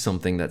produce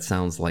something that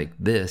sounds like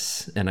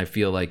this, and I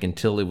feel like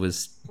until it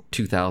was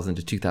 2000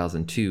 to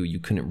 2002, you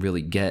couldn't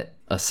really get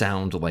a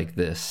sound like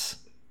this,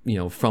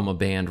 from a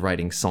band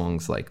writing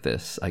songs like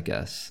this, I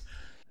guess.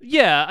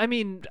 Yeah, I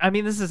mean,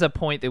 this is a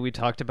point that we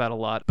talked about a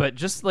lot, but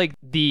just like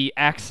the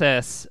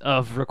access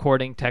of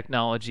recording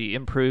technology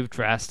improved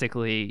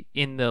drastically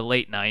in the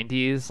late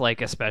 90s,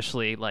 like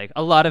especially like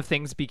a lot of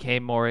things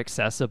became more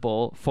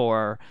accessible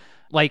for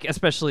like,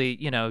 especially,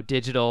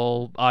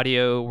 digital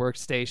audio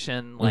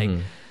workstation, like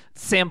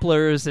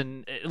samplers,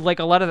 and like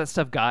a lot of that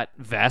stuff got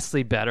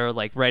vastly better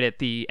like right at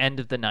the end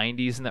of the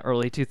 90s and the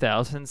early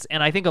 2000s,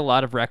 and I think a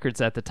lot of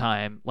records at the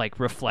time like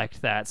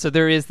reflect that. So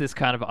there is this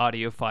kind of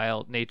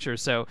audiophile nature.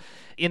 So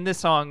in this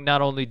song,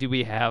 not only do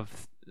we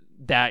have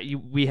that,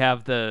 we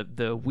have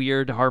the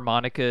weird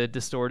harmonica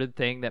distorted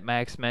thing that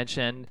Max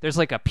mentioned. There's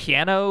like a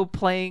piano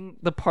playing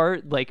the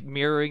part, like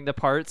mirroring the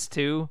parts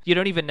too. You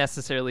don't even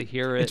necessarily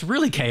hear it. It's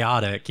really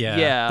chaotic, yeah.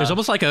 Yeah. There's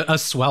almost like a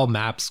swell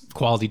maps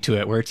quality to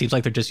it where it seems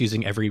like they're just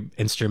using every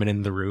instrument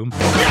in the room.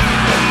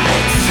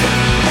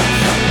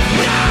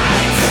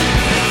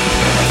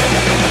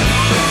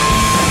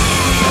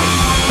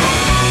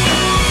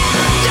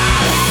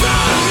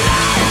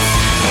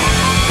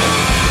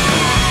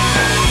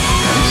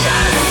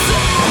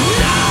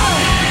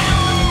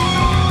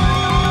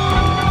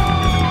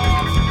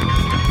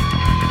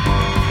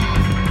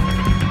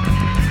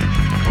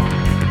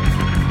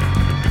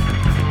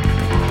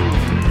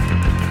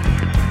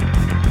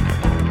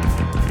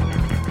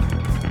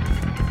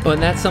 Well,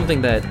 and that's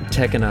something that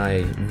Tech and I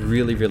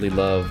really, really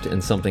loved,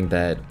 and something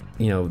that,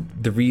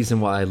 the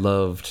reason why I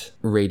loved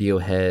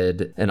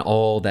Radiohead and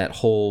all that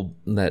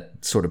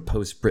sort of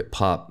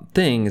post-Britpop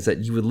thing is that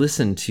you would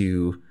listen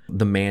to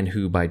The Man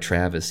Who by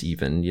Travis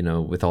even,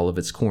 with all of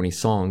its corny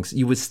songs,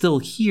 you would still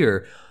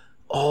hear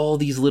all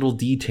these little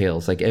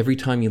details. Like every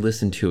time you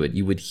listen to it,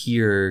 you would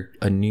hear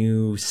a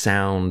new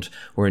sound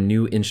or a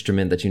new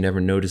instrument that you never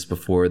noticed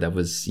before that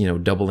was,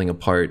 doubling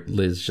apart,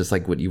 Liz, just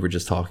like what you were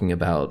just talking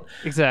about.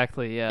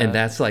 Exactly, yeah. And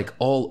that's like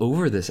all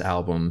over this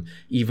album,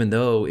 even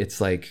though it's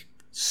like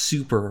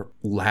super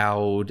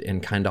loud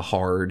and kind of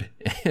hard,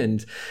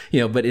 and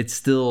but it's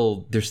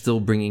still, they're still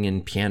bringing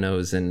in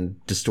pianos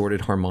and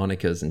distorted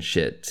harmonicas and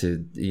shit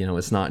to,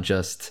 it's not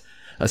just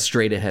a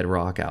straight ahead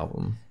rock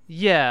album.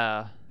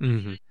 Yeah.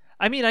 Mm-hmm.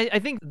 I mean, I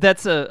think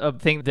that's a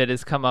thing that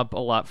has come up a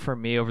lot for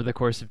me over the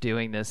course of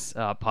doing this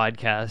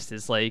podcast,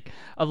 is like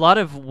a lot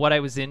of what I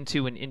was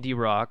into in indie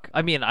rock.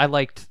 I mean, I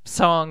liked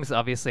songs,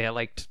 obviously I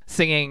liked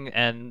singing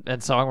and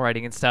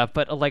songwriting and stuff,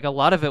 but like a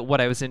lot of it,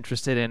 what I was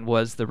interested in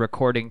was the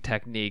recording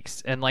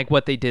techniques and like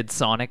what they did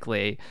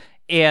sonically.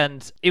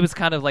 And it was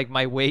kind of like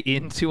my way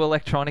into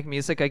electronic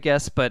music, I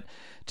guess, but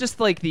just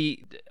like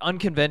the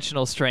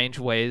unconventional, strange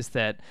ways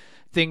that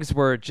things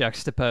were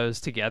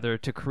juxtaposed together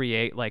to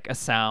create like a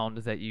sound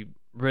that you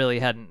really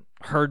hadn't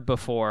heard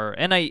before.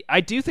 And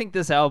I do think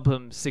this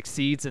album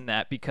succeeds in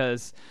that,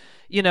 because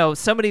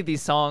so many of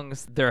these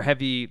songs, they're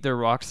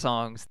rock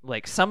songs,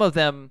 like some of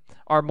them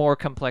are more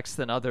complex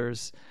than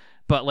others,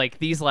 but like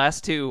these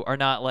last two are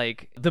not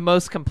like the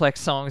most complex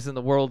songs in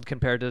the world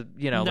compared to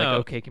like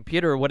OK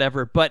Computer or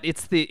whatever, but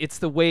it's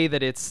the way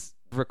that it's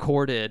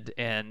recorded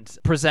and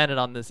presented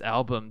on this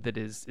album that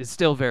is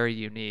still very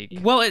unique.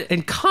 Well,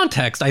 and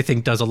context, I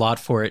think, does a lot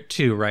for it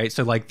too, right?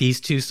 So like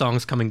these two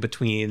songs coming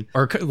between,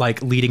 or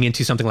like leading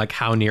into something like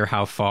How Near,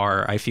 How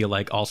Far, I feel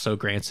like also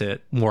grants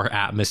it more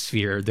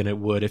atmosphere than it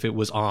would if it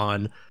was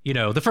on,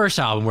 the first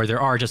album, where there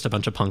are just a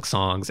bunch of punk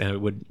songs,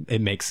 and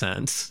it makes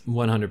sense.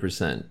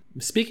 100%.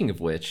 Speaking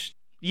of which,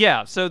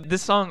 yeah, so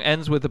this song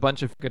ends with a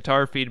bunch of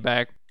guitar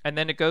feedback, and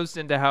then it goes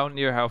into How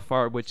Near, How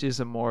Far, which is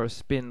a more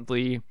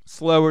spindly,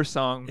 slower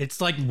song.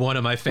 It's like one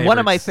of my favorites. One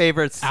of my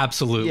favorites.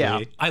 Absolutely. Yeah.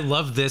 I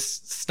love this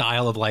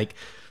style of like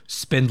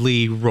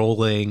spindly,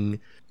 rolling,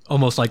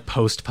 almost like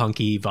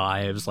post-punky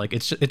vibes. Like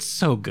it's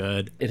so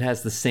good. it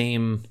has the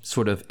same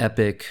sort of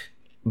epic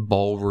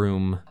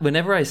ballroom.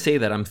 Whenever I say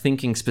that, I'm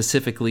thinking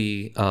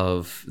specifically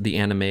of the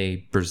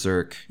anime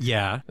Berserk.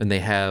 Yeah. And they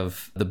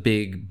have the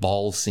big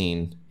ball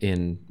scene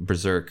in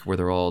Berserk where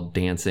they're all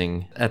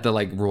dancing at the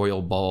like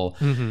royal ball.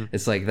 Mm-hmm.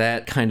 It's like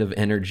that kind of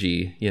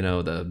energy,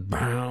 the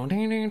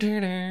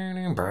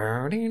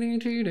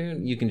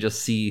you can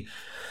just see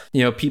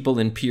people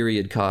in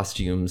period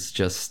costumes,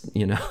 just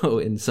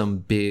in some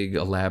big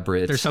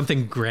elaborate, There's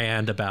something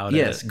grand about it.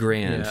 yes,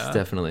 grand. Yeah.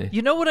 Definitely.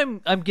 You know what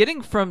I'm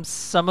getting from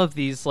some of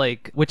these,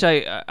 like, which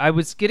I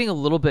was getting a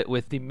little bit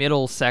with the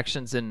middle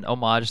sections and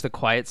Homage, the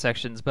quiet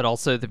sections, but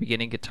also the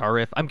beginning guitar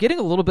riff. I'm getting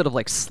a little bit of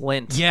like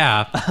Slint.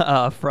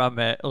 Yeah. From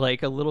it,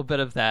 like a little bit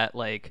of that,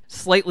 like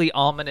slightly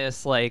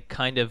ominous, like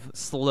kind of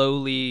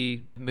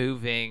slowly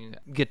moving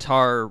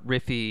guitar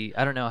riffy.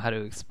 I don't know how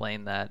to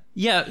explain that.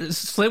 Yeah,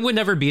 Slim would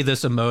never be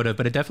this emotive,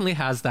 but it definitely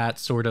has that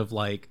sort of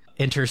like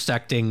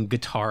intersecting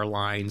guitar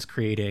lines,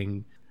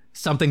 creating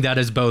something that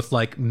is both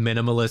like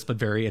minimalist but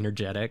very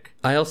energetic.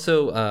 I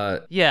also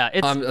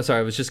I'm sorry,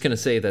 I was just gonna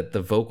say that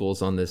the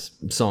vocals on this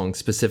song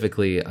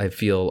specifically, I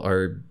feel,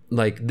 are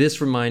like,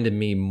 this reminded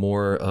me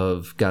more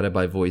of Guided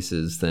by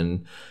Voices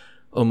than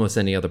almost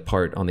any other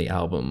part on the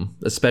album,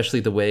 especially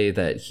the way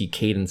that he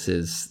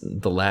cadences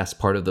the last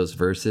part of those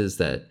verses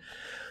that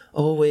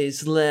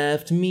always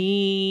left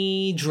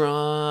me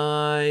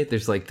dry.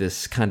 There's like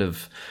this kind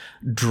of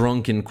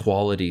drunken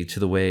quality to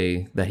the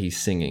way that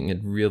he's singing. It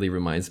really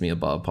reminds me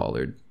of Bob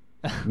Pollard.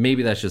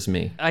 Maybe that's just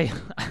me.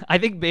 I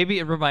think maybe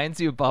it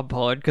reminds you of Bob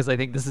Pollard because I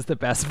think this is the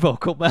best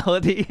vocal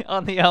melody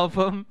on the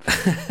album.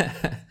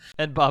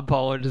 And Bob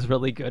Pollard is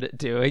really good at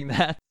doing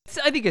that.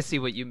 I think I see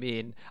what you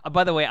mean.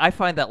 By the way, I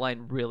find that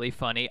line really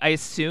funny. I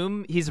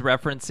assume he's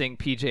referencing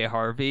PJ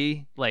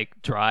Harvey, like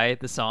Dry,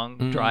 the song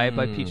Dry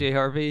by PJ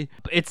Harvey.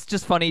 It's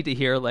just funny to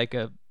hear like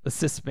a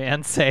cis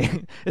man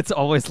say it's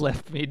always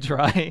left me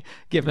dry,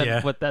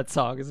 given what that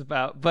song is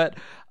about. But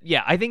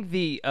yeah, I think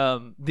the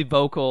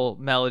vocal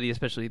melody,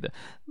 especially the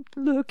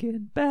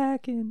looking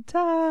back in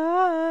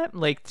time,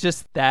 like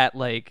just that,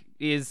 like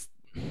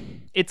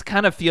it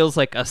kind of feels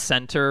like a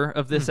center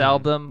of this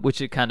album, which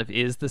it kind of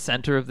is the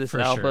center of this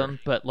album. Sure.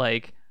 But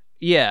like,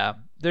 yeah,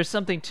 there's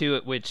something to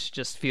it which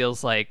just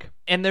feels like,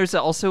 and there's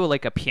also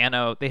like a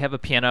piano. They have a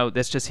piano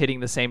that's just hitting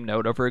the same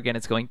note over again.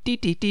 It's going dee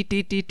dee dee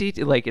dee dee dee,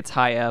 like it's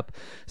high up.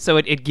 So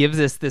it gives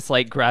us this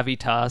like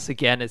gravitas.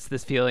 Again, it's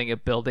this feeling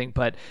of building,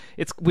 but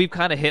we've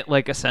kind of hit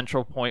like a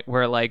central point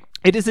where like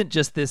it isn't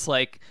just this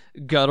like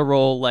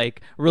guttural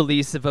like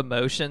release of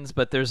emotions,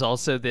 but there's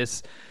also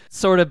this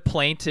sort of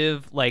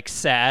plaintive, like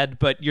sad,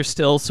 but you're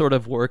still sort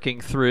of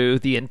working through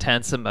the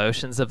intense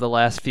emotions of the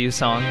last few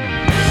songs.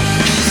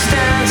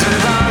 Stands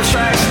with arms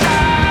stretched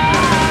out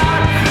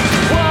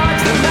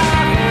towards the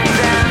mountains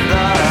and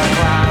the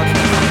clouds.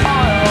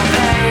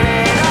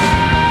 Oil-painted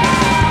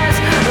eyes,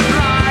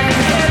 blind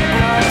and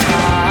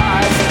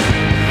hypnotized.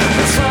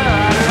 The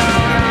sun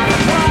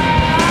alone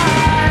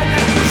wide,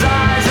 his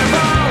eyes have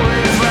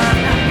always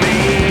left me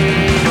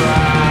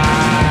dry.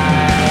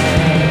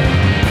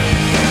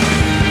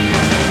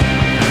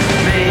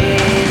 Me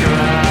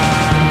dry.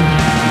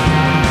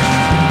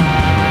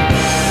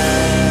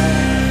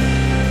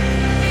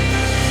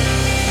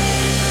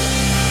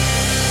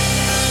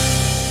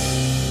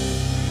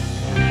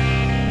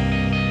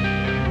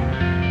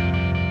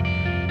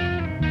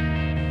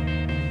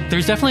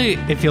 there's definitely,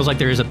 it feels like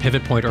there is a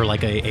pivot point or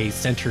like a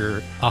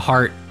center, a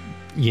heart,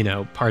 you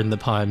know, pardon the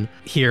pun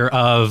here,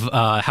 of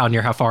How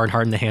Near, How Far and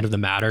Heart in the Hand of the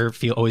Matter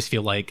always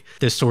feel like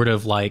this sort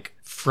of like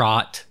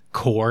fraught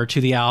core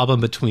to the album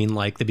between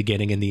like the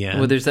beginning and the end.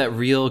 Well, there's that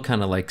real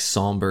kind of like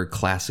somber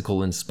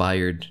classical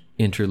inspired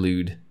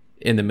interlude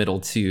in the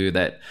middle too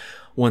that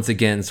once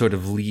again sort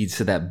of leads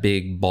to that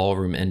big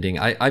ballroom ending.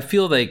 I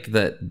feel like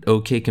that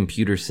OK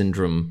Computer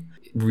syndrome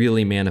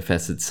really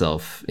manifests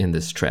itself in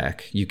this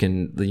track. You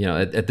can, you know,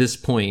 at this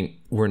point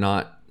we're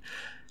not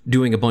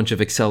doing a bunch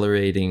of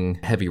accelerating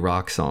heavy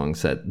rock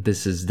songs. That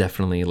this is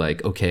definitely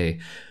like, okay,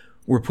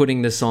 we're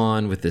putting this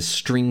on with this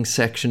string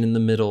section in the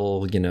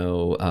middle, you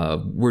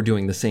know, we're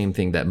doing the same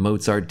thing that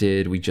Mozart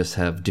did. We just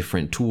have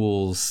different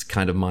tools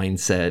kind of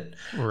mindset,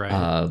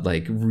 right?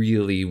 Like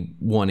really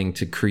wanting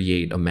to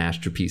create a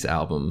masterpiece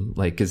album.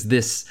 Like, cause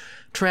this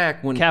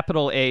track, when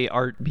capital A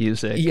art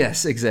music.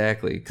 Yes,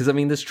 exactly. Cause I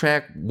mean, this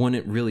track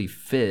wouldn't really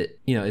fit,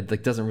 you know, it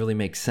like doesn't really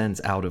make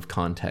sense out of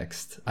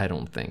context, I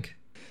don't think.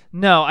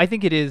 No, I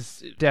think it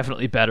is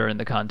definitely better in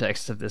the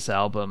context of this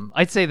album.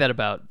 I'd say that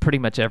about pretty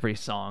much every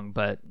song,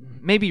 but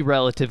maybe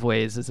Relative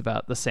Ways is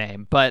about the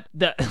same. But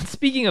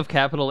speaking of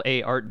capital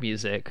A art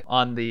music,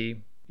 on the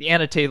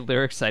annotated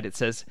lyrics side, it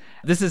says,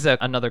 this is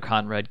another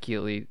Conrad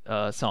Keeley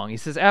song. He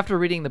says, after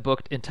reading the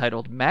book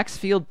entitled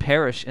Maxfield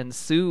Parrish and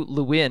Sue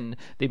Lewin,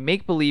 The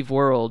Make-Believe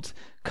World,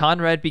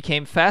 Conrad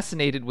became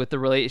fascinated with the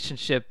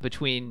relationship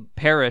between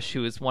Parrish,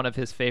 who is one of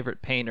his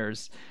favorite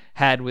painters,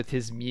 had with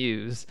his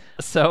muse.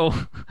 So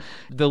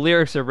the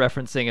lyrics are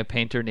referencing a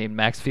painter named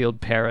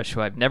Maxfield Parrish,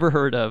 who I've never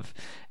heard of,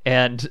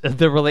 and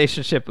the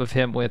relationship of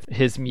him with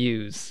his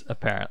muse,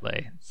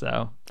 apparently.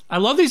 So I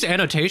love these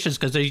annotations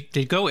because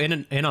they go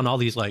in on all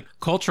these like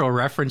cultural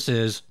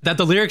references that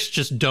the lyrics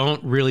just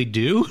don't really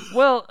do.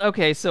 Well,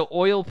 okay, so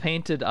oil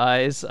painted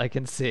eyes, I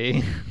can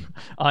see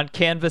on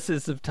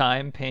canvases of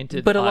time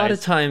painted. But a eyes. lot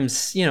of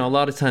times, you know, a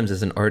lot of times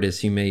as an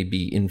artist, you may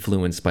be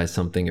influenced by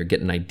something or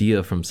get an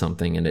idea from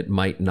something, and it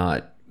might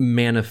not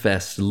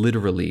manifest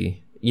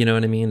literally. You know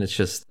what I mean? It's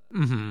just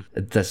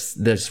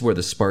that's where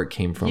the spark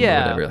came from.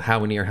 Yeah. Or whatever.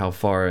 How near, how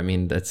far? I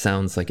mean, that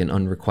sounds like an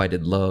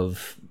unrequited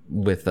love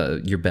with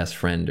your best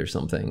friend or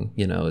something.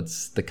 You know,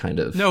 it's the kind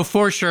of... No,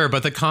 for sure,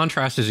 but the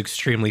contrast is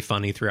extremely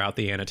funny throughout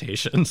the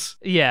annotations.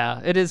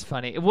 Yeah, it is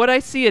funny. What I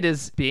see it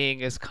as being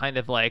is kind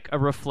of like a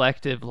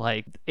reflective,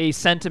 like a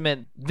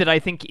sentiment that I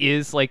think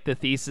is like the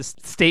thesis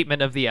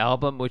statement of the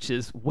album, which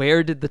is,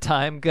 where did the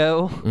time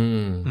go?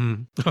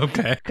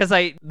 Okay. Because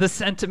the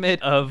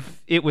sentiment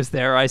of it was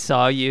there, I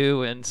saw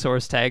you, and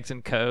source tags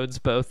and codes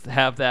both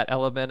have that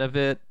element of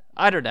it.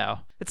 I don't know.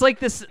 It's like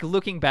this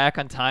looking back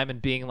on time and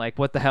being like,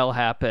 what the hell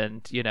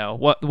happened? You know,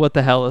 what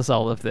the hell is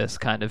all of this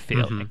kind of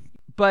feeling?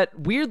 But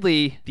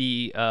weirdly,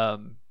 the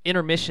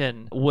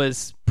intermission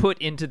was put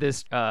into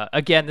this.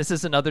 Again, this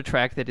is another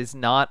track that is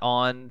not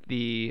on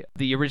the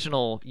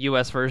original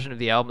US version of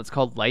the album. It's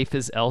called Life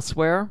is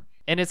Elsewhere.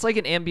 And it's like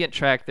an ambient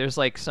track. There's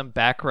like some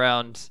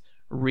background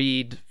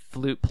reed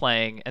flute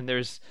playing, and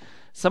there's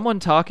someone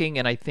talking,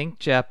 and I think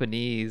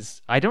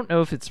Japanese. I don't know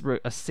if it's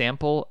a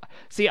sample.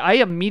 See, I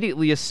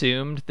immediately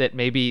assumed that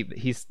maybe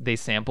they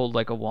sampled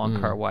like a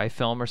Wong Kar-wai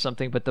film or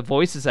something, but the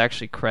voice is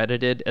actually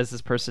credited as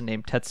this person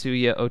named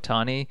Tetsuya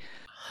Otani.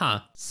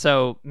 Huh.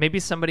 So maybe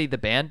somebody the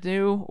band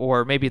knew,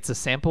 or maybe it's a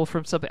sample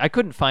from something. I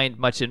couldn't find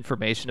much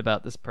information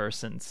about this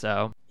person,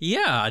 so...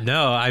 Yeah,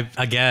 no,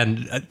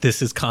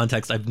 this is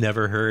context I've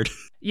never heard.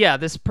 Yeah,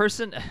 this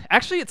person...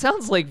 Actually, it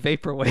sounds like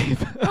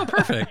vaporwave. Oh,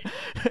 perfect.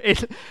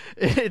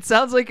 It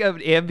sounds like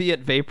an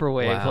ambient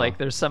vaporwave. Wow. Like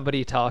there's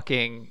somebody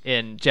talking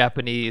in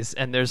Japanese,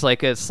 and there's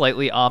like a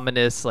slightly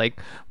ominous, like,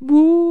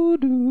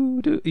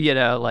 woo-doo-doo, you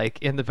know, like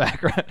in the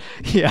background.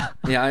 Yeah.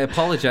 Yeah, I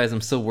apologize.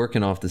 I'm still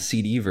working off the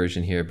CD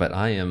version here, but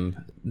I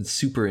am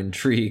super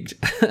intrigued.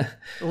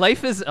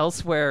 Life is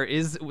Elsewhere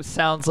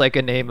sounds like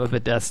a name of a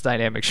Death's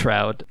Dynamic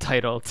Shroud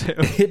title, too.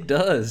 It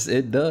does.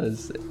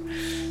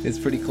 It's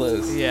pretty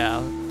close.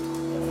 Yeah.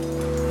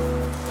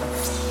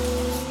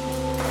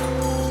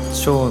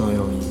 ショーの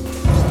ように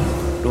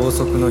ろう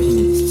そくの火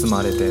に包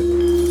まれて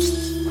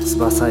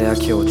翼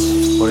焼け落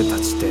ち俺た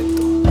ちデッ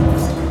ド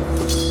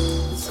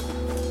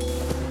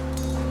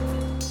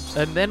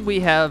And then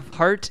we have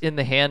Heart in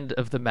the Hand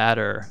of the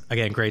Matter.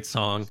 Again, great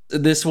song.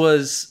 This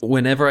was,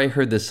 whenever I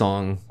heard this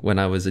song when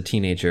I was a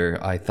teenager,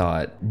 I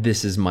thought,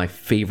 this is my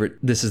favorite,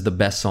 this is the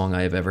best song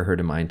I have ever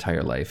heard in my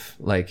entire life.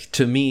 Like,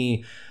 to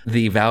me,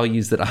 the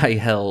values that I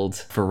held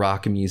for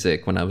rock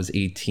music when I was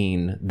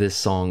 18, this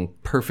song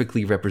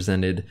perfectly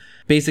represented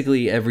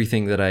basically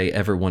everything that I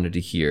ever wanted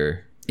to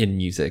hear in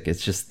music.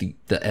 It's just the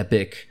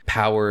epic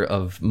power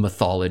of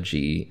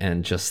mythology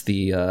and just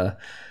the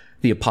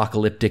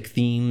apocalyptic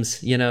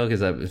themes, you know,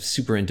 because I was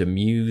super into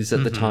Muse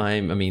at the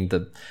time. I mean,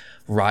 the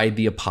Ride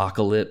the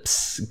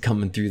Apocalypse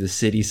coming through the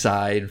city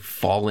side,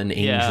 Fallen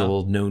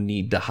Angel, No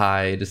Need to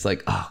Hide. It's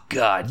like, oh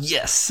God,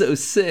 yes, so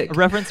sick. A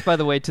reference, by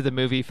the way, to the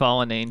movie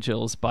Fallen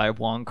Angels by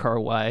Wong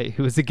Kar-wai,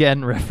 who is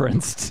again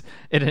referenced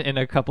in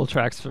a couple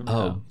tracks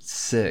from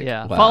sick.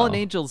 Yeah, Wow. Fallen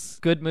Angels,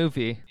 good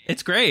movie.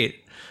 It's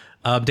great.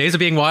 Days of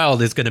Being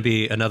Wild is going to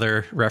be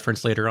another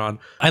reference later on.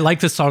 I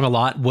like this song a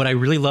lot. What I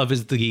really love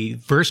is the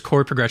verse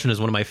chord progression is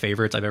one of my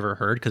favorites I've ever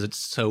heard because it's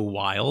so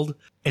wild.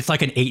 It's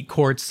like an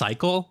 8-chord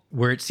cycle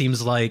where it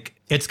seems like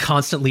it's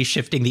constantly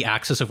shifting the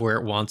axis of where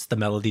it wants the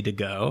melody to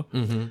go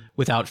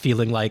without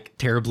feeling like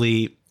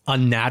terribly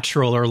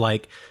unnatural or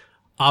like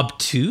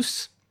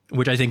obtuse,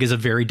 which I think is a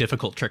very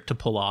difficult trick to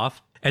pull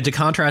off. And to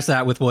contrast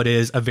that with what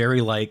is a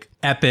very like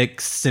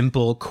epic,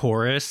 simple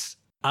chorus,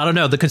 I don't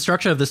know. The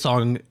construction of the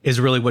song is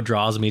really what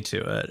draws me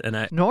to it.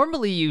 And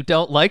Normally you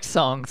don't like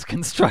songs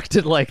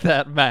constructed like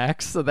that,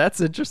 Max, so that's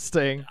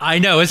interesting. I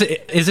know,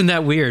 isn't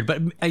that weird?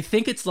 But I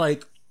think it's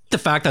like the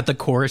fact that the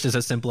chorus is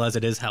as simple as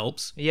it is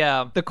helps.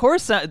 Yeah, the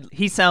chorus,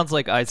 he sounds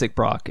like Isaac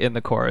Brock in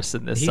the chorus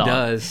in this song. He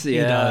does, yeah.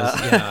 He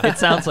does, yeah. It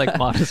sounds like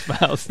Modest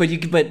Mouse.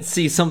 But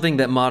see, something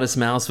that Modest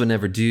Mouse would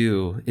never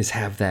do is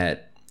have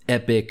that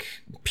epic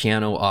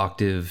piano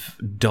octave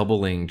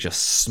doubling,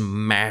 just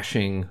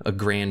smashing a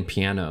grand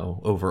piano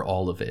over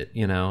all of it,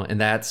 you know?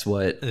 And that's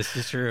what... This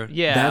is true.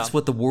 Yeah. That's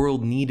what the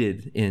world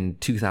needed in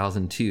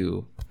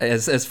 2002.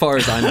 As far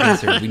as I'm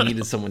concerned, we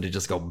needed someone to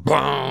just go boom.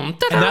 And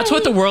that's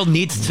what the world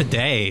needs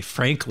today,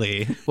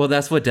 frankly. Well,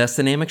 that's what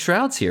Dynamic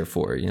Shroud's here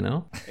for, you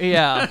know?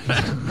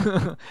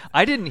 Yeah.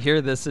 I didn't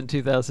hear this in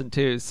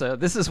 2002, so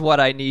this is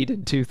what I need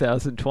in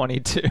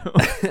 2022.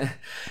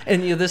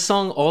 And you know, this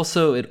song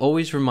also, it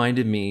always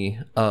reminded me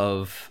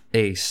of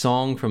a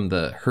song from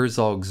the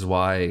Herzog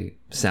Zwei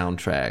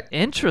soundtrack.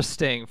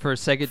 Interesting, for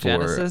Sega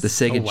Genesis. The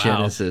Sega Oh, wow.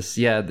 Genesis.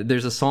 Yeah,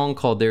 there's a song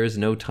called There Is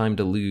No Time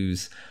to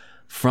Lose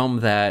from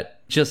that.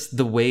 Just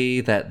the way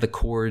that the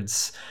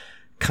chords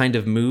kind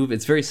of move.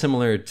 It's very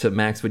similar to,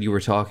 Max, what you were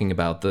talking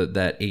about,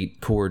 that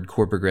 8-chord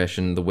chord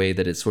progression, the way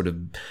that it sort of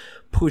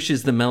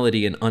pushes the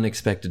melody in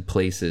unexpected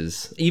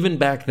places. Even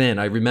back then,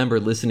 I remember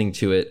listening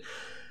to it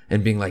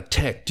and being like,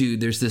 Tech,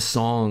 dude, there's this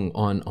song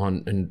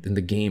in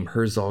the game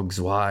Herzog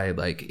Zwei,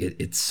 like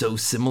it's so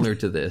similar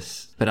to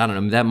this. But I don't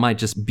know, that might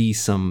just be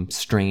some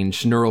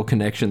strange neural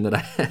connection that I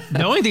have.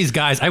 Knowing these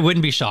guys, I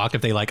wouldn't be shocked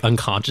if they like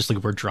unconsciously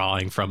were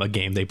drawing from a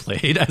game they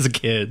played as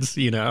kids,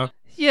 you know?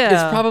 Yeah.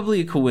 It's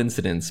probably a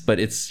coincidence, but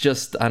it's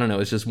just, I don't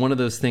know, it's just one of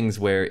those things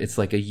where it's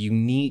like a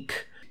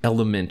unique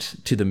element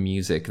to the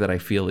music that I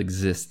feel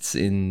exists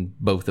in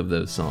both of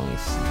those songs.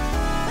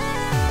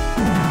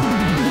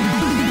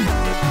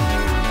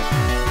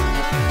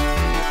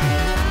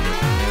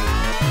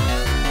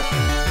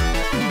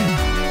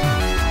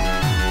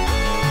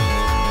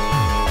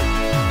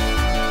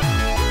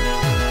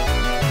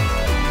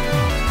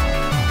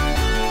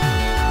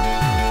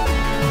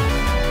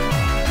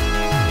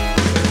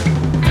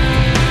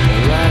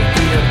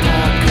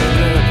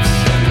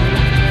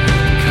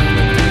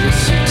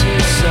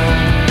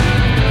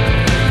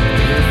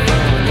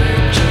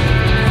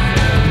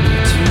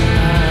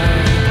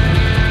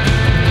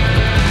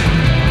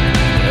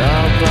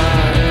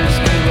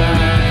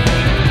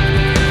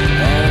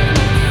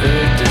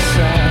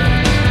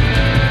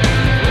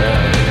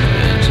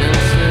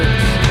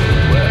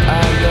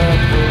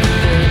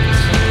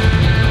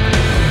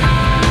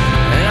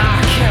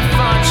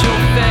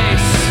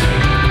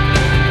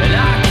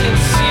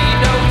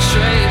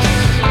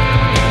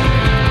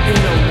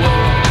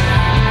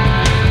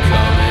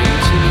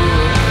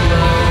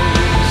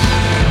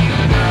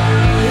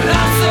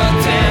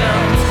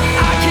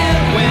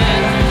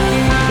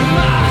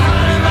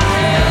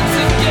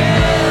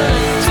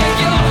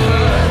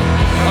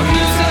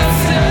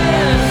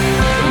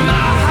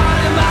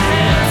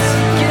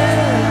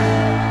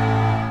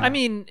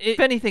 If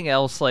anything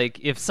else, like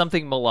if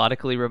something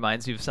melodically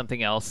reminds you of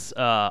something else,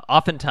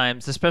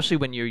 oftentimes, especially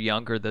when you're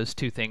younger, those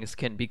two things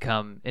can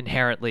become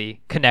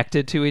inherently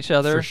connected to each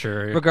other. For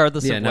sure.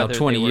 Regardless Yeah, of now whether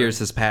 20 they were... years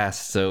has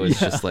passed, so it's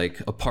just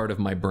like a part of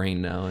my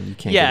brain now, and you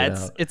can't get it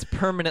out. it's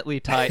permanently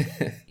tied.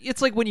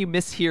 It's like when you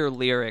mishear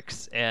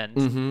lyrics and...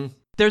 Mm-hmm.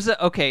 There's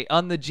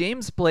on the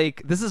James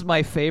Blake, this is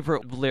my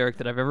favorite lyric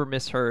that I've ever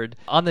misheard.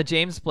 On the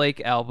James Blake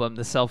album,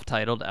 the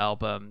self-titled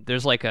album,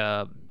 there's like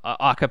a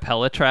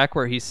cappella track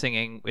where he's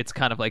singing, it's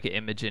kind of like an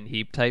Imogen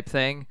Heap type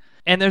thing.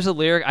 And there's a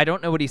lyric, I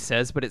don't know what he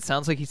says, but it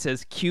sounds like he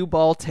says, "Cue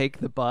ball, take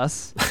the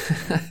bus."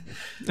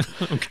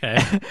 Okay.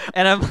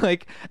 And I'm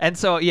like, and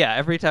so, yeah,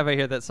 every time I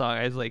hear that song,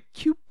 I was like,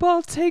 "Cue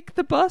ball, take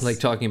the bus." Like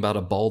talking about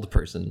a bald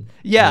person.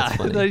 Yeah, That's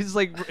funny. that he's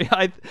like,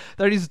 I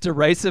thought he's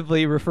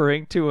derisively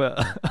referring to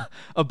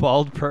a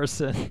bald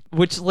person,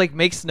 which like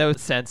makes no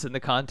sense in the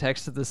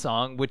context of the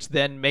song, which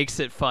then makes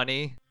it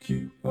funny.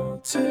 Keep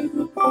on taking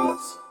the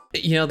bus.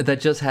 You know, that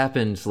just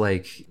happened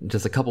like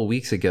just a couple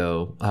weeks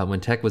ago when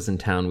Tech was in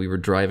town. We were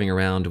driving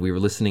around. We were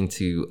listening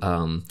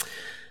to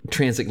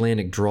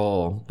Transatlantic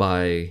Drawl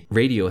by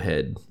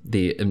Radiohead,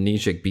 the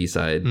Amnesiac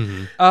B-side.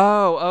 Mm-hmm.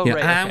 Oh, Yeah,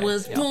 right. I okay,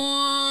 was yeah.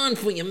 born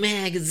for your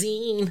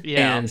magazine.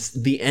 Yeah. And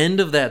the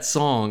end of that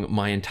song,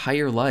 my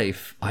entire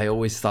life, I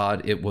always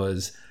thought it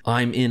was,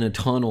 I'm in a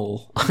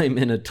tunnel, I'm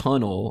in a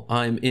tunnel,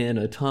 I'm in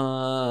a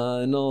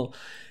tunnel.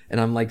 And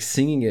I'm like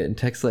singing it, and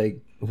Tech's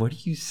like, what are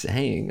you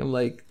saying? I'm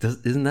like,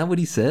 isn't that what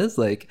he says?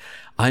 Like,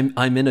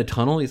 I'm in a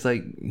tunnel. He's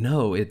like,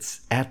 no,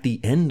 it's at the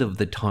end of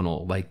the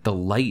tunnel, like the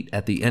light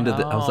at the end of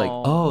the. I was like,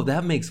 oh,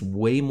 that makes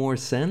way more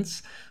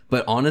sense.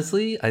 But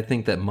honestly, I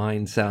think that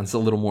mine sounds a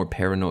little more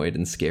paranoid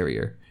and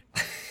scarier.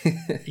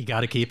 You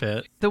got to keep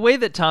it. The way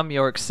that Tom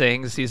York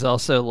sings, he's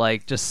also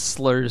like just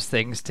slurs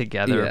things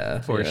together. Yeah,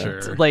 For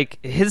sure. Like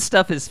his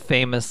stuff is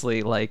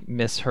famously like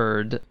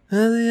misheard.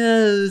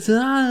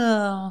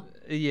 Yeah.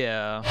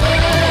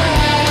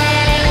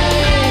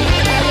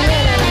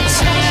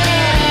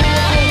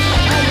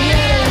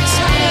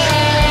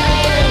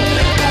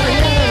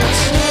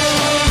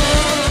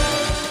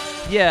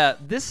 Yeah,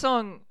 this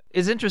song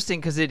is interesting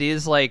because it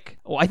is like,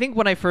 well, I think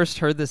when I first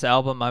heard this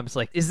album, I was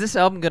like, is this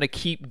album going to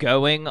keep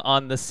going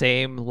on the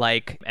same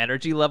like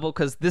energy level?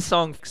 Because this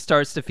song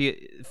starts to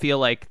feel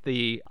like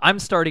I'm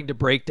starting to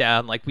break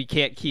down. Like we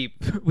can't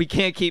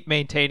keep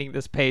maintaining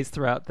this pace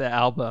throughout the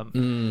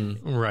album.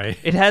 Right.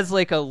 It has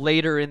like a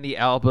later in the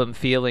album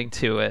feeling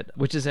to it,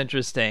 which is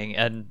interesting.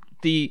 And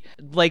the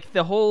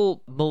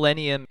whole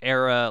Millennium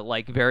era,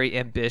 like very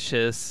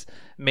ambitious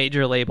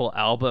major label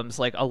albums,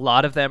 like a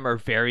lot of them are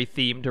very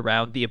themed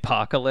around the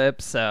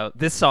apocalypse. So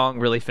this song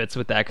really fits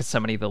with that because so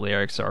many of the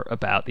lyrics are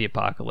about the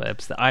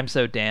apocalypse. The I'm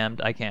so damned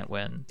I can't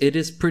win. It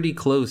is pretty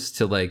close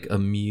to like a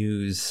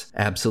Muse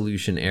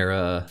Absolution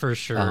era, For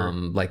sure.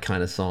 like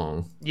kind of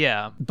song.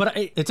 Yeah. But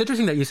it's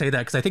interesting that you say that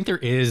because I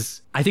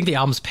think the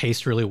album's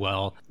paced really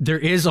well. There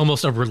is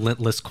almost a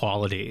relentless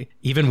quality,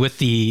 even with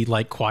the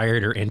like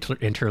quieter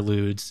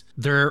interludes.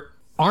 There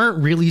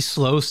aren't really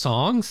slow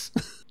songs.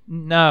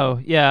 No,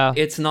 yeah.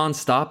 It's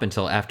nonstop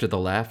until after the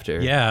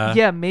laughter. Yeah.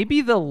 Yeah, maybe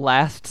the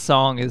last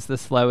song is the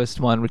slowest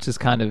one, which is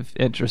kind of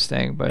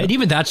interesting. But And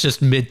even that's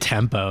just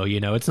mid-tempo,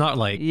 it's not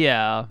like...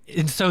 yeah.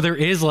 And so there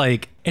is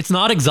like... It's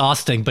not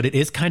exhausting, but it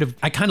is kind of...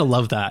 I kind of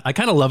love that. I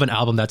kind of love an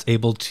album that's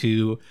able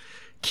to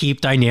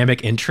keep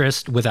dynamic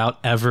interest without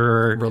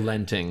ever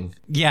relenting.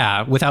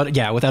 Without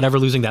ever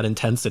losing that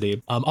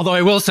intensity. Although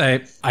I will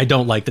say I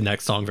don't like the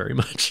next song very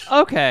much.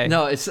 Okay.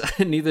 No, it's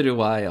neither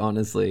do I,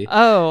 honestly.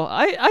 Oh,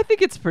 I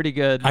think it's pretty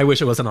good. I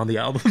wish it wasn't on the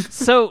album.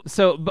 So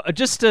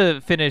just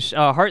to finish,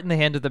 Heart in the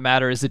Hand of the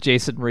Matter is a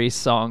Jason Reese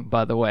song,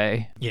 by the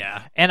way.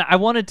 Yeah. And I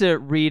wanted to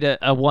read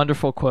a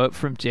wonderful quote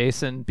from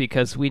Jason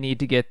because we need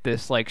to get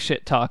this like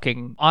shit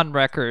talking on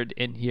record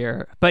in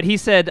here. But he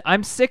said,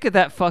 "I'm sick of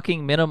that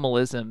fucking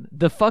minimalism.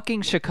 The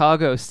fucking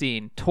Chicago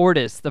scene.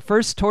 Tortoise. The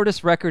first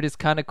Tortoise record is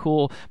kind of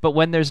cool, but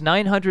when there's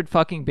 900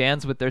 fucking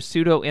bands with their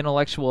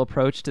pseudo-intellectual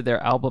approach to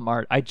their album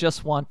art, I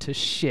just want to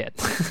shit."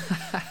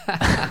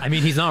 I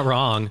mean, he's not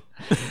wrong.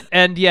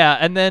 And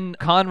then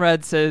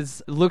Conrad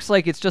says, "Looks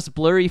like it's just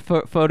blurry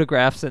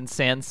photographs and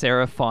sans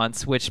serif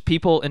fonts," which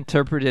people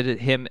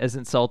interpreted him as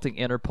insulting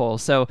Interpol.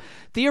 So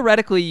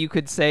theoretically, you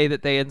could say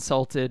that they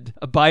insulted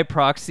by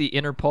proxy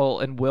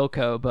Interpol and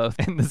Wilco both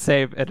in the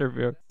same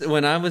interview.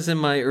 When I was in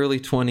my early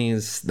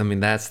 20s, I mean,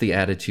 that's the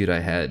attitude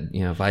I had.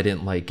 If I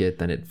didn't like it,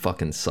 then it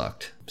fucking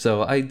sucked.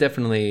 So I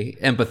definitely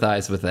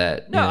empathize with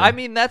that. No, I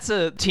mean, that's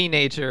a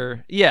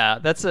teenager. Yeah,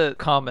 that's a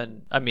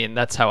common... I mean,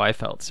 that's how I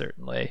felt,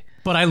 certainly.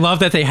 But I love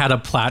that they had a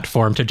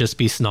platform to just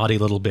be snotty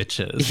little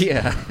bitches.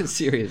 Yeah,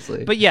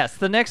 seriously. But yes,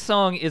 the next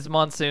song is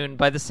Monsoon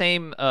by the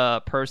same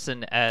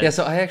person as... Yeah,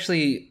 so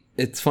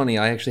it's funny,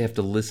 I actually have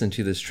to listen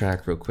to this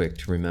track real quick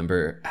to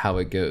remember how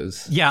it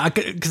goes. Yeah,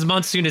 because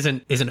Monsoon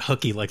isn't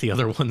hooky like the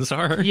other ones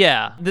are.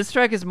 Yeah, this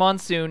track is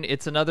Monsoon.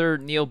 It's another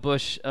Neil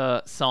Bush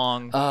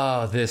song.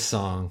 Oh, this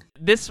song.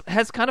 This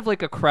has kind of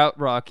like a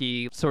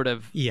krautrocky sort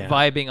of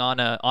vibing on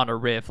a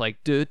riff,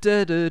 like... du,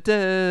 du, du,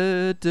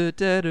 du, du,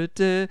 du, du,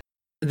 du.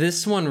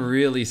 This one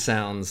really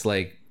sounds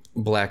like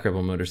Black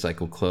Rebel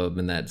Motorcycle Club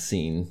in that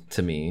scene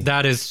to me.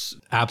 That is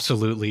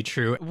absolutely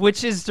true.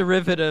 Which is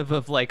derivative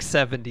of like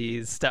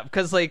 70s stuff.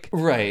 Because like...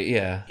 Right,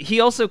 yeah.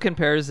 He also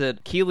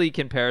Keeley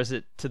compares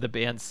it to the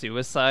band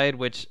Suicide,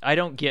 which I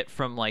don't get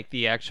from like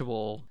the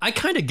actual... I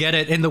kind of get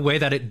it in the way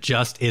that it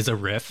just is a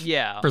riff.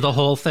 Yeah. For the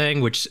whole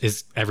thing, which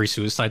is every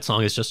Suicide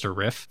song is just a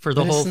riff for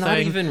the whole thing. It's not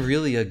even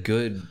really a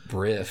good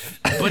riff.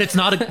 But it's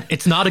not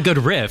a good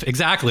riff,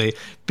 exactly.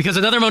 Because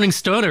Another Moaning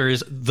Stoner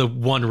is the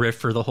one riff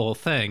for the whole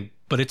thing.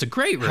 But it's a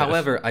great riff.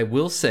 However, I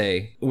will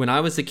say, when I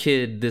was a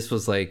kid, this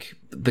was like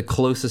the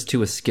closest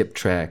to a skip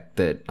track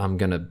that I'm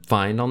going to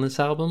find on this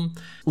album.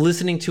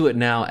 Listening to it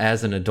now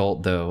as an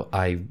adult, though,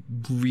 I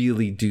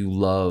really do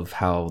love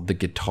how the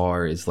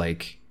guitar is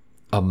like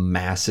a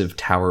massive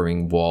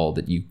towering wall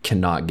that you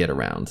cannot get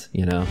around,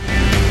 Millions of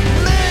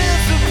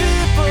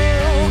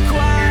people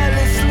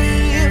quietly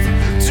sleep,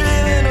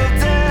 dreaming of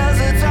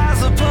deserts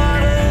as the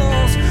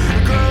puddles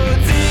grow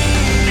deep.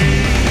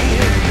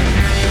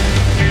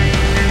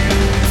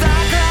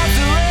 Dark clouds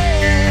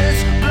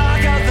erase,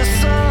 block out the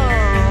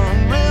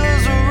sun.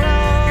 Rivers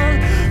run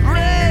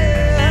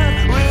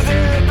red with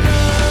their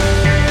blood.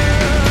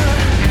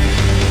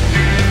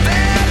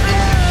 Their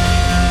blood,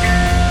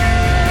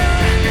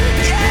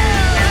 yeah,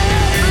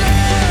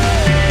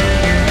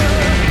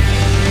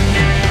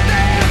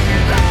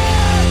 their blood.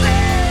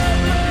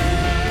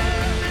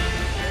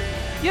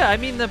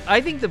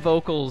 I think the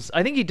vocals,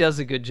 I think he does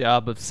a good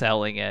job of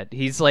selling it.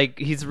 He's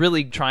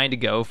really trying to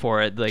go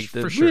for it, like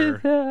the For sure.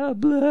 "Without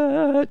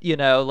blood,"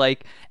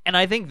 like, and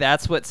I think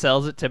that's what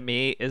sells it to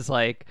me. Is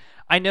like,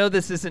 I know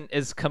this isn't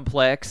as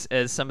complex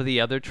as some of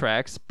the other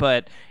tracks,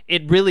 but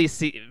it really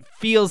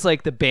feels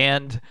like the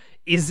band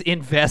is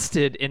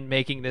invested in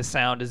making this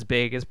sound as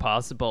big as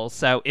possible.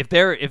 So if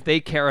they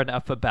care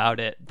enough about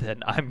it,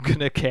 then I'm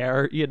gonna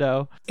care,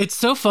 It's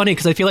so funny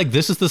because I feel like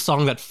this is the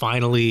song that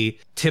finally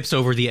tips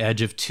over the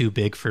edge of too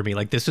big for me.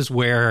 Like, this is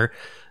where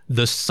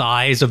the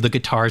size of the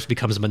guitars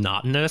becomes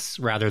monotonous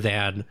rather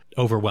than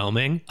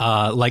overwhelming.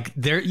 Like,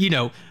 there,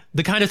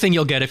 the kind of thing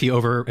you'll get if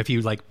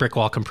you like brick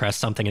wall compress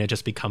something and it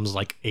just becomes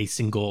like a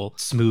single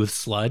smooth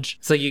sludge.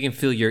 It's like you can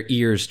feel your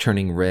ears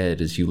turning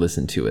red as you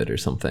listen to it or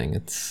something.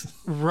 It's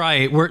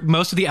right, where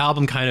most of the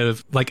album kind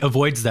of like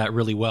avoids that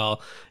really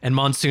well, and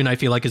Monsoon I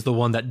feel like is the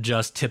one that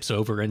just tips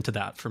over into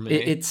that for me.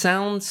 It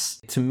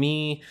sounds to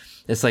me,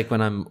 it's like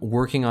when I'm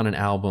working on an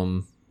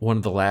album, one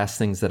of the last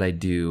things that I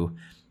do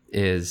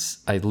is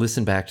I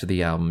listen back to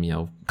the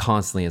album,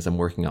 constantly as I'm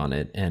working on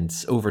it. And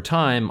over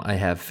time, I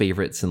have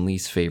favorites and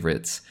least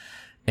favorites.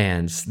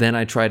 And then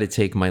I try to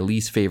take my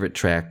least favorite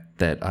track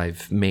that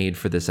I've made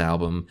for this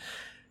album,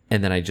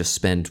 and then I just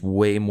spend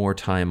way more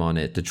time on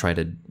it to try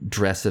to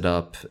dress it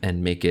up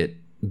and make it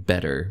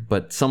better.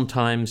 But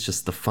sometimes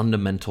just the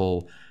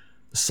fundamental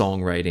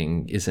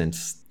songwriting isn't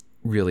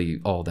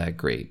really all that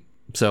great.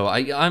 So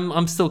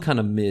I'm still kind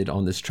of mid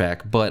on this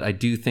track, but I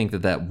do think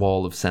that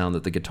wall of sound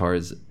that the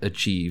guitars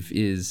achieve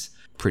is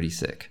pretty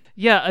sick.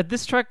 Yeah,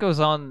 this track goes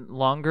on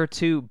longer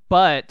too,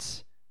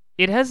 but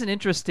it has an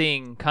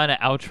interesting kind of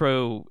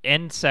outro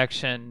end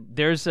section.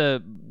 There's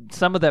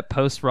some of that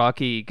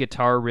post-rocky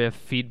guitar riff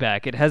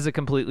feedback. It has a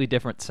completely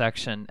different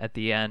section at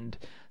the end,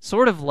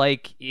 sort of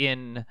like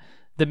in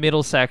the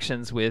middle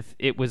sections with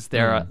 "It Was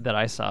There That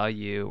I Saw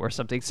You" or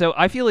something. So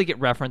I feel like it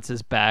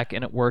references back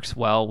and it works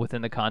well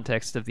within the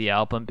context of the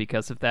album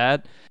because of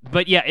that.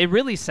 But yeah, it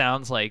really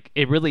sounds like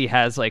it really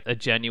has like a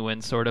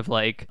genuine sort of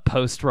like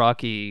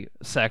post-rocky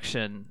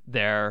section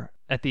there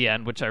at the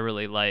end, which I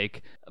really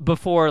like,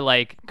 before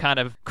like kind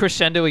of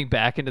crescendoing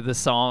back into the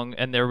song,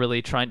 and they're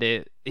really trying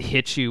to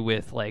hit you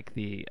with like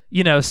the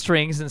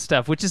strings and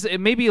stuff, which is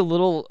maybe a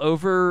little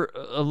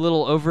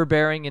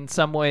overbearing in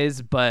some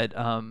ways, but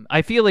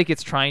I feel like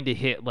it's trying to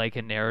hit like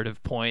a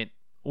narrative point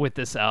with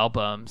this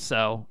album.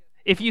 So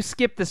if you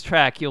skip this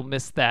track, you'll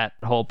miss that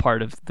whole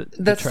part of the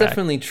That's track.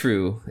 definitely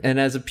true. And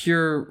as a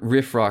pure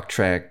riff rock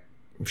track,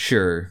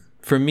 sure.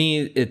 For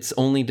me, its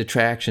only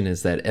detraction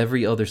is that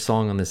every other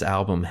song on this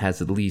album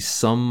has at least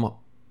some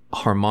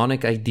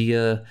harmonic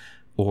idea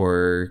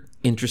or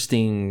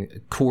interesting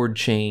chord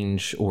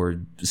change or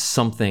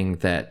something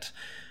that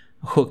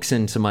hooks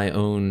into my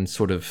own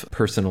sort of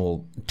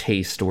personal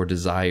taste or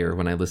desire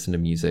when I listen to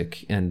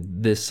music. And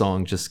this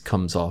song just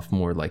comes off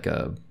more like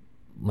a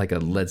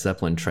Led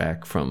Zeppelin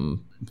track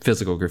from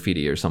Physical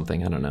Graffiti or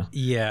something. I don't know.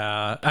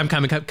 Yeah, I'm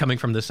coming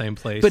from the same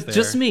place. But there.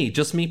 just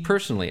me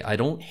personally, I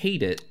don't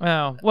hate it.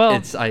 Oh,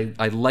 well,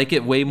 I like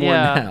it way more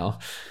now.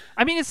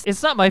 I mean,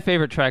 it's not my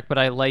favorite track, but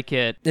I like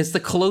it. It's the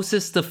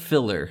closest to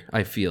filler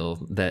I feel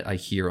that I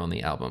hear on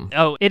the album.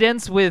 Oh, it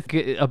ends with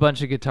a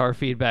bunch of guitar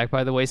feedback,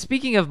 by the way.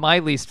 Speaking of my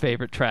least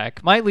favorite track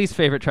is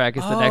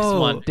the next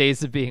one,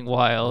 Days of Being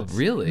Wild.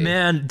 Really?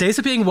 Man, Days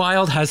of Being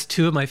Wild has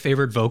two of my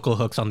favorite vocal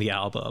hooks on the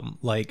album.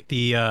 Like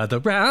the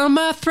round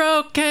my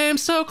throat came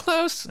so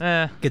close.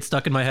 Gets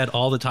stuck in my head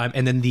all the time.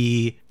 And then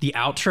the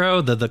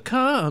outro, the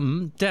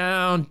come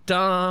down,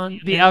 dawn.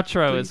 The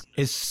outro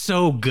is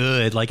so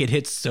good. Like, it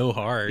hits so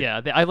hard. Yeah,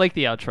 I like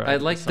the outro. I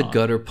like the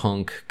gutter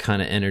punk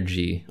kind of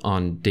energy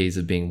on Days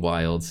of Being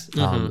Wild.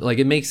 Like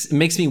it makes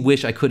me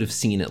wish I could have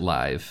seen it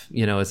live.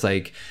 It's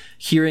like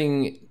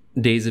hearing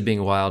Days of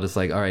Being Wild is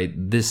like, all right,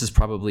 this is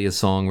probably a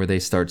song where they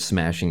start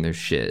smashing their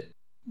shit.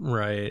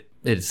 Right.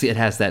 It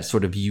has that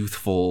sort of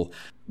youthful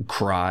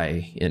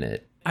cry in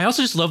it. I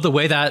also just love the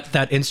way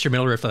that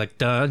instrumental riff, like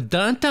dun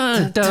dun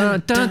dun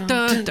dun dun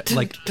dun,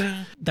 like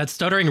that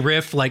stuttering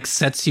riff, like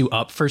sets you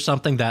up for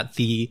something that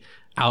the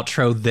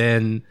outro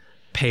then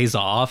pays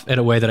off in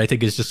a way that I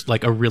think is just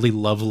like a really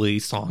lovely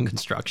song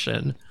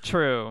construction.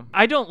 True.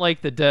 I don't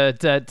like the da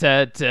da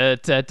da da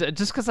da, da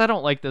just because I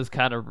don't like those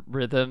kind of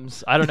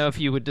rhythms. I don't know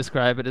if you would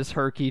describe it as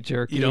herky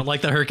jerky. You don't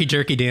like the herky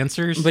jerky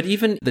dancers? But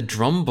even the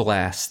drum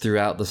blasts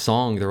throughout the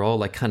song, they're all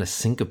like kind of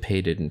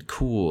syncopated and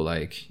cool,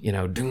 like,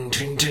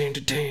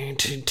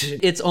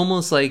 it's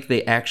almost like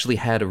they actually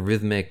had a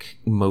rhythmic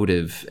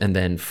motive and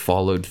then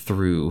followed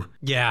through.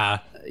 Yeah.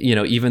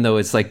 Even though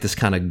it's like this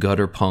kind of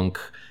gutter punk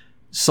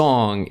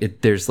song,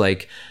 there's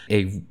like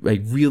a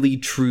really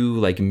true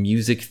like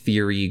music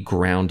theory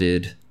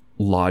grounded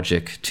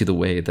logic to the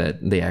way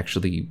that they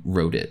actually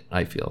wrote it,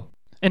 I feel.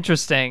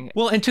 Interesting.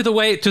 Well, and to the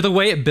way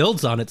it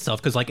builds on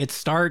itself, because like it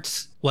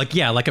starts like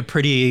a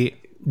pretty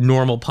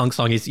normal punk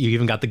song. You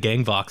even got the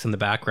gang vox in the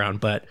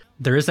background, but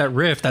there is that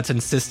riff that's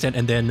insistent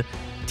and then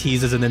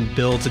teases and then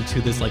builds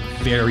into this like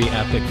very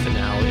epic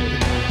finale.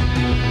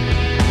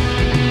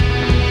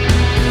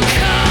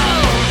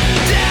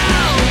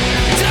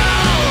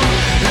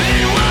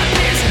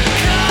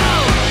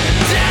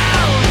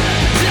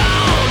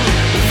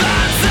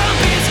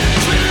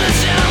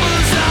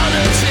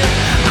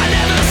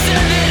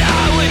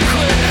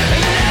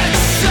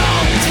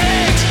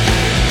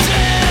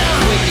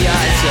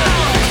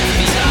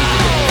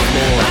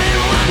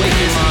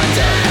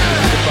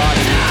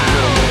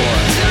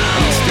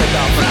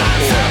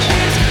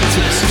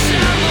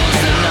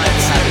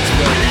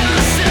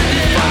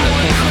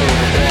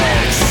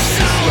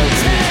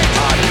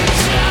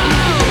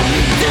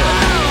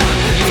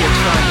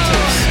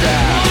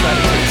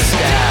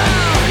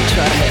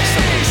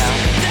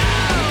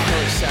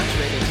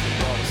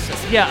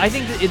 Yeah, I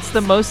think that it's the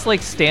most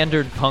like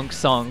standard punk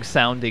song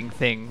sounding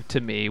thing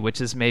to me,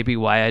 which is maybe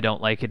why I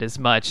don't like it as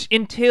much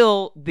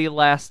until the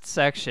last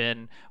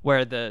section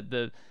where the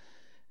da,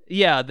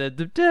 da,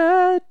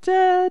 da,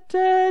 da,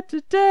 da,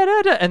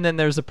 da, da, and then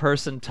there's a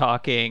person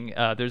talking.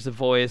 There's a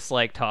voice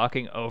like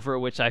talking over,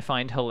 which I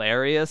find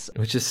hilarious.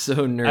 Which is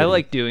so nerdy. I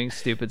like doing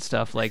stupid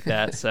stuff like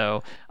that,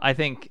 so I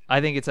think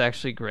it's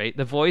actually great.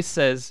 The voice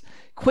says,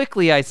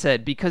 "Quickly," I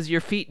said, "because your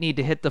feet need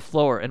to hit the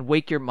floor and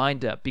wake your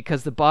mind up,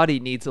 because the body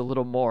needs a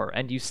little more,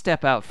 and you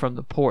step out from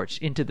the porch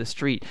into the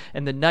street,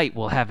 and the night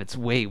will have its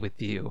way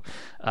with you."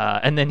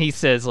 And then he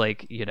says,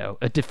 like, you know,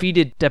 a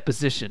defeated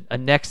deposition, a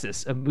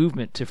nexus, a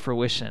movement to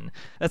fruition.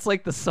 That's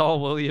like the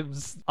Saul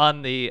Williams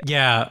on the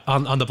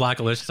on the Black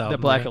Alicious album. the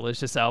Black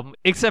Alicious album,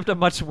 except a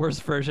much worse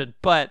version.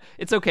 But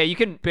it's okay. You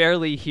can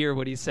barely hear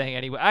what he's saying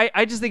anyway.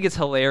 I just think it's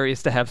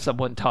hilarious to have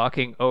someone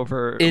talking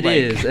over. It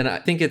is, and I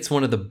think it's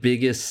one of the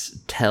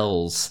biggest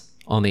tells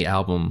on the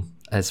album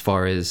as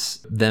far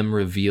as them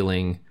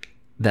revealing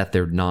that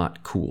they're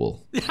not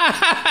cool.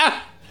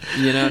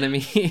 You know what I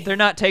mean? They're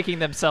not taking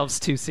themselves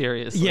too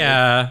seriously.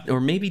 Yeah. Or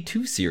maybe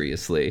too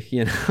seriously,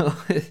 you know?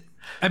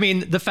 I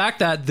mean, the fact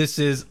that this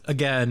is,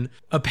 again,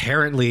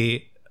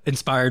 apparently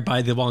inspired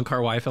by the Wong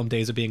Kar-wai film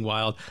Days of Being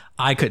Wild,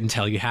 I couldn't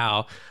tell you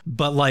how.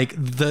 But like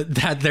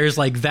that there's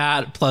like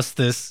that plus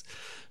this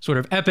sort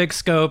of epic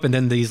scope and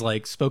then these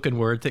like spoken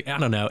word thing. I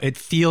don't know. It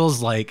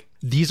feels like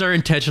these are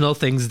intentional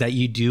things that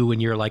you do when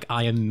you're like,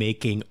 I am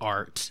making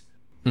art.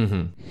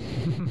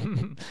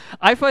 Mm-hmm.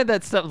 I find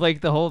that stuff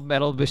like the whole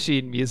Metal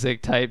Machine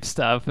music type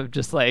stuff of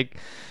just like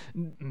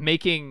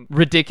making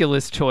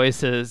ridiculous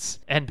choices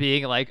and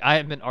being like, I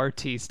am an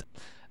artiste.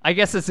 I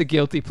guess it's a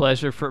guilty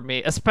pleasure for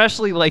me,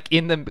 especially like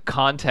in the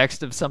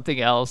context of something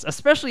else,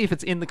 especially if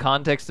it's in the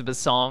context of a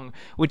song,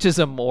 which is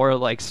a more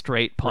like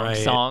straight punk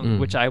song,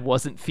 which I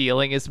wasn't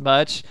feeling as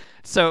much.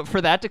 So for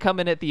that to come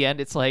in at the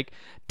end, it's like,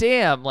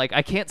 damn, like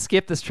I can't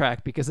skip this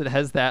track because it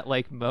has that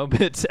like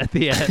moment at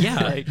the end. Yeah.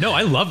 Like, No,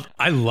 I love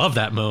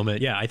that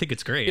moment. Yeah, I think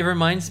it's great. It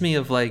reminds me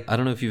of like, I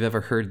don't know if you've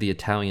ever heard the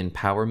Italian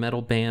power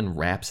metal band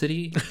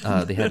Rhapsody.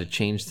 They had to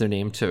change their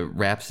name to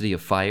Rhapsody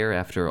of Fire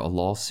after a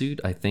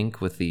lawsuit, I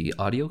think, with the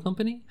audio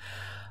company.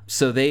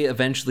 So they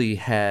eventually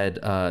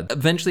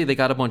they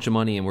got a bunch of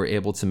money and were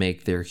able to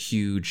make their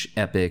huge,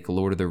 epic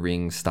Lord of the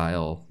Rings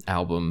style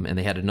album. And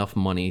they had enough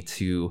money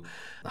to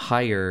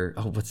hire,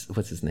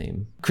 what's his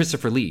name?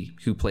 Christopher Lee,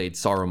 who played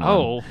Saruman.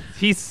 oh,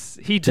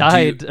 he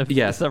died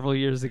several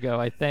years ago,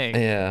 I think.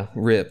 Yeah,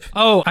 rip.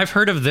 Oh, I've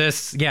heard of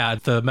this. Yeah,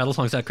 the metal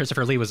songs that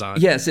Christopher Lee was on.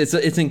 Yes,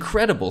 it's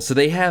incredible. So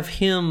they have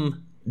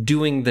him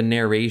doing the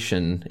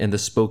narration and the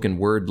spoken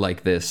word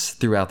like this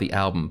throughout the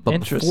album.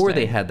 But before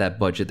they had that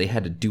budget, they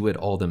had to do it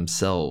all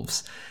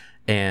themselves.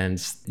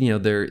 And, you know,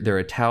 they're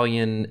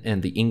Italian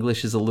and the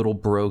English is a little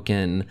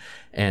broken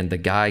and the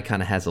guy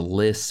kind of has a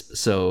lisp.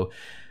 So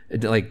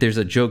like there's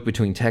a joke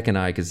between Tech and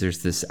I because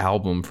there's this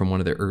album from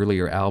one of their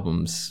earlier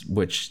albums,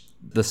 which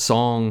the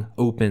song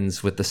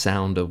opens with the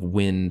sound of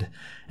wind.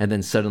 And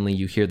then suddenly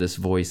you hear this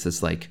voice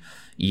that's like,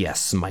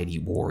 "Yes, mighty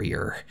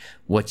warrior,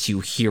 what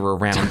you hear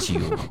around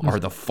you are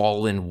the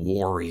fallen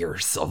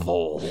warriors of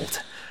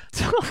old."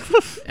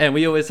 And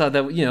we always thought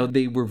that, you know,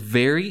 they were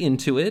very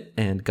into it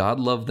and God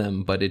loved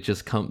them, but it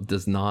just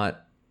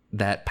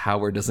that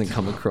power doesn't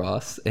come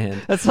across.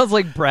 And That sounds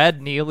like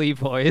Brad Neely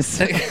voice.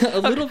 a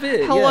little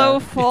bit. Hello, yeah.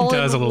 fallen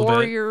does a little bit.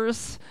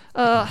 warriors.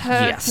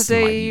 Yes,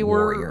 Today mighty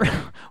warrior.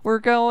 we're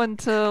going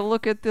to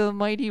look at the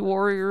mighty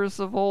warriors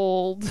of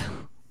old.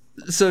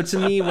 So to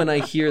me, when I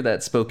hear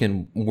that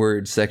spoken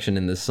word section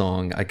in the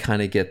song, I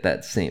kind of get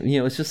that same, you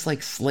know, it's just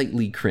like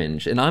slightly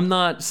cringe. And I'm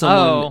not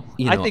someone,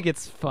 you know, I think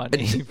it's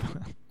funny.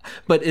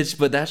 but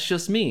that's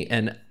just me.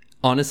 And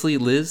honestly,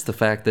 Liz, the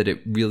fact that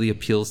it really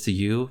appeals to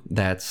you,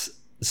 that's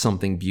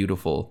something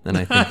beautiful. And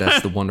I think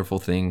that's the wonderful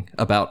thing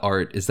about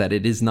art, is that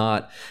it is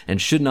not and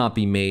should not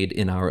be made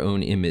in our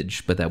own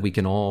image, but that we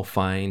can all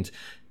find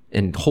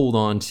and hold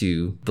on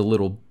to the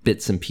little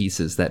bits and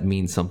pieces that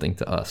mean something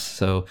to us.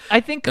 So I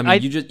think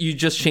you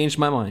just changed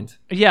my mind.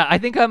 Yeah, I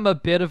think I'm a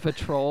bit of a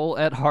troll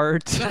at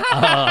heart,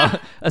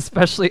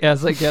 especially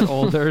as I get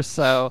older.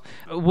 So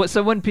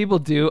when people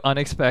do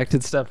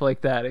unexpected stuff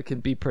like that, it can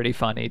be pretty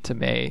funny to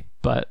me.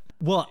 But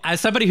Well, as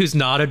somebody who's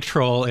not a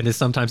troll and is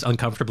sometimes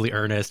uncomfortably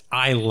earnest,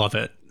 I love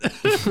it.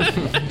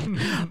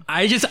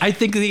 I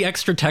think the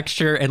extra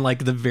texture and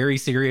like the very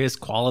serious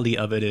quality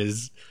of it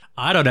is,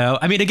 I don't know.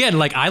 I mean, again,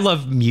 like I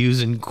love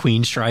Muse and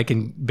Queenstrike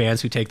and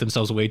bands who take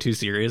themselves way too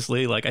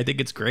seriously. Like I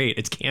think it's great.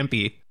 It's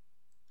campy.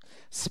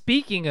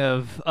 Speaking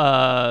of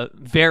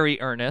very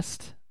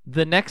earnest,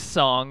 the next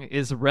song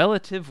is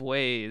Relative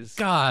Ways.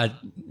 God,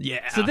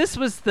 yeah. So this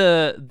was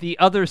the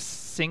other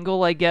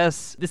single, I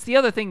guess. This is the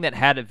other thing that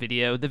had a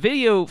video. The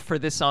video for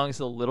this song is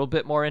a little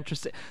bit more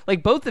interesting.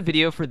 Like both the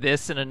video for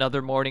this and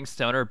Another Morning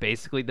Stone are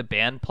basically the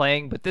band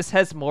playing, but this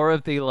has more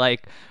of the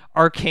like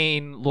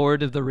arcane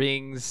Lord of the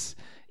Rings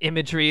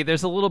imagery.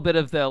 There's a little bit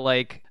of the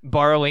like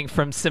borrowing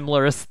from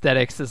similar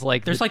aesthetics as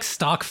like There's like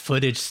stock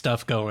footage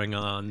stuff going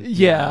on.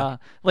 yeah,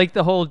 like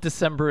the whole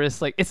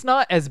Decemberist, like it's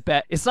not as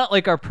bad. It's not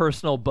like our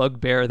personal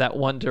bugbear, that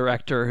one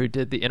director who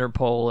did the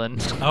Interpol and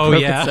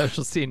Broken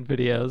Social Scene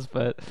videos,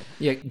 but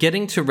Yeah,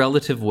 getting to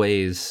Relative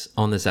Ways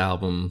on this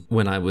album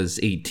when I was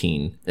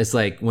 18, it's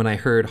like when I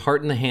heard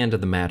Heart in the Hand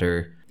of the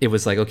Matter, it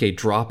was like, okay,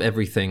 drop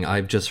everything.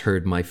 I've just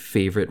heard my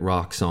favorite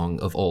rock song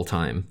of all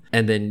time.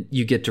 And then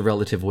you get to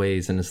Relative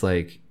Ways and it's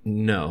like,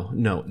 no,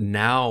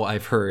 now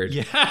I've heard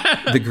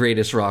the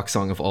greatest rock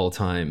song of all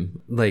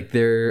time. Like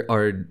there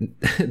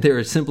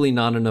are simply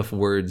not enough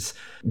words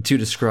to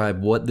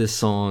describe what this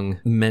song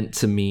meant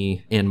to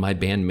me and my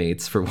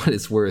bandmates, for what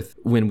it's worth,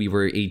 when we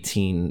were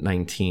 18,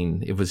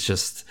 19. It was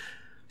just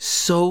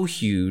so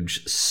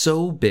huge,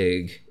 so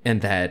big,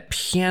 and that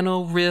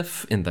piano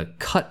riff and the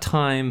cut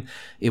time,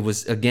 it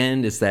was,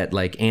 again, it's that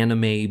like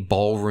anime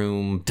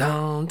ballroom,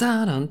 down,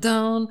 down, down,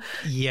 down.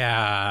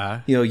 Yeah.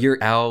 You know, you're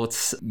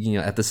out, you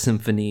know, at the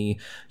symphony,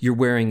 you're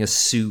wearing a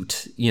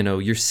suit, you know,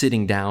 you're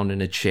sitting down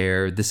in a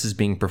chair, this is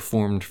being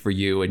performed for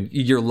you, and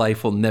your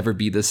life will never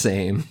be the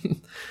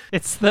same.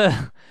 it's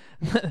the...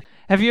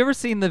 Have you ever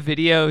seen the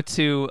video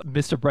to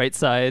Mr.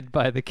 Brightside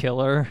by The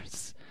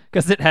Killers?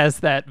 Because it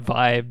has that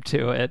vibe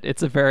to it.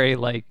 It's a very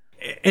like...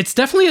 It's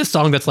definitely a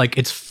song that's like,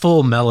 it's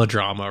full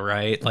melodrama,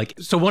 right? Like,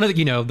 so one of the,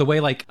 you know, the way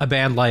like a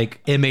band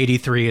like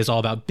M83 is all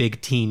about big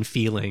teen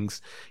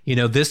feelings, you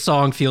know, this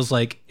song feels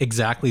like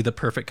exactly the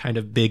perfect kind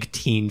of big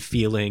teen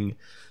feeling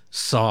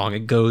song.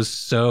 It goes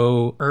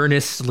so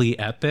earnestly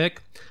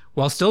epic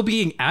while still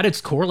being at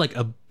its core like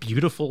a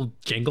beautiful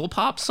jingle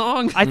pop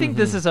song. I think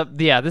this is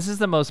this is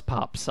the most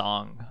pop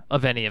song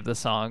of any of the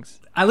songs.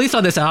 At least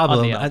on this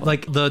album, album.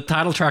 like the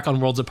title track on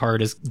Worlds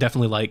Apart is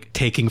definitely like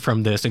taking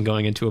from this and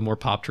going into a more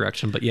pop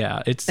direction. But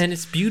yeah,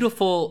 it's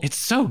beautiful. It's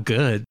so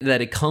good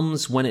that it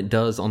comes when it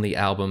does on the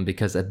album,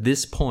 because at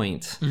this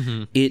point,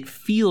 it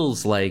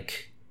feels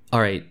like, all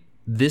right,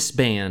 this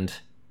band,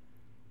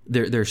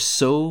 they're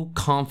so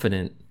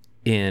confident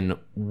in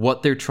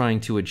what they're trying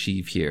to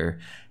achieve here.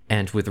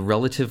 And with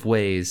Relative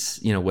Ways,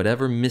 you know,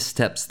 whatever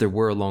missteps there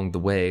were along the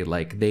way,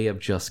 like they have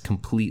just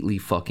completely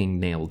fucking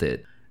nailed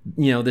it.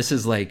 You know, this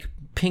is like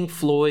Pink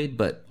Floyd,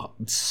 but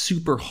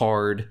super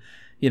hard,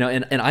 you know,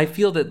 and I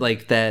feel that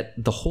like that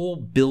the whole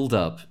build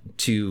up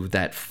to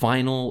that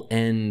final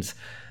end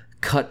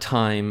cut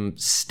time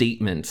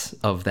statement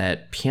of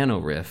that piano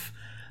riff.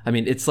 I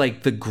mean, it's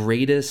like the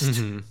greatest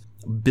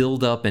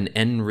build up and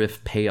end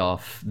riff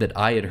payoff that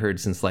I had heard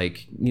since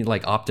like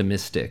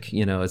Optimistic.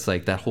 You know, it's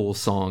like that whole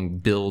song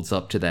builds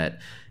up to that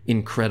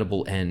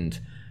incredible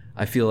end.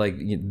 I feel like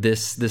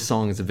this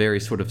song is a very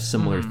sort of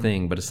similar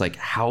thing, but it's like,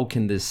 how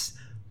can this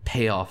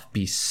payoff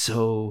be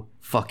so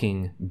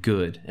fucking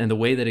good? And the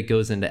way that it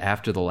goes into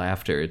After the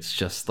Laughter, it's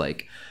just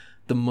like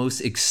the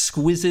most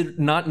exquisite,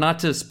 not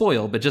to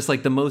spoil, but just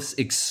like the most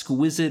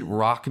exquisite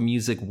rock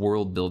music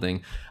world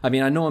building. I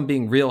mean, I know I'm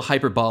being real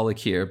hyperbolic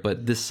here,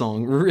 but this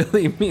song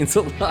really means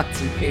a lot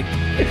to me.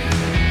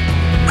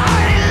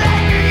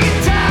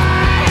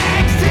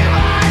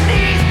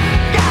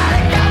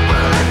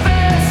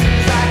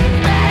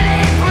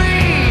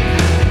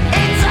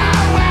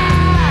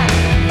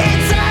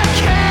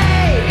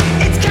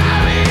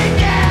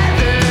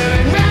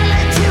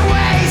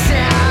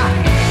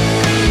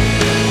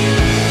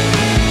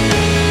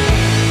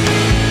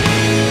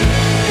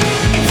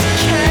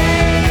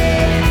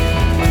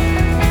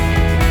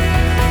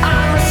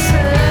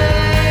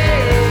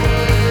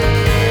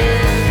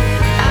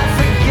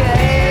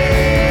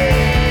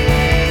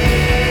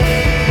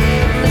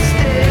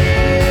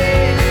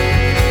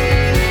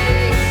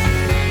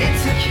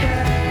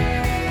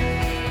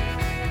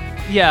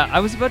 Yeah, I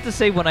was about to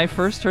say, when I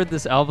first heard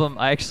this album,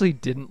 I actually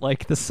didn't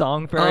like the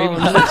song very much.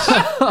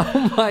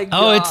 Oh my god.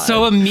 Oh, it's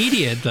so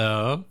immediate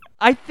though.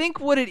 I think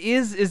what it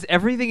is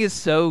everything is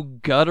so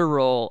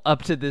guttural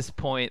up to this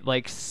point,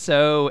 like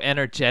so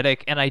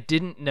energetic, and I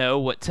didn't know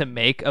what to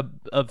make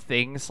of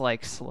things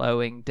like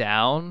slowing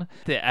down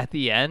at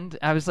the end.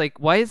 I was like,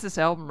 why is this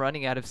album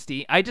running out of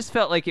steam? I just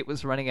felt like it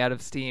was running out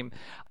of steam.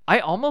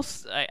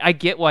 I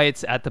get why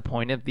it's at the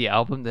point of the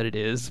album that it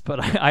is, but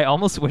I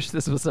almost wish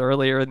this was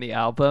earlier in the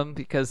album,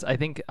 because I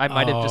think I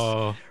might have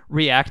just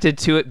reacted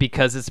to it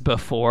because it's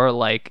before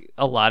like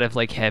a lot of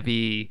like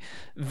heavy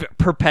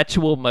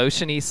perpetual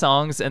motion-y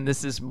songs, and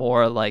this is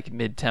more like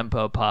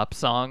mid-tempo pop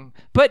song.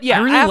 But yeah,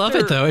 I really love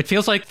it though. It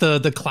feels like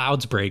the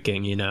clouds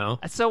breaking, you know?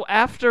 So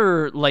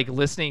after like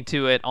listening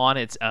to it on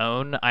its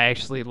own, I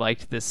actually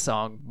liked this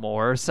song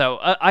more. So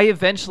I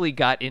eventually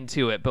got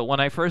into it, but when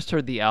I first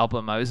heard the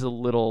album, I was a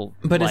little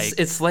But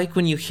it's like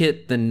when you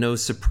hit the No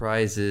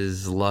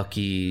Surprises,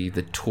 Lucky,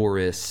 The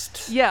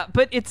Tourist. Yeah,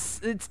 but it's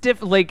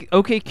different. Like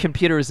OK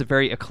Computer is a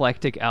very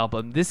eclectic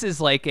album. This is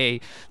like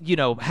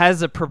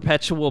has a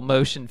perpetual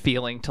motion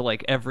feeling to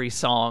like every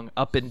song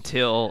up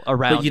until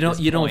around. But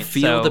you don't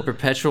feel the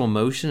perpetual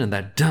motion and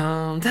that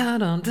dum dum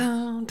dum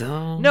dum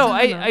dum. No,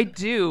 I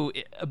do,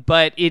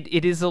 but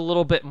it is a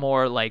little bit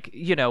more like,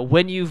 you know,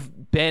 when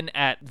you've been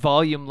at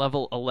volume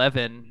level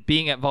 11,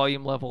 being at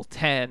volume level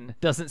 10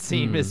 doesn't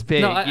seem as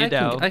big, I can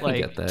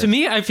get that. To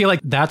me, I feel like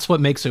that's what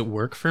makes it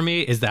work for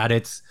me, is that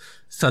it's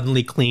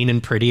suddenly clean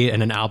and pretty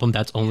and an album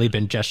that's only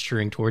been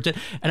gesturing towards it.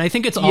 And I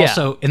think it's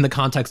also in the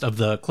context of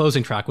the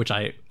closing track, which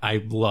I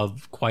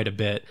love quite a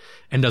bit,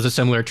 and does a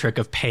similar trick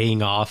of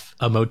paying off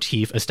a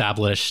motif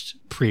established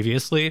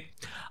previously.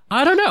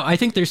 I don't know. I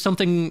think there's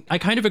something, I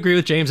kind of agree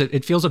with James.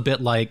 It feels a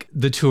bit like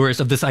The Tourist,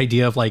 of this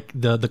idea of like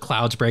the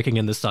clouds breaking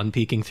and the sun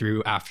peeking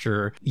through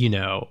after, you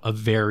know, a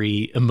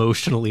very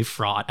emotionally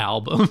fraught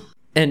album.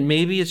 And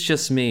maybe it's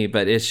just me,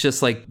 but it's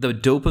just like the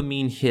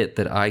dopamine hit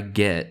that I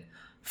get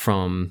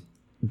from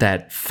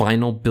that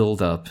final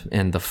buildup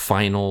and the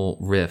final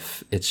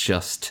riff. It's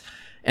just,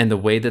 and the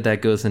way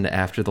that goes into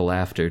After the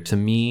Laughter, to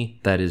me,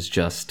 that is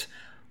just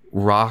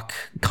rock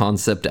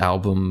concept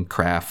album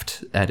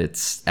craft at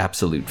its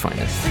absolute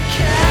finest.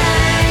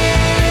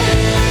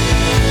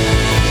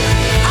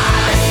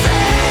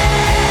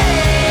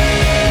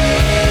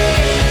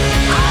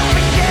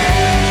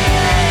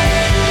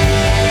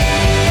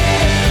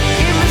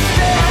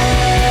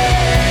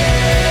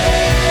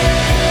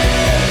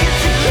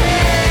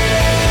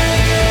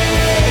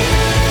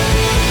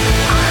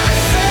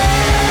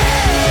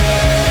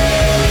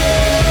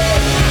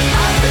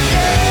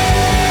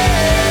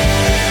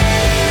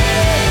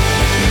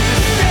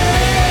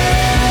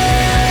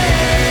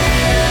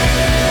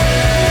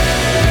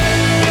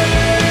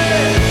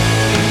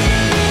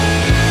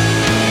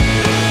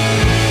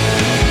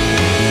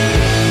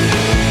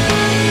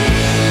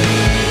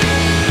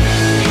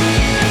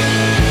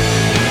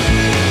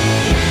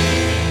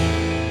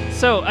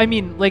 So, I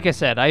mean, like I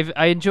said,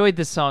 I enjoyed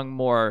this song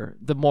more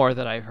the more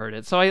that I heard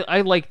it. So I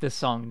like this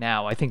song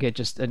now. I think it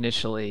just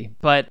initially.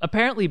 But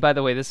apparently, by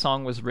the way, this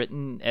song was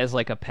written as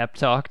like a pep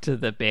talk to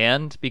the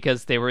band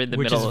because they were in the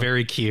middle. Which is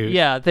very cute.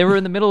 Yeah, they were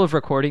in the middle of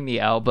recording the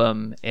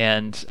album,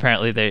 and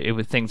apparently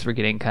things were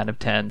getting kind of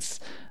tense.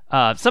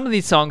 Some of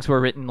these songs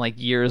were written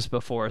like years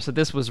before, so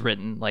this was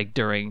written like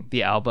during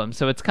the album.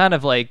 So it's kind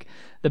of like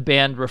the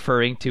band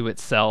referring to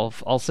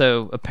itself.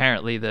 Also,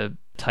 apparently the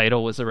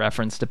title was a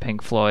reference to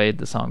Pink Floyd,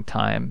 the song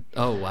Time.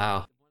 Oh,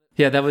 wow.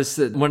 Yeah, that was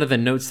one of the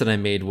notes that I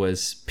made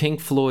was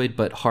Pink Floyd,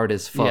 but hard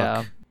as fuck.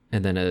 Yeah.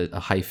 And then a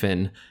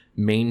hyphen,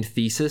 main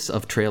thesis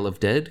of Trail of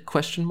Dead,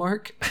 question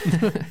mark.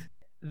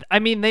 I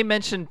mean, they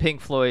mentioned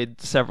Pink Floyd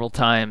several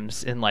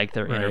times in like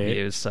their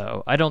interviews,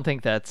 so I don't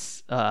think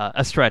that's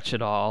a stretch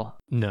at all.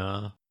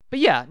 No. But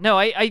yeah, no,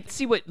 I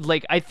see what,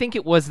 like, I think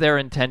it was their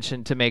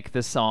intention to make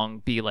this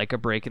song be like a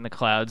break in the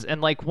clouds.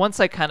 And like, once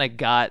I kind of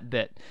got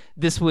that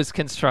this was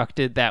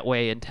constructed that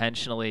way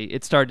intentionally,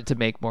 it started to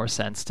make more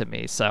sense to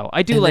me. So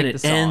I do like the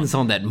song. And it ends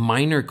on that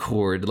minor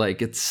chord,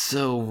 like it's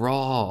so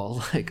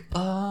raw, like,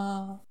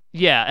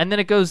 Yeah, and then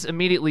it goes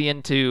immediately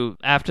into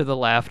After the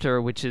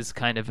Laughter, which is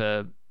kind of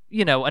a,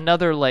 you know,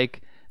 another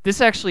like, this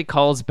actually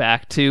calls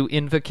back to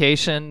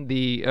Invocation,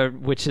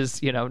 which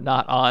is, you know,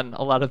 not on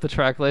a lot of the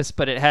track list,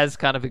 but it has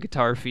kind of a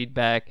guitar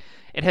feedback.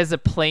 It has a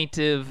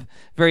plaintive,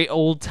 very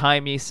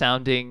old-timey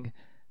sounding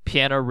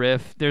piano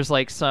riff. There's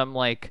like some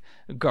like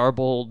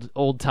garbled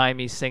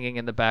old-timey singing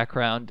in the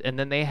background, and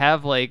then they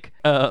have like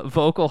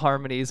vocal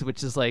harmonies,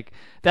 which is like,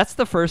 that's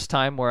the first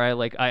time where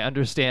I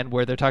understand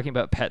where they're talking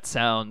about Pet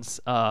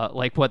Sounds,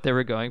 like what they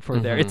were going for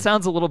there. It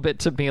sounds a little bit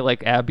to me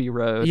like Abbey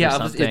Road. Yeah, or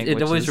something,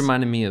 it always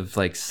reminded me of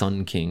like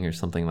Sun King or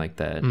something like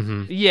that.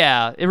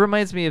 Yeah, it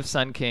reminds me of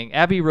Sun King.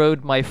 Abbey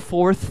Road, my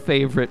fourth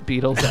favorite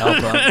Beatles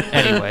album.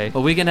 Anyway,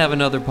 Well, we can have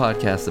another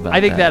podcast about that.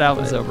 I think that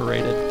album's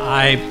overrated.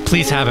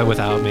 Please have it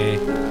without me.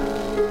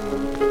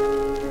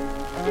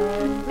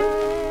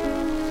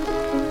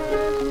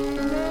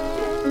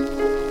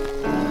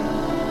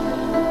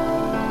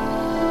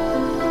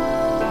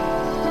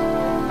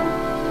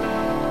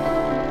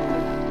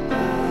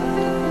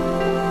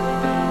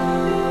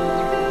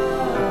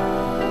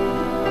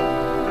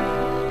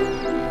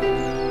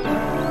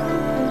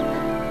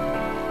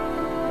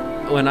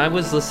 When I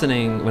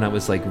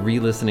was like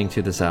re-listening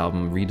to this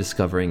album,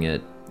 rediscovering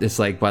it, it's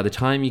like by the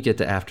time you get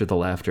to After the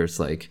Laughter, it's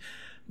like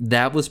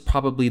that was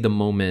probably the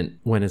moment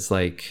when it's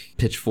like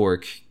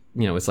Pitchfork,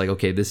 you know, it's like,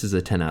 okay, this is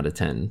a 10 out of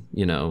 10,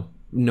 you know,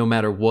 no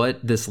matter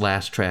what this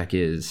last track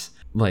is,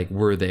 like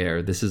we're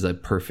there. This is a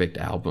perfect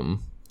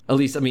album. At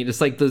least, I mean,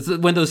 it's like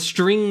when those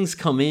strings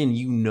come in,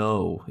 you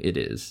know it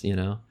is, you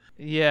know?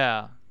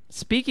 Yeah.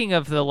 Speaking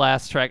of the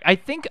last track, I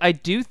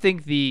do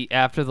think the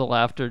After the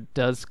Laughter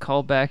does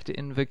call back to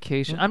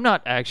Invocation. I'm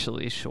not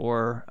actually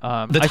sure.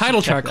 The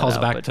title track calls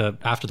back to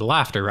After the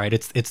Laughter, right?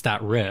 It's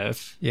that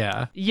riff.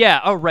 Yeah. Yeah.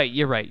 Oh, right.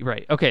 You're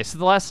right. Okay. So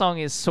the last song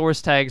is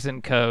Source Tags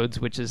and Codes,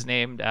 which is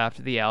named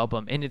after the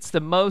album, and it's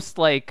the most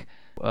like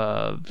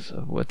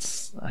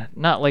what's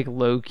not like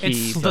low key.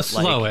 It's the like,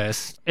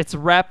 slowest. It's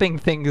wrapping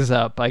things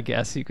up, I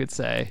guess you could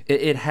say.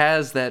 It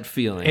has that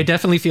feeling. It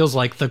definitely feels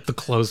like the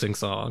closing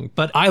song.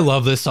 But I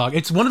love this song.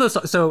 It's one of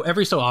those. So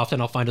every so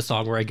often I'll find a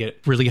song where I get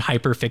really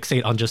hyper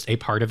fixate on just a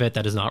part of it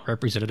that is not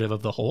representative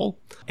of the whole.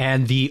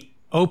 And the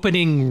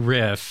opening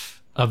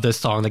riff of this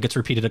song that gets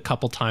repeated a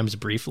couple times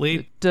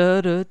briefly.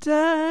 Da, da,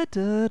 da,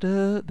 da,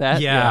 da.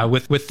 That, Yeah,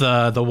 with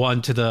the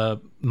one to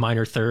the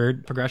minor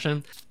third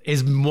progression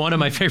is one of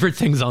my favorite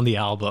things on the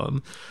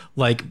album.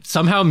 Like,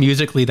 somehow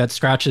musically that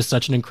scratches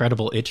such an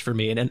incredible itch for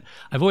me, and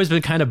I've always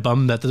been kind of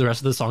bummed that the rest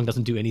of the song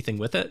doesn't do anything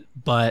with it,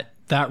 but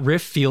that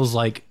riff feels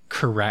like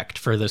correct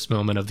for this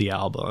moment of the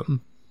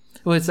album.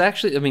 Well, it's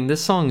actually, I mean,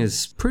 this song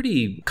is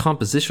pretty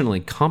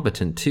compositionally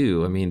competent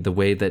too. I mean, the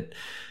way that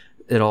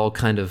it all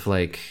kind of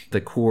like,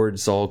 the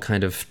chords all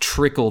kind of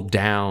trickle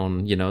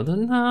down, you know, the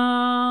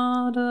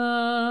na,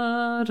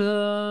 da,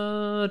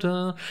 da,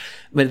 da.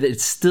 But it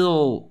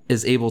still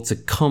is able to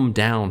come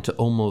down to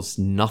almost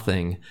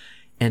nothing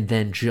and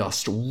then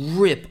just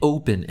rip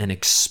open and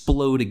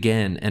explode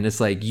again. And it's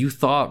like, you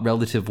thought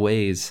Relative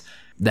Ways,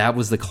 that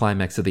was the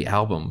climax of the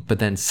album. But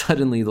then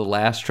suddenly the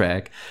last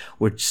track,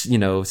 which, you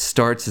know,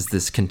 starts as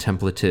this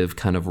contemplative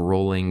kind of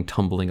rolling,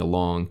 tumbling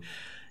along,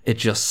 it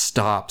just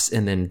stops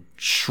and then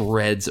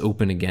shreds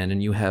open again.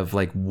 And you have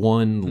like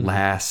one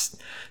last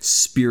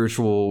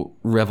spiritual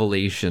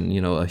revelation,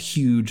 you know, a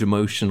huge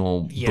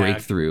emotional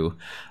breakthrough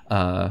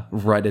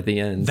right at the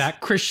end. That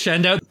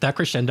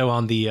crescendo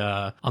on the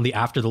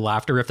After the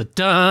Laughter riff, the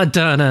da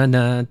da da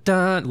da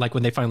da, like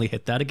when they finally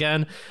hit that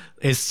again,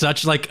 is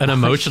such like an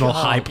emotional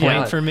high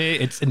point for me.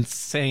 It's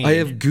insane. I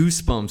have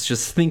goosebumps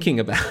just thinking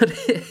about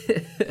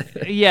it.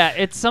 Yeah,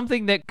 it's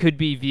something that could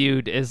be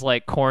viewed as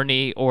like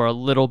corny or a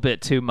little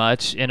bit too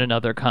much in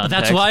another context.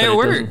 That's why but it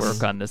doesn't works.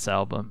 work on this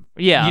album.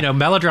 Yeah, You know,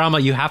 melodrama,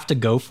 you have to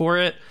go for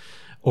it,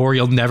 or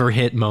you'll never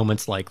hit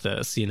moments like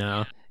this, you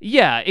know?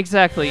 yeah,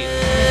 exactly.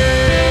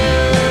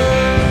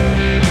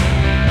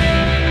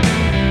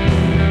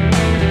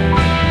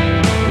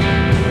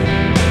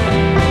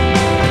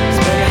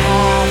 Spent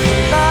half a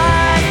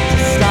life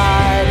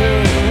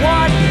deciding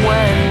what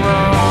went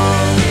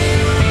wrong.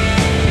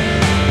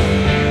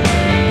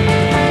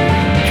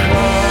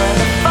 Trying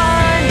to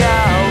find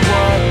out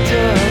what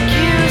took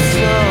you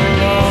so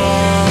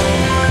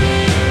long.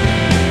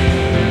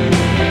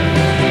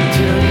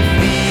 Till you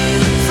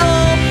feel it's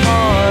all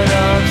part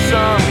of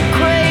some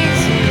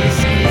crazy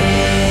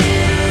scheme.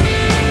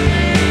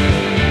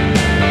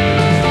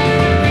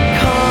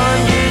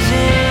 Conjures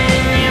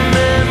in your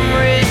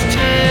memories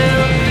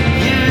till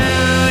you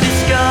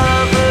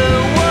discover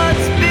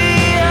what's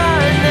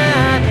behind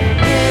that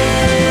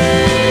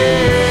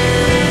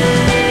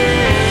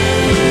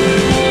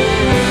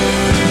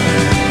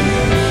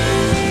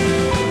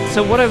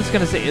So what I was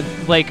gonna say,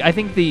 like, I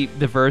think the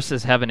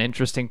verses have an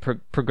interesting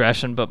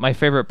progression, but my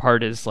favorite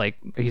part is like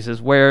he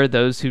says, "Where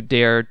those who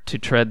dare to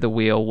tread the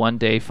wheel one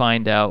day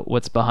find out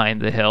what's behind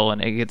the hill," and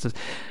it gets this,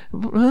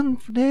 "One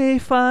day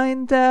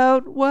find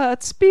out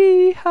what's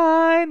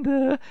behind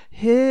the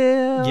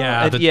hill."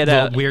 Yeah, And,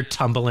 the weird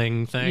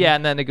tumbling thing. yeah,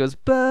 and then it goes,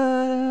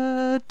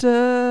 "Ba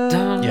da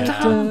Dun, Yeah.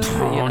 dun, da,"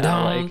 dun, you know,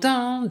 dun, like-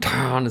 dun,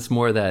 dun. It's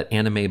more of that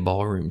anime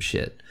ballroom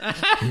shit.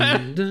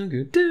 Dun, dun,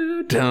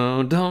 dun,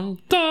 dun, dun,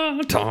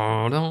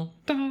 dun,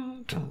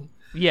 dun, dun.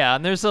 Yeah,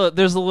 and there's a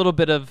little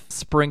bit of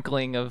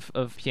sprinkling of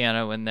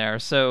piano in there.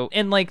 So,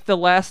 and like the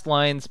last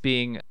lines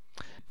being,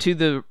 "To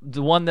the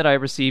one that I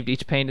received,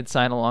 each painted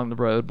sign along the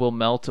road will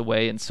melt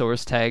away in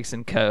source tags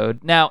and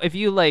code." Now, if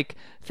you like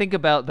think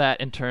about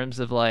that in terms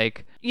of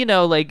like, you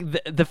know, like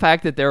the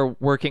fact that they're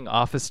working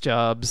office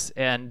jobs,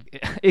 and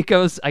it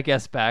goes, I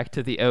guess, back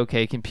to the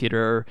OK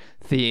Computer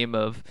theme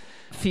of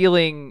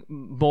feeling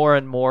more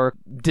and more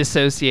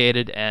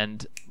dissociated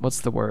and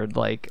what's the word,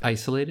 like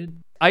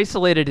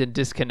isolated and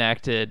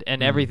disconnected,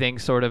 and everything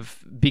sort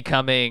of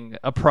becoming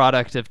a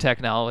product of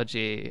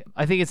technology.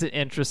 I think it's an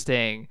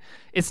interesting,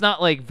 it's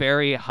not like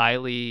very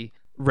highly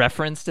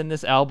referenced in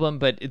this album,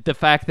 but the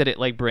fact that it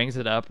like brings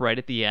it up right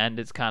at the end,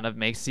 it's kind of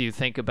makes you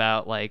think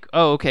about like,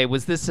 oh, okay,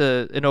 was this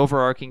an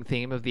overarching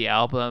theme of the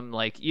album?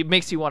 Like, it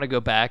makes you want to go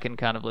back and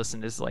kind of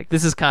listen to this, like,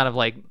 this is kind of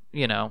like,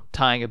 you know,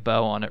 tying a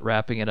bow on it,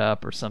 wrapping it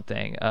up or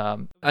something. I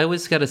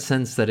always got a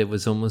sense that it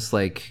was almost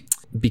like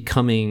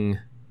becoming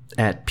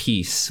at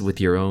peace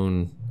with your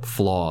own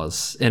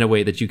flaws in a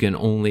way that you can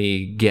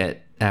only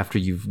get after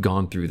you've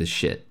gone through the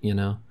shit, you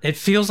know? It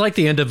feels like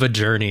the end of a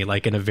journey,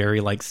 like in a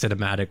very like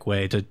cinematic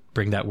way, to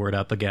bring that word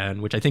up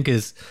again, which I think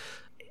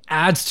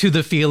adds to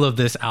the feel of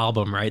this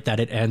album, right?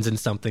 That it ends in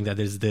something that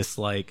is this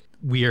like,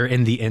 we are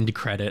in the end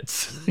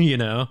credits, you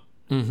know?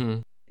 Mm-hmm.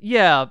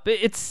 Yeah, but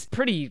it's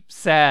pretty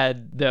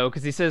sad, though,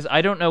 because he says,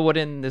 "I don't know what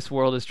in this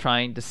world is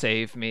trying to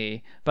save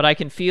me, but I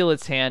can feel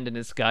its hand and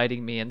it's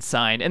guiding me and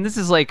sign." And this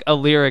is like a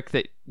lyric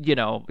that, you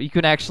know, you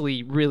can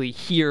actually really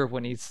hear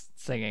when he's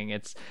singing.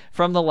 It's,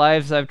 "From the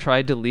lives I've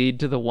tried to lead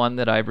to the one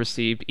that I've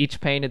received,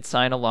 each painted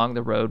sign along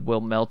the road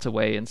will melt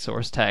away in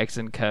source tags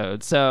and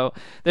code." So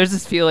there's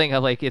this feeling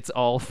of like it's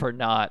all for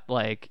naught,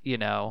 like, you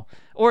know,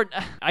 or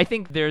I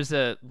think there's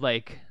a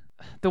like,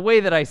 the way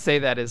that I say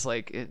that is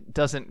like it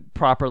doesn't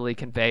properly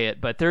convey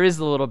it, but there is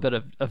a little bit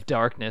of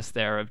darkness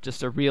there, of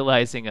just a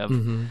realizing of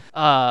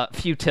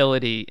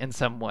futility in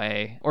some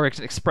way, or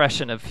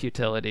expression of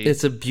futility.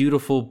 It's a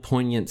beautiful,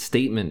 poignant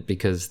statement,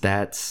 because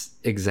that's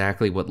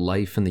exactly what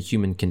life and the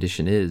human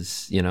condition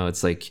is. You know,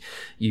 it's like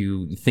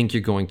you think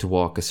you're going to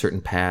walk a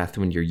certain path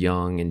when you're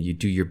young, and you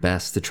do your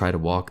best to try to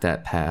walk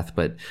that path,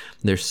 but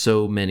there's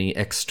so many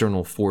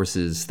external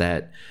forces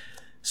that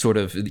sort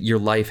of your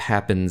life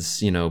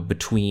happens, you know,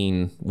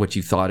 between what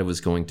you thought it was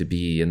going to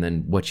be and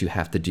then what you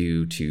have to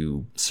do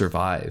to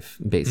survive,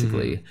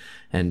 basically.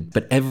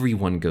 But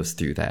everyone goes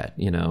through that,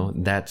 you know,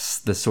 that's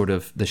the sort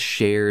of the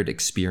shared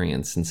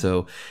experience. And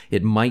so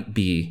it might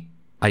be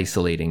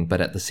isolating,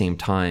 but at the same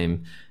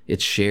time,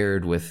 it's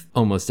shared with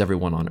almost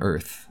everyone on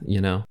Earth,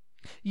 you know?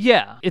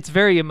 Yeah, it's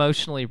very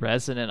emotionally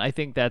resonant. I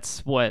think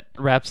that's what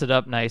wraps it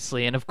up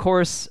nicely. And of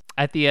course,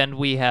 at the end,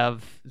 we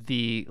have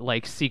the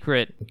like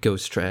secret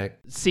Ghost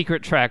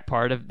track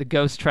part of the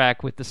ghost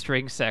track with the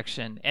string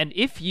section. And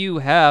if you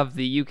have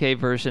the UK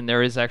version,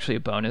 there is actually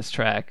a bonus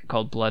track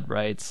called Blood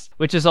Rights,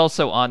 which is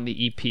also on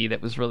the EP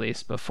that was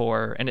released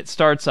before. And it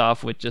starts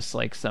off with just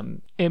like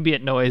some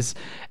ambient noise,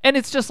 and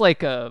it's just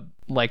like a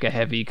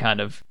heavy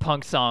kind of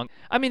punk song.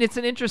 I mean, it's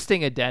an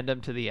interesting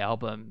addendum to the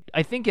album.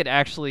 I think it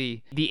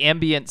actually, the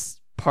ambience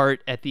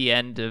part at the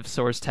end of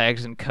Source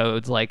Tags and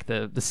Codes, like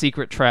the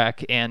secret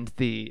track and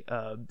the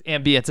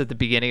ambience at the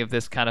beginning of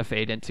this, kind of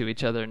fade into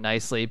each other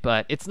nicely,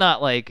 but it's not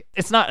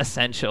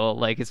essential.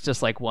 Like, it's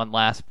just like one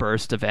last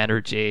burst of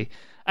energy.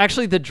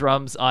 Actually, the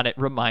drums on it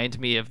remind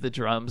me of the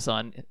drums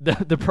on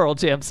the Pearl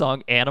Jam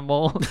song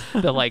Animal.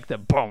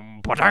 the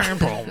boom, ba-dang,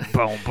 boom,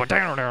 boom,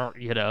 ba-dang,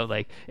 you know,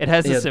 like it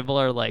has a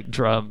similar like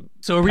drum.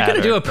 So are we going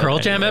to do a Pearl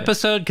Jam anyway.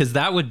 episode? Because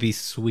that would be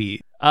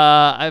sweet.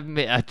 I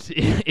mean,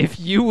 if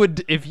you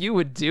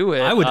would do it,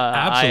 I would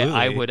absolutely.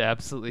 I would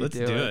absolutely Let's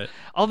do do it. it.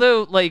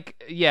 Although,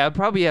 like, yeah, it'd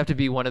probably have to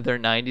be one of their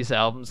 90s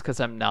albums, because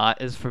I'm not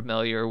as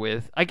familiar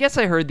with. I guess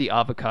I heard the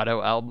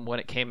Avocado album when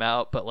it came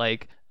out, but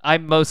like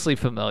I'm mostly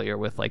familiar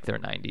with like their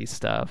 90s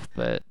stuff.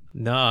 But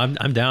No,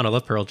 I'm down. I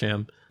love Pearl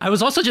Jam. I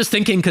was also just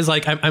thinking, because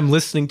like I'm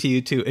listening to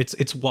you too.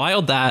 It's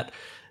wild that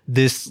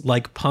this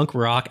like punk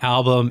rock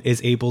album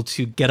is able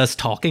to get us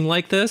talking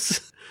like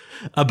this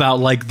about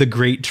like the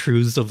great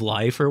truths of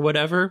life or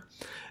whatever.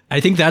 I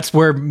think that's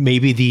where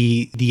maybe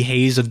the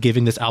haze of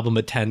giving this album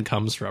a 10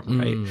 comes from,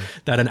 right?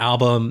 That an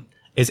album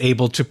is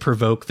able to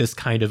provoke this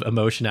kind of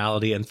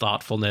emotionality and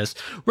thoughtfulness,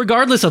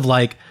 regardless of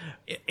like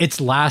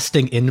its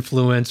lasting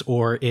influence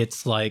or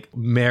its like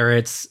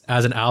merits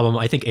as an album.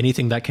 I think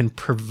anything that can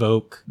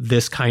provoke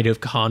this kind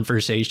of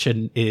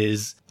conversation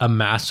is a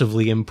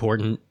massively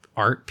important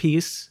art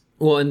piece.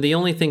 Well, and the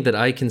only thing that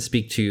I can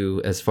speak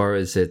to as far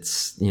as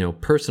its, you know,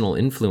 personal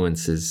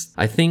influence is,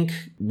 I think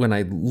when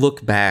I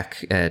look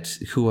back at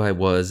who I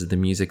was, the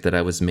music that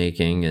I was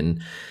making,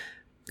 and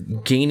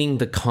gaining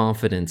the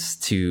confidence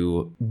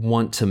to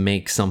want to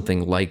make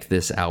something like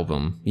this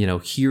album, you know,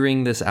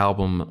 hearing this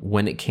album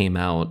when it came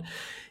out,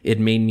 it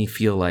made me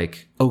feel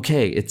like,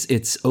 okay,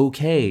 it's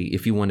okay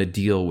if you want to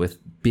deal with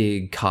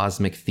big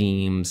cosmic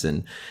themes.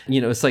 And,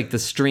 you know, it's like the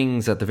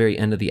strings at the very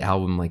end of the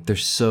album, like they're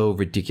so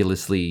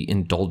ridiculously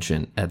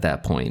indulgent at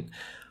that point.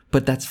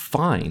 But that's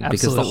fine,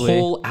 because the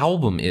whole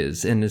album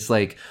is. And it's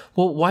like,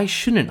 well, why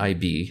shouldn't I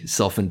be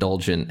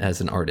self-indulgent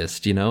as an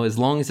artist? You know, as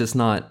long as it's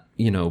not,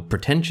 you know,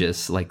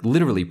 pretentious, like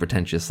literally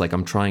pretentious, like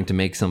I'm trying to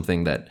make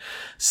something that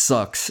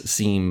sucks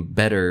seem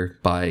better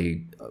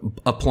by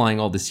applying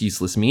all this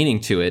useless meaning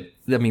to it.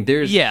 I mean,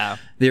 there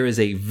is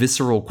a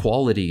visceral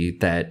quality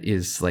that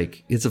is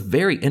like, it's a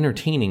very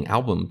entertaining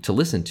album to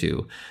listen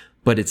to,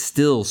 but it's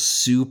still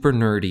super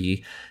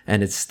nerdy,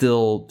 and it's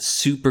still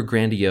super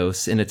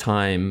grandiose in a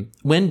time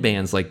when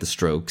bands like The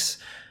Strokes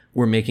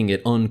were making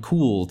it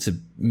uncool to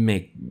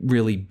make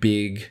really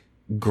big,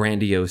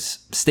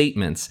 grandiose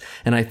statements.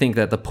 And I think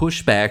that the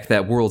pushback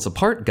that Worlds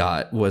Apart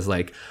got was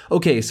like,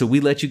 okay, so we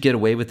let you get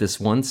away with this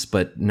once,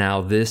 but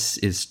now this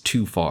is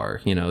too far.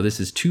 You know, this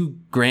is too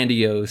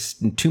grandiose,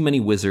 too many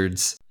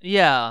wizards.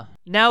 yeah,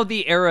 now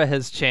the era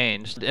has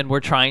changed, and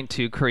we're trying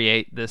to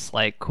create this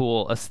like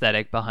cool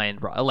aesthetic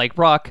behind rock. Like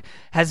rock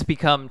has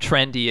become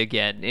trendy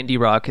again. Indie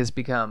rock has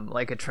become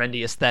like a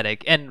trendy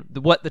aesthetic, and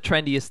what the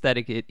trendy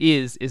aesthetic it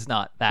is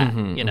not that,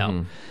 you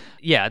know.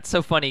 Yeah, it's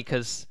so funny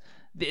because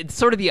it's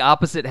sort of the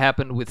opposite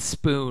happened with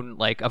Spoon,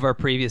 like of our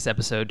previous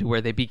episode, to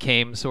where they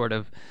became sort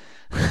of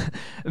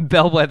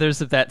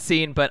bellwethers of that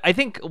scene. But I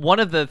think one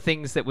of the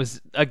things that was,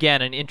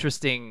 again, an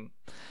interesting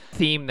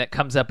theme that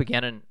comes up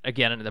again and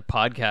again in the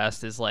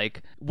podcast is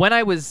like, when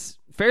I was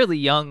fairly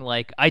young,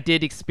 like I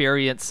did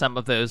experience some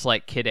of those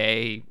like Kid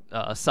A,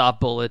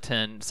 Soft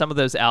Bulletin, some of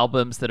those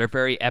albums that are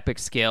very epic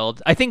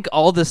scaled. I think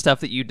all the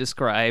stuff that you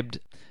described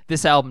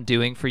this album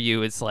doing for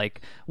you is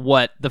like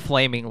what the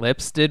Flaming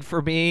Lips did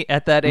for me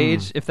at that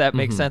age, if that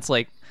makes sense.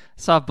 Like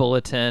Soft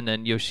Bulletin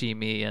and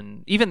Yoshimi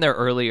and even their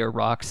earlier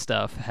rock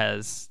stuff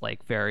has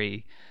like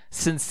very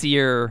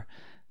sincere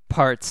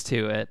parts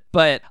to it.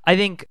 But I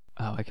think,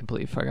 I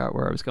completely forgot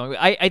where I was going.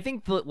 I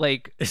think that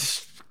like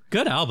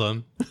Good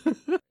album.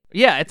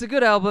 Yeah, it's a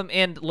good album,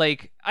 and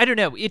like, I don't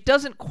know, it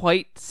doesn't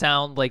quite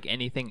sound like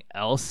anything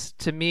else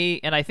to me,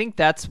 and I think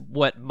that's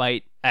what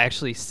might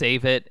actually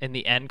save it in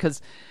the end,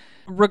 because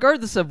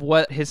regardless of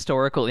what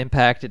historical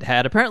impact it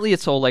had, apparently it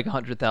sold like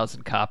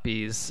 100,000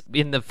 copies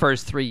in the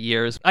first 3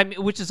 years. I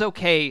mean, which is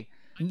okay.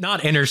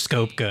 Not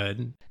Interscope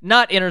good.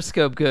 Not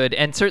Interscope good,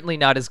 and certainly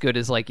not as good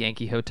as like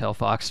Yankee Hotel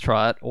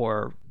Foxtrot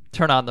or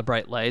Turn on the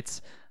Bright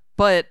Lights.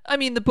 But, I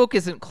mean, the book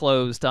isn't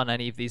closed on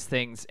any of these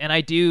things, and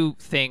I do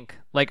think,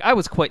 like, I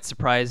was quite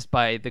surprised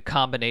by the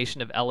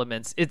combination of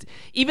elements.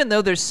 Even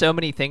though there's so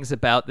many things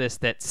about this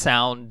that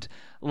sound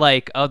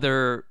like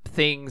other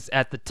things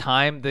at the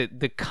time,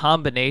 the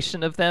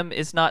combination of them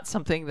is not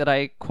something that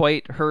I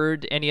quite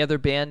heard any other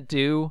band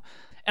do.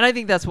 And I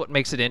think that's what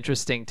makes it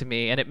interesting to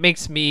me, and it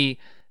makes me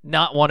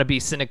not want to be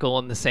cynical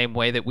in the same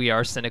way that we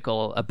are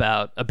cynical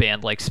about a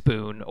band like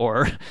Spoon,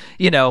 or,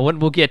 you know, when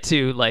we'll get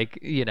to, like,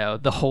 you know,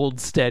 the Hold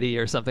Steady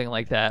or something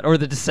like that, or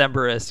the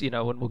Decemberists, you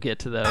know, when we'll get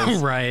to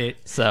those. Right.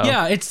 So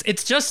yeah,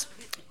 it's just,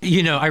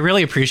 you know, I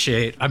really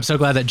appreciate, I'm so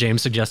glad that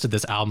James suggested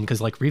this album,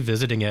 because like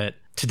revisiting it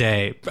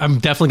today, I'm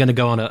definitely going to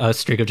go on a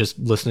streak of just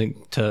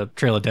listening to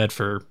Trail of Dead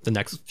for the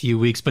next few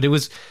weeks. But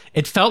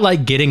it felt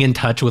like getting in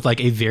touch with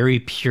like a very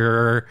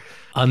pure,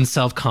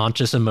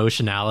 unselfconscious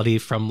emotionality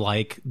from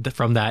like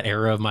from that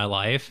era of my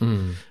life,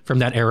 from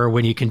that era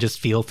when you can just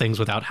feel things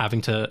without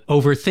having to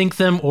overthink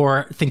them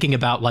or thinking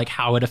about like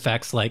how it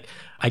affects, like,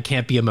 I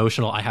can't be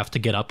emotional, I have to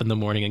get up in the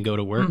morning and go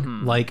to work.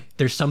 Like,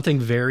 there's something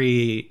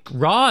very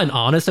raw and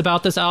honest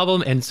about this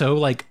album, and so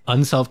like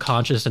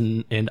unselfconscious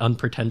and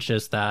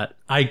unpretentious, that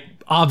I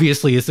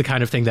obviously is the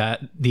kind of thing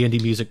that the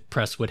indie music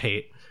press would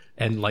hate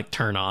and like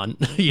turn on,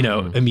 you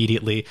know,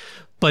 immediately,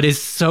 but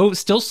is still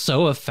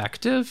so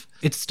effective.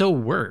 It still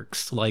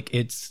works. Like,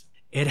 it's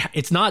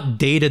not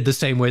dated the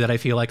same way that I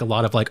feel like a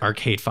lot of like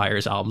Arcade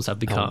Fire's albums have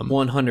become.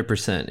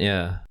 100%,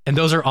 yeah. And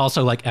those are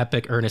also like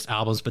epic, earnest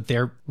albums, but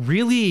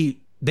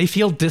they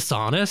feel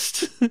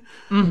dishonest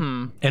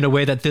in a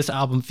way that this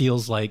album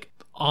feels like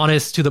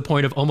honest to the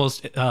point of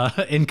almost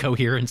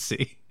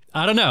incoherency.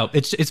 I don't know.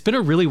 It's been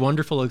a really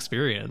wonderful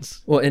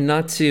experience. Well, and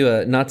not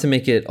to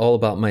make it all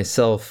about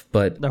myself,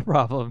 but no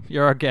problem.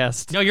 You're our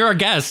guest. No, you're our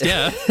guest.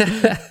 Yeah.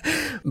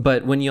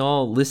 But when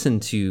y'all listen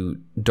to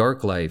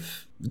Dark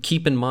Life,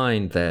 keep in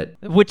mind that...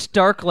 Which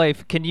Dark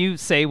Life? Can you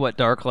say what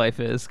Dark Life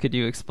is? Could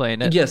you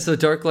explain it? Yeah, so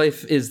Dark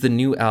Life is the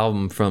new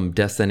album from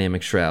Death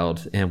Dynamic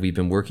Shroud, and we've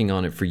been working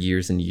on it for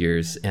years and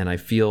years, and I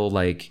feel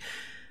like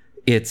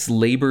it's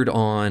labored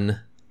on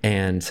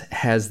and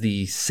has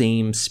the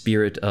same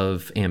spirit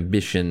of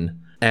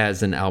ambition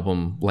as an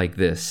album like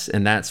this.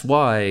 And that's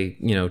why,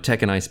 you know,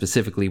 Tech and I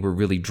specifically were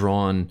really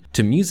drawn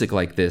to music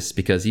like this,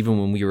 because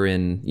even when we were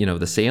in, you know,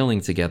 the Sailing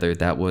together,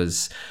 that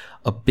was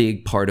a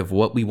big part of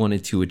what we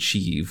wanted to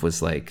achieve, was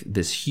like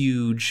this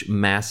huge,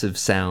 massive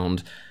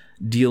sound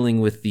dealing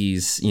with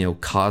these, you know,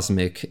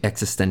 cosmic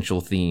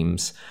existential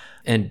themes.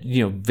 And,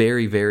 you know,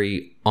 very,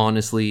 very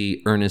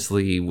honestly,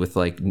 earnestly, with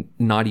like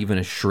not even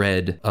a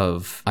shred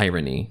of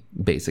irony,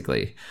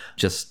 basically,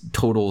 just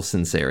total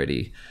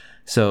sincerity.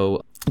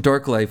 So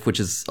Dark Life, which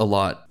is a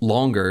lot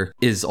longer,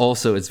 is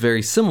also, it's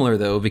very similar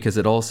though, because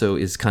it also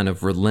is kind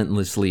of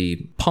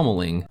relentlessly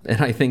pummeling.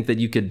 And I think that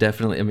you could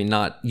definitely, I mean,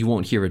 you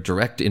won't hear a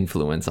direct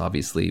influence,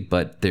 obviously,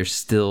 but there's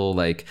still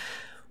like,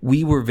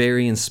 we were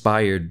very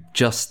inspired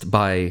just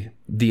by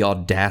the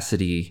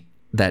audacity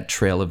that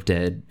Trail of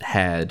Dead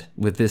had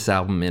with this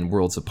album and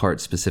Worlds Apart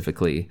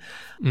specifically,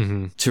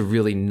 to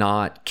really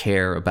not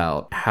care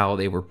about how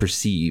they were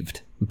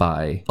perceived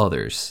by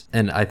others.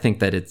 And I think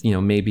that it's, you know,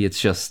 maybe it's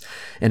just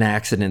an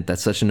accident that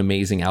such an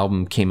amazing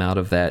album came out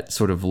of that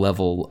sort of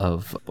level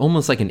of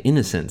almost like an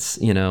innocence,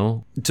 you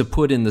know, to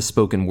put in the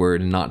spoken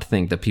word and not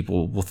think that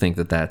people will think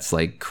that that's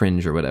like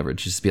cringe or whatever.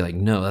 Just be like,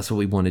 no, that's what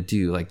we want to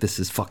do. Like, this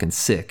is fucking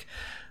sick.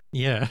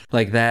 Yeah.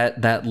 Like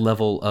that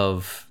level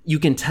of, you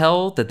can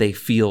tell that they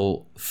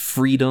feel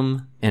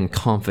freedom and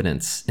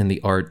confidence in the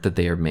art that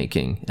they are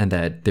making, and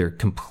that they're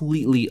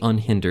completely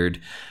unhindered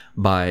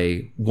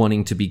by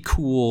wanting to be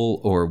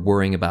cool or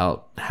worrying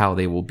about how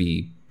they will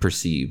be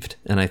perceived.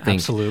 And I think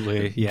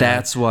absolutely, yeah,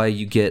 that's why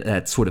you get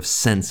that sort of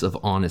sense of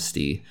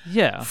honesty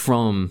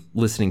from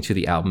listening to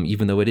the album.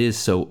 Even though it is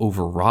so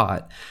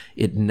overwrought,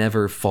 it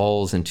never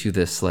falls into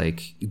this,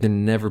 like, they're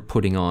never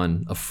putting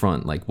on a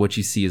front. Like, what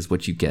you see is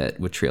what you get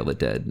with Trail of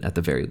Dead, at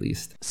the very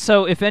least.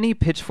 So if any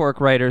Pitchfork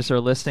writers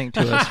are listening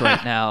to us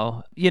right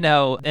now, you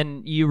know,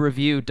 and you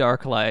review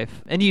Dark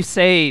Life, and you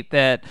say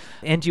that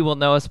And You Will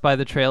Know Us by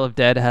the Trail of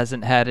Dead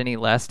hasn't had any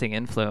lasting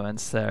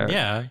influence there.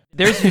 Yeah.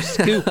 There's your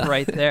scoop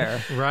right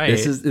there. Right.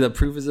 This is, the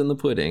proof is in the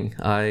pudding.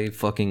 I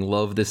fucking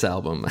love this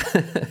album.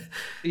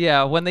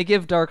 Yeah, when they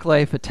give Dark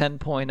Life a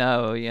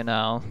 10.0, you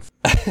know.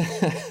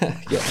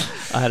 Yeah.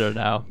 I don't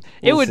know.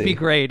 We'll it would see. be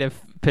great if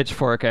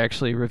Pitchfork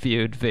actually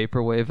reviewed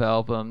vaporwave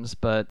albums,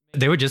 but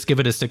They would just give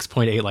it a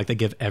 6.8 like they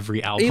give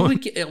every album.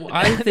 It would,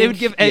 I think, they would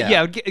give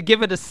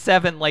give it a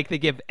 7 like they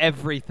give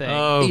everything.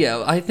 Oh,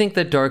 Yeah, I think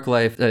that Dark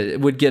Life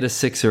would get a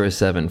 6 or a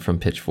 7 from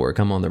Pitchfork.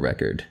 I'm on the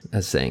record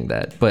as saying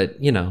that. But,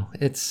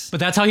 it's... but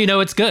that's how you know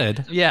it's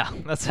good. Yeah,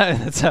 that's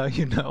how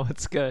you know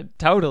it's good.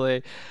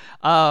 Totally.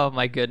 Oh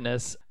my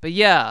goodness. But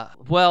yeah,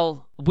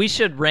 well, we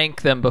should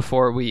rank them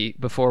before we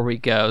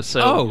go.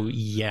 So Oh,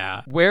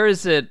 yeah. where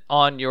is it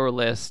on your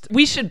list?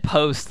 We should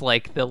post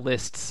like the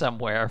list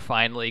somewhere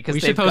finally, because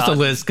We should post a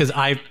list because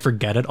I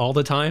forget it all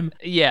the time.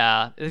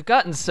 Yeah, they've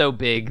gotten so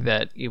big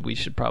that we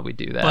should probably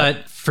do that.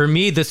 But for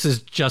me, this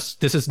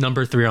is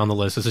number 3 on the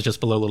list. This is just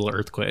below Little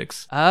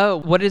Earthquakes. Oh,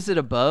 what is it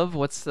above?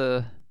 What's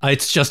the...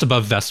 It's just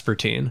above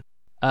Vespertine.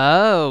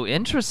 Oh,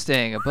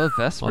 interesting. Above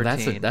Vespertine.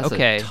 Well, that's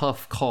okay. a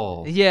tough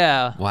call.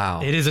 Yeah.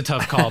 Wow. It is a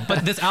tough call.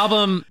 But this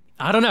album,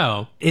 I don't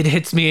know. It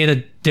hits me in a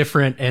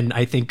different and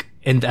I think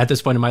at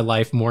this point in my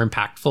life, more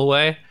impactful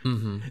way.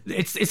 Mm-hmm.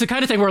 It's the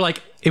kind of thing where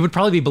like it would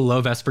probably be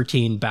below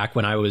Vespertine back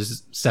when I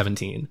was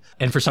 17.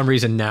 And for some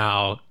reason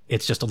now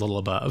it's just a little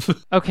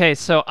above. Okay,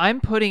 so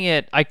I'm putting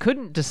it... I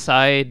couldn't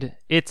decide.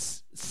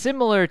 It's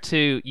similar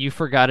to You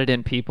Forgot It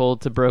in People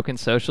to Broken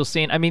Social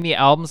Scene. I mean, the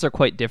albums are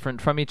quite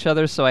different from each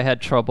other, so I had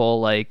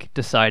trouble like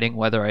deciding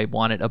whether I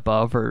want it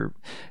above or...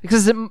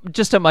 because it's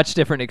just a much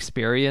different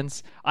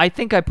experience. I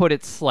think I put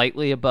it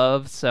slightly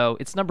above, so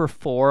it's number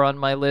 4 on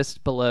my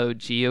list, below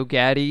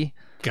GeoGaddy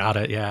Got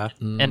it, yeah.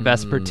 and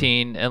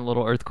Vespertine and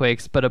Little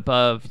Earthquakes, but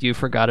above You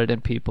Forgot It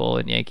in People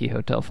and Yankee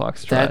Hotel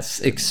Foxtrot.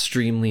 That's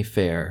extremely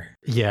fair.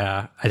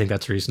 Yeah, I think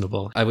that's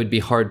reasonable. I would be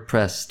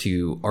hard-pressed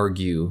to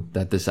argue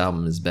that this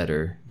album is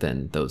better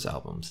than those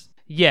albums.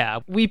 Yeah,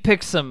 we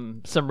picked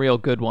some real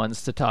good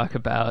ones to talk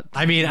about.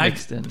 I mean,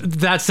 mixed in.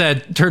 that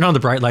said, Turn on the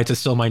Bright Lights is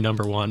still my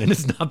number 1, and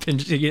it's not been...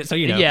 So,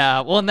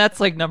 Yeah, well, and that's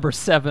like number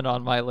 7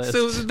 on my list.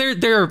 So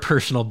there are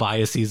personal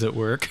biases at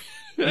work.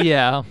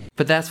 Yeah.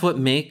 But that's what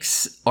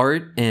makes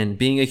art and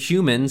being a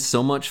human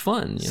so much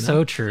fun.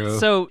 So true.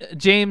 So,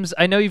 James,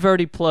 I know you've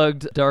already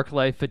plugged Dark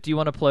Life, but do you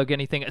want to plug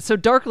anything? So,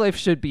 Dark Life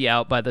should be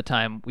out by the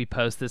time we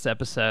post this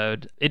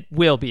episode. It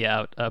will be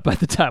out by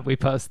the time we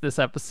post this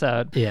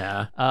episode.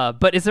 Yeah.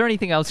 But is there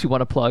anything else you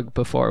want to plug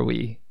before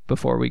we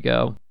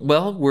go?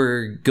 Well,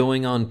 we're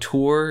going on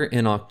tour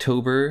in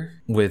October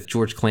with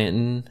George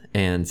Clanton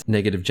and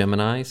Negative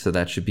Gemini, so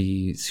that should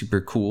be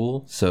super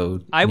cool.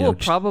 So I will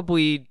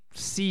probably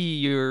see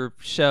your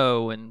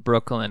show in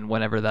Brooklyn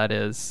whenever that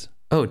is.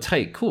 Oh,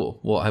 tight, cool.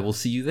 Well, I will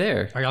see you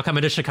there. Are y'all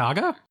coming to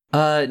Chicago?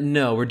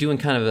 No, we're doing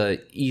kind of a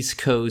East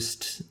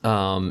Coast,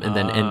 and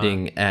then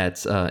ending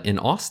at in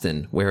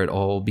Austin, where it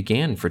all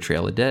began for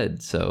Trail of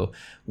Dead. So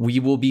we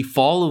will be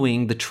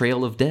following the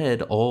Trail of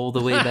Dead all the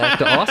way back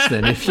to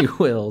Austin, if you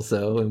will.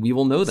 So and we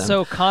will know them.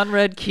 So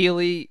Conrad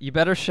Keeley, you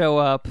better show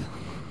up.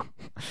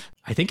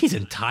 I think he's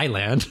in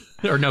Thailand.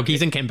 Or no,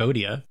 he's in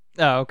Cambodia.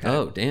 Oh, okay.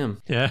 Oh,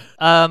 damn. Yeah.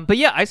 But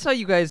yeah, I saw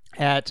you guys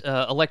at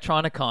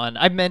Electronicon.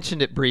 I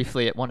mentioned it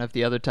briefly at one of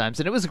the other times,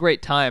 and it was a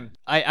great time.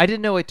 I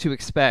didn't know what to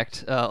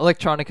expect.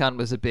 Electronicon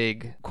was a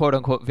big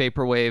quote-unquote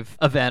vaporwave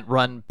event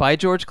run by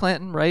George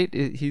Clanton, right?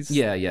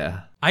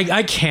 Yeah.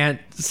 I can't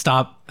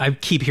stop. I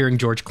keep hearing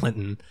George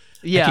Clinton.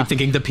 Yeah. I keep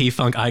thinking the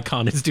P-Funk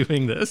icon is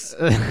doing this.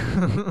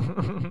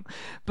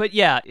 But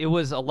yeah, it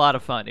was a lot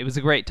of fun. It was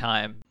a great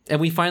time. And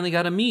we finally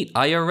got to meet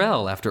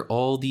IRL after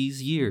all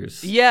these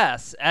years.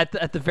 Yes, at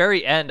the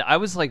very end, I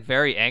was like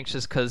very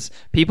anxious because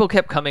people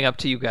kept coming up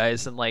to you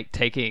guys and like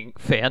taking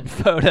fan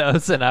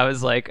photos, and I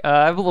was like,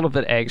 I'm a little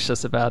bit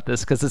anxious about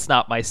this because it's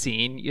not my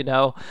scene, you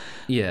know?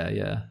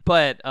 Yeah.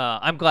 But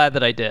I'm glad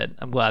that I did.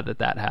 I'm glad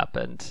that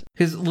happened.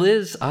 Because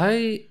Liz,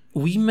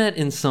 we met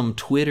in some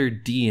Twitter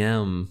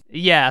DM.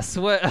 Yes,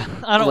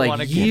 I don't want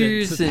to get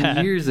years into and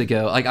that. years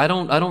ago. Like I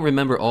don't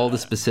remember all the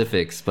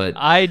specifics, but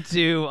I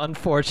do,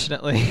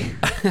 unfortunately.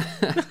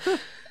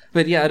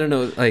 But yeah, I don't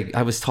know. Like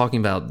I was talking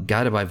about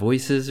Guided by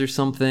Voices or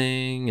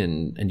something,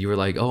 and you were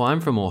like, "Oh,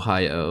 I'm from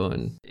Ohio,"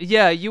 and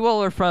Yeah, you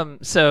all are from,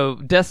 so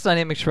Death's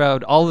Dynamic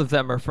Shroud, all of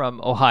them are from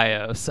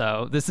Ohio,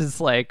 so this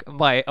is like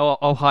my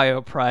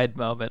Ohio pride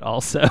moment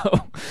also.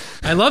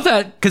 I love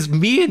that because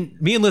me and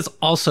Liz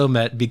also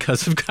met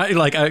because of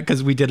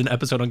because we did an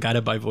episode on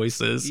Guided by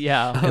Voices.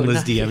 Yeah. And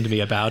Liz DM'd me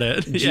about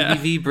it. Yeah.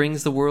 GBV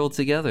brings the world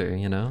together,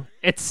 you know?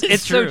 It's true.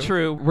 so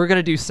true. We're going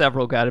to do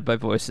several Guided by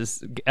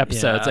Voices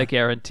episodes, Yeah. I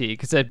guarantee,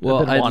 because I've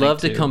Well, been I'd wanting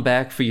love to come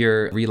back for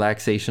your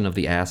relaxation of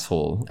the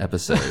asshole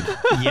episode.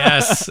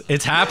 Yes,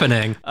 it's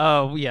happening.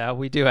 Oh, yeah,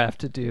 we do have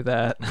to do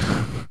that.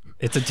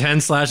 It's a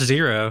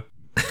 10/0.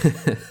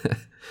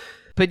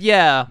 But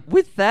yeah,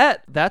 with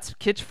that, that's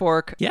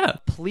Kitchfork. Yeah.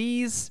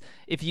 Please,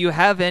 if you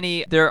have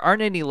any, there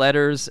aren't any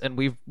letters, and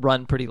we've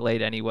run pretty late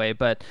anyway,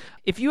 but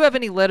if you have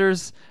any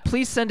letters,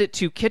 please send it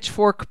to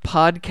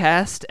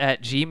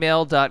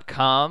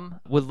kitchforkpodcast@gmail.com.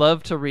 Would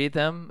love to read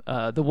them.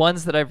 The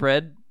ones that I've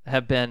read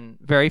have been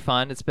very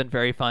fun. It's been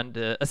very fun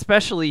to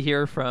especially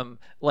hear from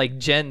like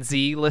Gen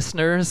Z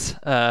listeners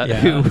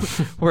who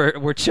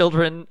were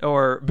children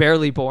or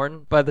barely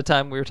born by the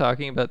time we were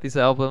talking about these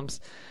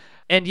albums.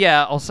 And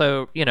yeah,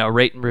 also,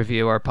 rate and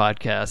review our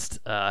podcast,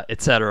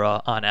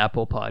 etc. on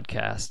Apple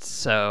Podcasts.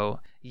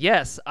 So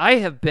yes, I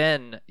have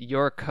been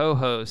your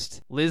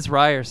co-host, Liz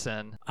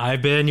Ryerson.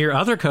 I've been your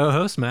other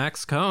co-host,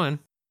 Max Cohen.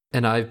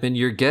 And I've been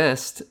your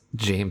guest,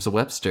 James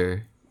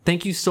Webster.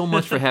 Thank you so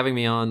much for having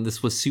me on.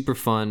 This was super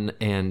fun,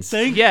 and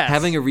Yes.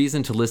 having a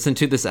reason to listen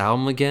to this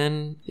album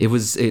again, it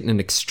was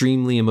an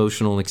extremely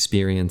emotional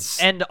experience.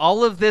 And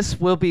all of this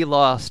will be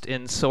lost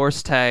in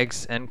source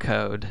tags and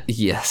code.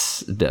 Yes,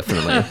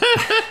 definitely.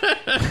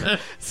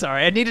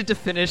 Sorry, I needed to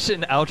finish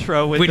an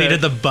outro with We needed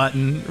the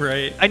button,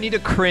 right? I need a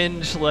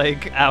cringe,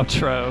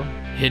 outro.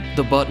 Hit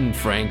the button,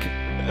 Frank.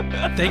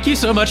 Thank you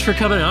so much for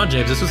coming on,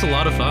 James. This was a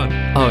lot of fun.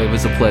 Oh, it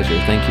was a pleasure.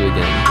 Thank you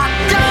again.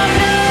 I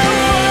don't know